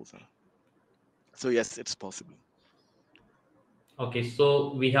Composer. So yes, it's possible. Okay,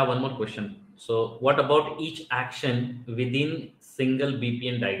 so we have one more question. So what about each action within single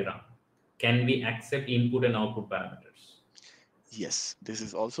BPN diagram? Can we accept input and output parameters? Yes, this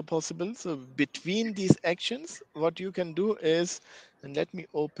is also possible. So between these actions, what you can do is, and let me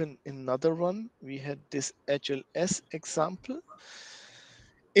open another one. We had this HLS example.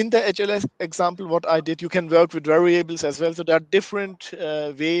 In the HLS example, what I did, you can work with variables as well. So there are different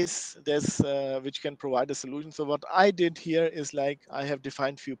ways which can provide a solution. So what I did here is, like, I have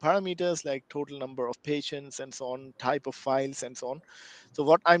defined few parameters like total number of patients and so on, type of files and so on. So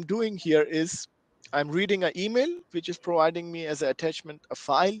what I'm doing here is I'm reading an email, which is providing me as an attachment a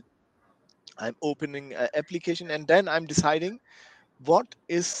file. I'm opening an application, and then I'm deciding what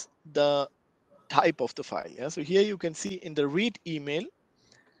is the type of the file. Yeah. So here you can see in the read email,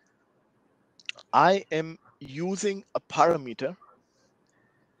 I am using a parameter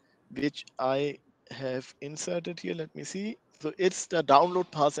which I have inserted here. Let me see. So it's the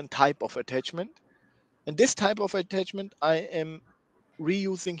download path and type of attachment. And this type of attachment I am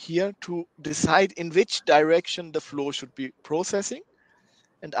reusing here to decide in which direction the flow should be processing.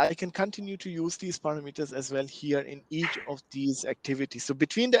 And I can continue to use these parameters as well here in each of these activities. So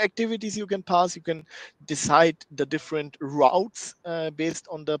between the activities you can pass, you can decide the different routes based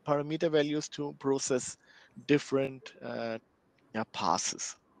on the parameter values to process different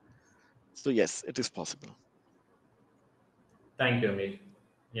passes. So yes, it is possible. Thank you, Amir.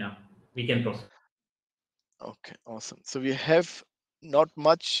 Yeah, we can proceed. Okay, awesome. So we have not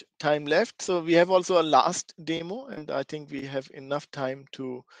much time left. So we have also a last demo, and I think we have enough time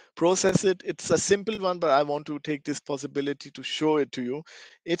to process it. It's a simple one, but I want to take this possibility to show it to you.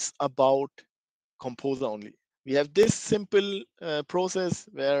 It's about Composer only. We have this simple process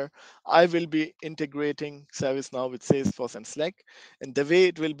where I will be integrating ServiceNow with Salesforce and Slack. And the way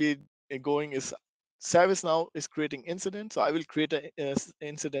it will be going is ServiceNow is creating incidents. So I will create an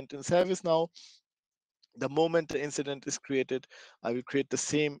incident in ServiceNow. The moment the incident is created, I will create the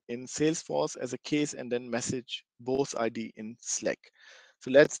same in Salesforce as a case and then message both ID in Slack.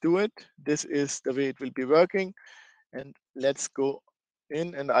 So let's do it. This is the way it will be working. And let's go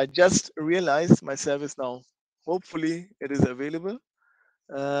in. And I just realized my service now. Hopefully it is available.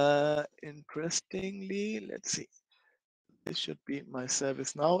 Interestingly, let's see. This should be my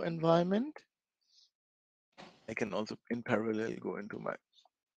ServiceNow environment. I can also in parallel go into my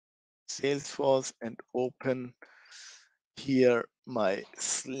Salesforce and open here my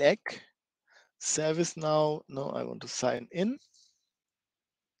Slack. ServiceNow. No, I want to sign in.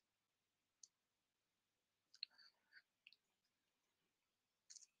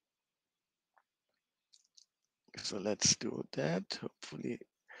 So let's do that. Hopefully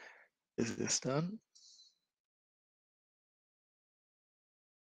this is done.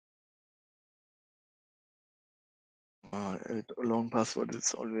 A long password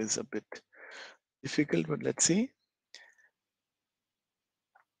is always a bit difficult, but let's see.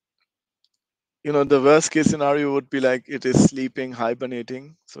 The worst case scenario would be like it is sleeping,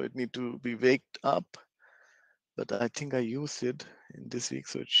 hibernating, so it need to be waked up. But I think I used it in this week,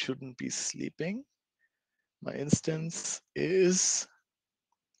 so it shouldn't be sleeping. My instance is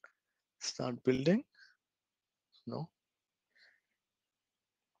start building. No.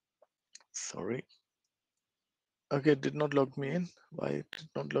 Sorry. Okay, it did not log me in. Why it did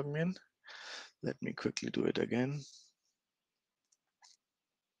not log me in? Let me quickly do it again.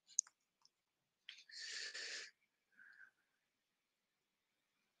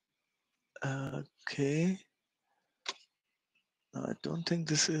 Okay. I don't think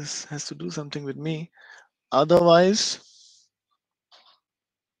this has to do something with me. Otherwise,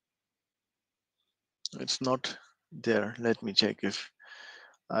 it's not there. Let me check if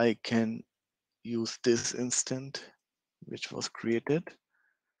I can use this instant which was created.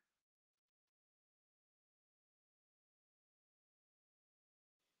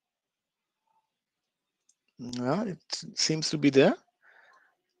 Yeah, it seems to be there.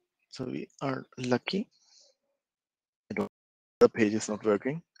 So we are lucky. The page is not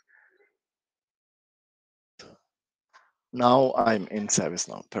working. Now I'm in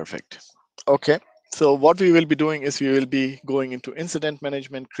ServiceNow. Perfect. Okay. So what we will be doing is we will be going into incident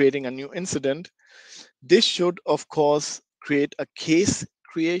management, creating a new incident. This should, of course, create a case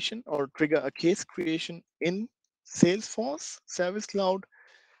creation or trigger a case creation in Salesforce Service Cloud,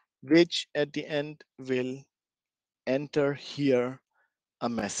 which at the end will enter here a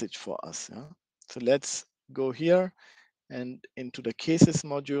message for us. Yeah? So let's go here and into the cases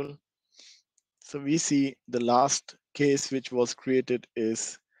module. So we see the last case which was created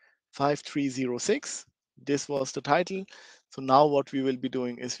is 5306. This was the title. So now what we will be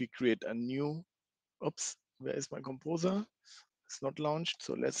doing is we create a new, oops, where is my composer? It's not launched.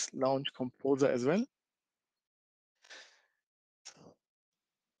 So let's launch composer as well.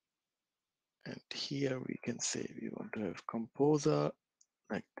 And here we can say we want to have composer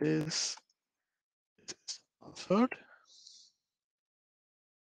like this. This is password.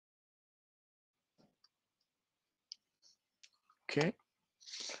 Okay.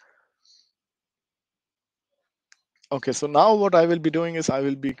 Okay, so now what I will be doing is I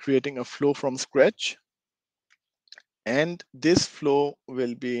will be creating a flow from scratch. And this flow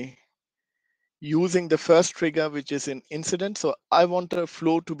will be using the first trigger, which is an incident. So I want a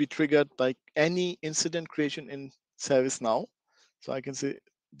flow to be triggered by any incident creation in ServiceNow. So I can say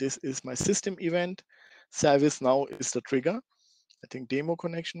this is my system event. ServiceNow is the trigger. I think demo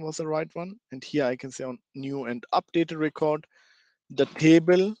connection was the right one. And here I can say on new and updated record. The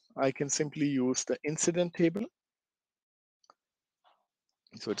table, I can simply use the incident table.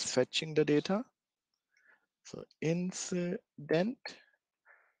 So it's fetching the data. So incident.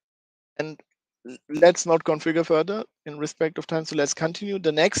 And let's not configure further in respect of time. So let's continue.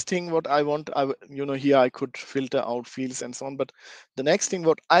 The next thing what I want, here I could filter out fields and so on. But the next thing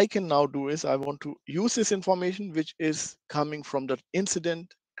what I can now do is I want to use this information which is coming from the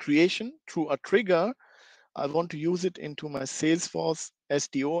incident creation through a trigger. I want to use it into my Salesforce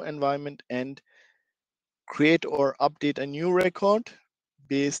SDO environment and create or update a new record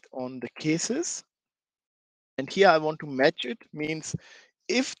based on the cases. And here I want to match it, means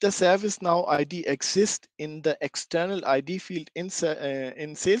if the ServiceNow ID exists in the external ID field in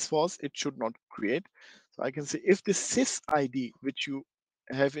Salesforce, it should not create. So I can say if the sys ID, which you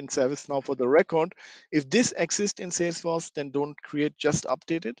have in ServiceNow for the record, if this exists in Salesforce, then don't create, just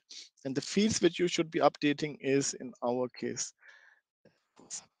update it. And the fields which you should be updating is, in our case,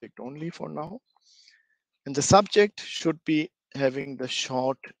 subject only for now. And the subject should be having the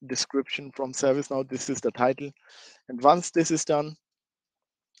short description from ServiceNow. This is the title. And once this is done,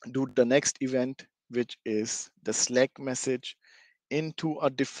 do the next event, which is the Slack message into a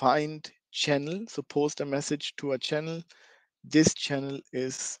defined channel. So post a message to a channel. This channel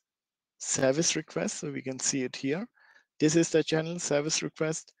is service request. So we can see it here. This is the channel service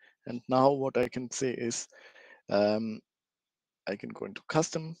request. And now what I can say is I can go into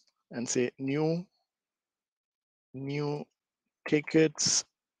custom and say new tickets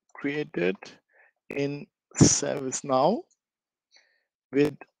created in ServiceNow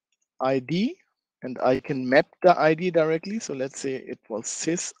with ID, and I can map the ID directly. So let's say it was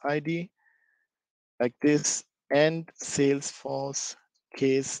sys ID like this and Salesforce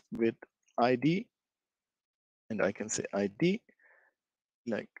case with ID, and I can say ID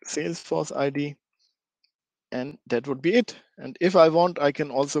like Salesforce ID, and that would be it. And if I want, I can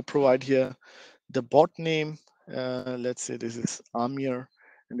also provide here the bot name. Let's say this is Amir,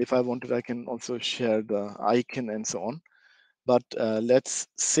 and if I wanted, I can also share the icon and so on. But let's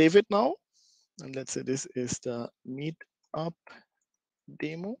save it now. And let's say this is the Meetup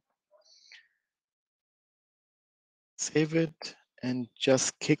demo. Save it and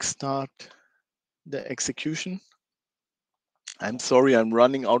just kickstart the execution. I'm sorry, I'm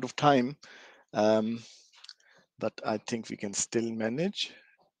running out of time, but I think we can still manage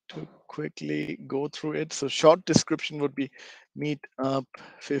to quickly go through it. So short description would be Meetup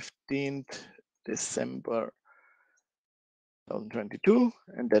 15th December 2022,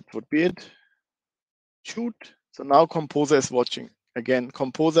 and that would be it. Shoot. So now Composer is watching. Again,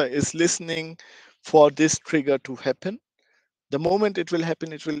 Composer is listening for this trigger to happen. The moment it will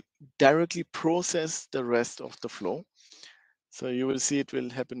happen, it will directly process the rest of the flow. So you will see it will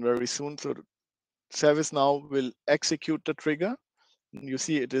happen very soon. So ServiceNow will execute the trigger. You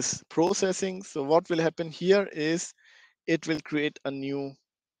see it is processing. So what will happen here is it will create a new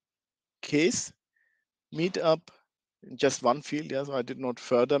case, Meetup, in just one field. Yeah, so I did not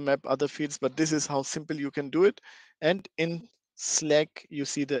further map other fields, but this is how simple you can do it. And in Slack, you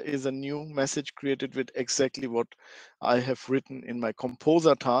see there is a new message created with exactly what I have written in my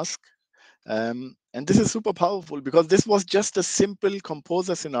Composer task. And this is super powerful because this was just a simple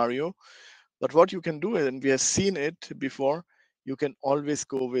Composer scenario. But what you can do, and we have seen it before, you can always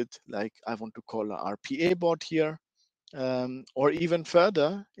go with, like, I want to call a RPA bot here. Or even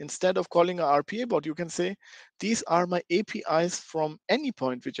further, instead of calling a RPA bot, you can say, these are my APIs from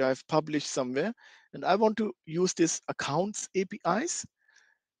Anypoint, which I've published somewhere. And I want to use this accounts APIs,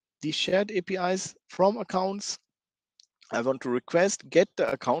 these shared APIs from accounts. I want to request get the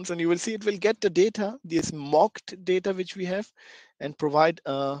accounts, and you will see it will get the data, this mocked data which we have, and provide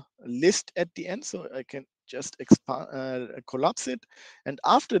a list at the end. So I can just expand, collapse it. And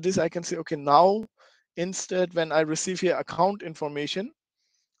after this, I can say, okay, now instead, when I receive here account information,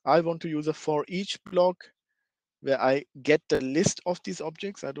 I want to use a for each block where I get the list of these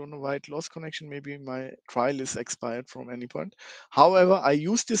objects. I don't know why it lost connection. Maybe my trial is expired from any point. However, I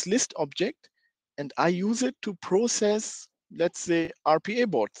use this list object and I use it to process, let's say, RPA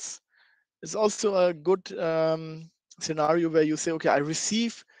bots. It's also a good scenario where you say, okay, I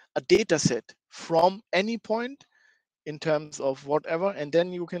receive a data set from any point in terms of whatever, and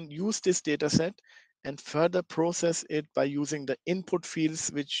then you can use this data set and further process it by using the input fields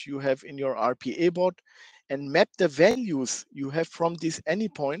which you have in your RPA bot and map the values you have from this any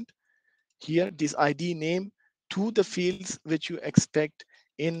point here, this ID name, to the fields which you expect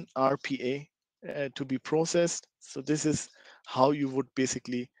in RPA to be processed. So this is how you would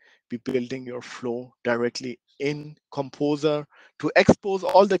basically be building your flow directly in Composer to expose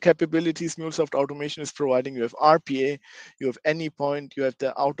all the capabilities MuleSoft Automation is providing. You have RPA, you have Anypoint, you have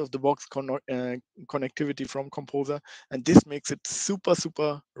the out-of-the-box connectivity from Composer, and this makes it super,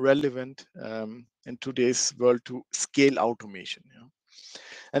 super relevant in today's world to scale automation. Yeah.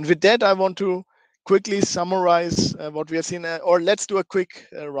 And with that, I want to quickly summarize what we have seen, or let's do a quick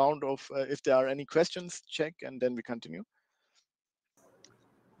round of if there are any questions, check, and then we continue.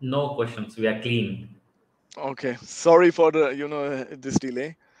 No questions. We are clean. Okay, sorry for the this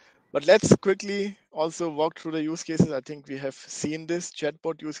delay. But let's quickly also walk through the use cases. I think we have seen this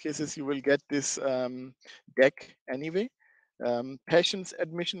chatbot use cases. You will get this deck anyway. Passions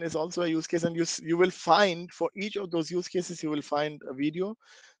admission is also a use case, and you will find for each of those use cases, you will find a video.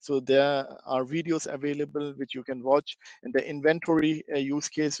 So there are videos available which you can watch. And the inventory use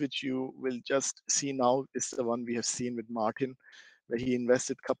case, which you will just see now, is the one we have seen with Martin, where he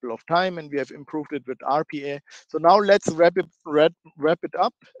invested a couple of time, and we have improved it with RPA. So now let's wrap it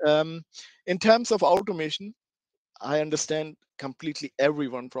up. In terms of automation, I understand completely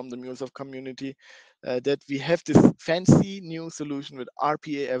everyone from the MuleSoft community that we have this fancy new solution with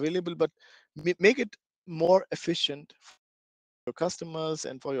RPA available, but make it more efficient for your customers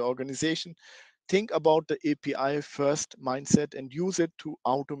and for your organization. Think about the API first mindset and use it to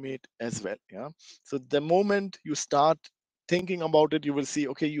automate as well. Yeah. So the moment you start thinking about it, you will see,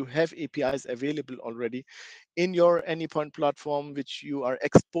 okay, you have APIs available already in your Anypoint platform, which you are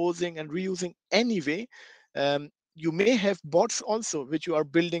exposing and reusing anyway. You may have bots also, which you are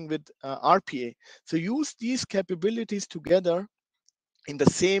building with RPA. So use these capabilities together in the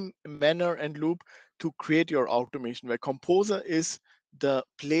same manner and loop to create your automation, where Composer is the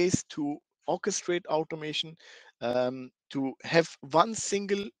place to orchestrate automation, to have one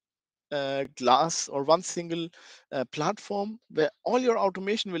single glass or one single platform where all your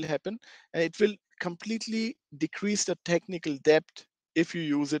automation will happen, and it will completely decrease the technical debt if you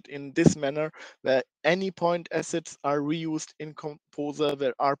use it in this manner, where Anypoint assets are reused in Composer,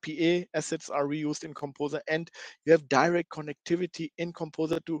 where RPA assets are reused in Composer, and you have direct connectivity in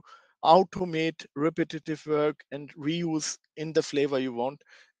Composer to automate repetitive work and reuse in the flavor you want,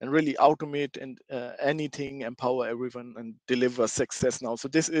 and really automate and anything, empower everyone, and deliver success now. So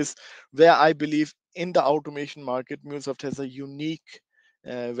this is where I believe in the automation market, MuleSoft has a unique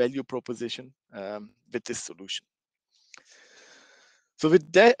value proposition with this solution. So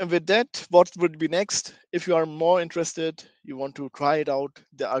with that, what would be next? If you are more interested, you want to try it out,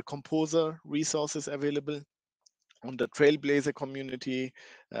 there are composer resources available on the Trailblazer community,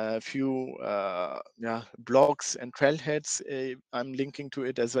 a few blogs and trailheads. I'm linking to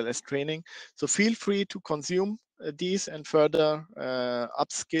it as well as training. So feel free to consume these and further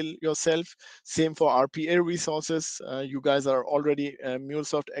upskill yourself. Same for RPA resources. You guys are already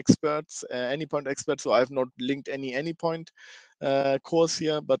MuleSoft experts, Anypoint experts, so I have not linked any Anypoint course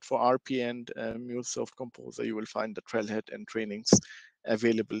here, but for RPA and MuleSoft Composer, you will find the trailhead and trainings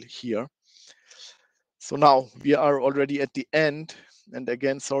available here. So now we are already at the end. And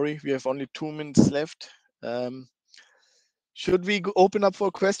again, sorry, we have only 2 minutes left. Should we open up for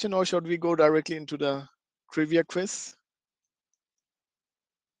a question or should we go directly into the trivia quiz?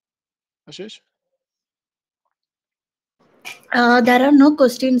 Ashish? There are no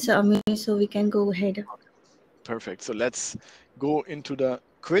questions, so we can go ahead. Perfect. So let's go into the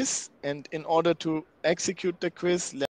quiz. And in order to execute the quiz,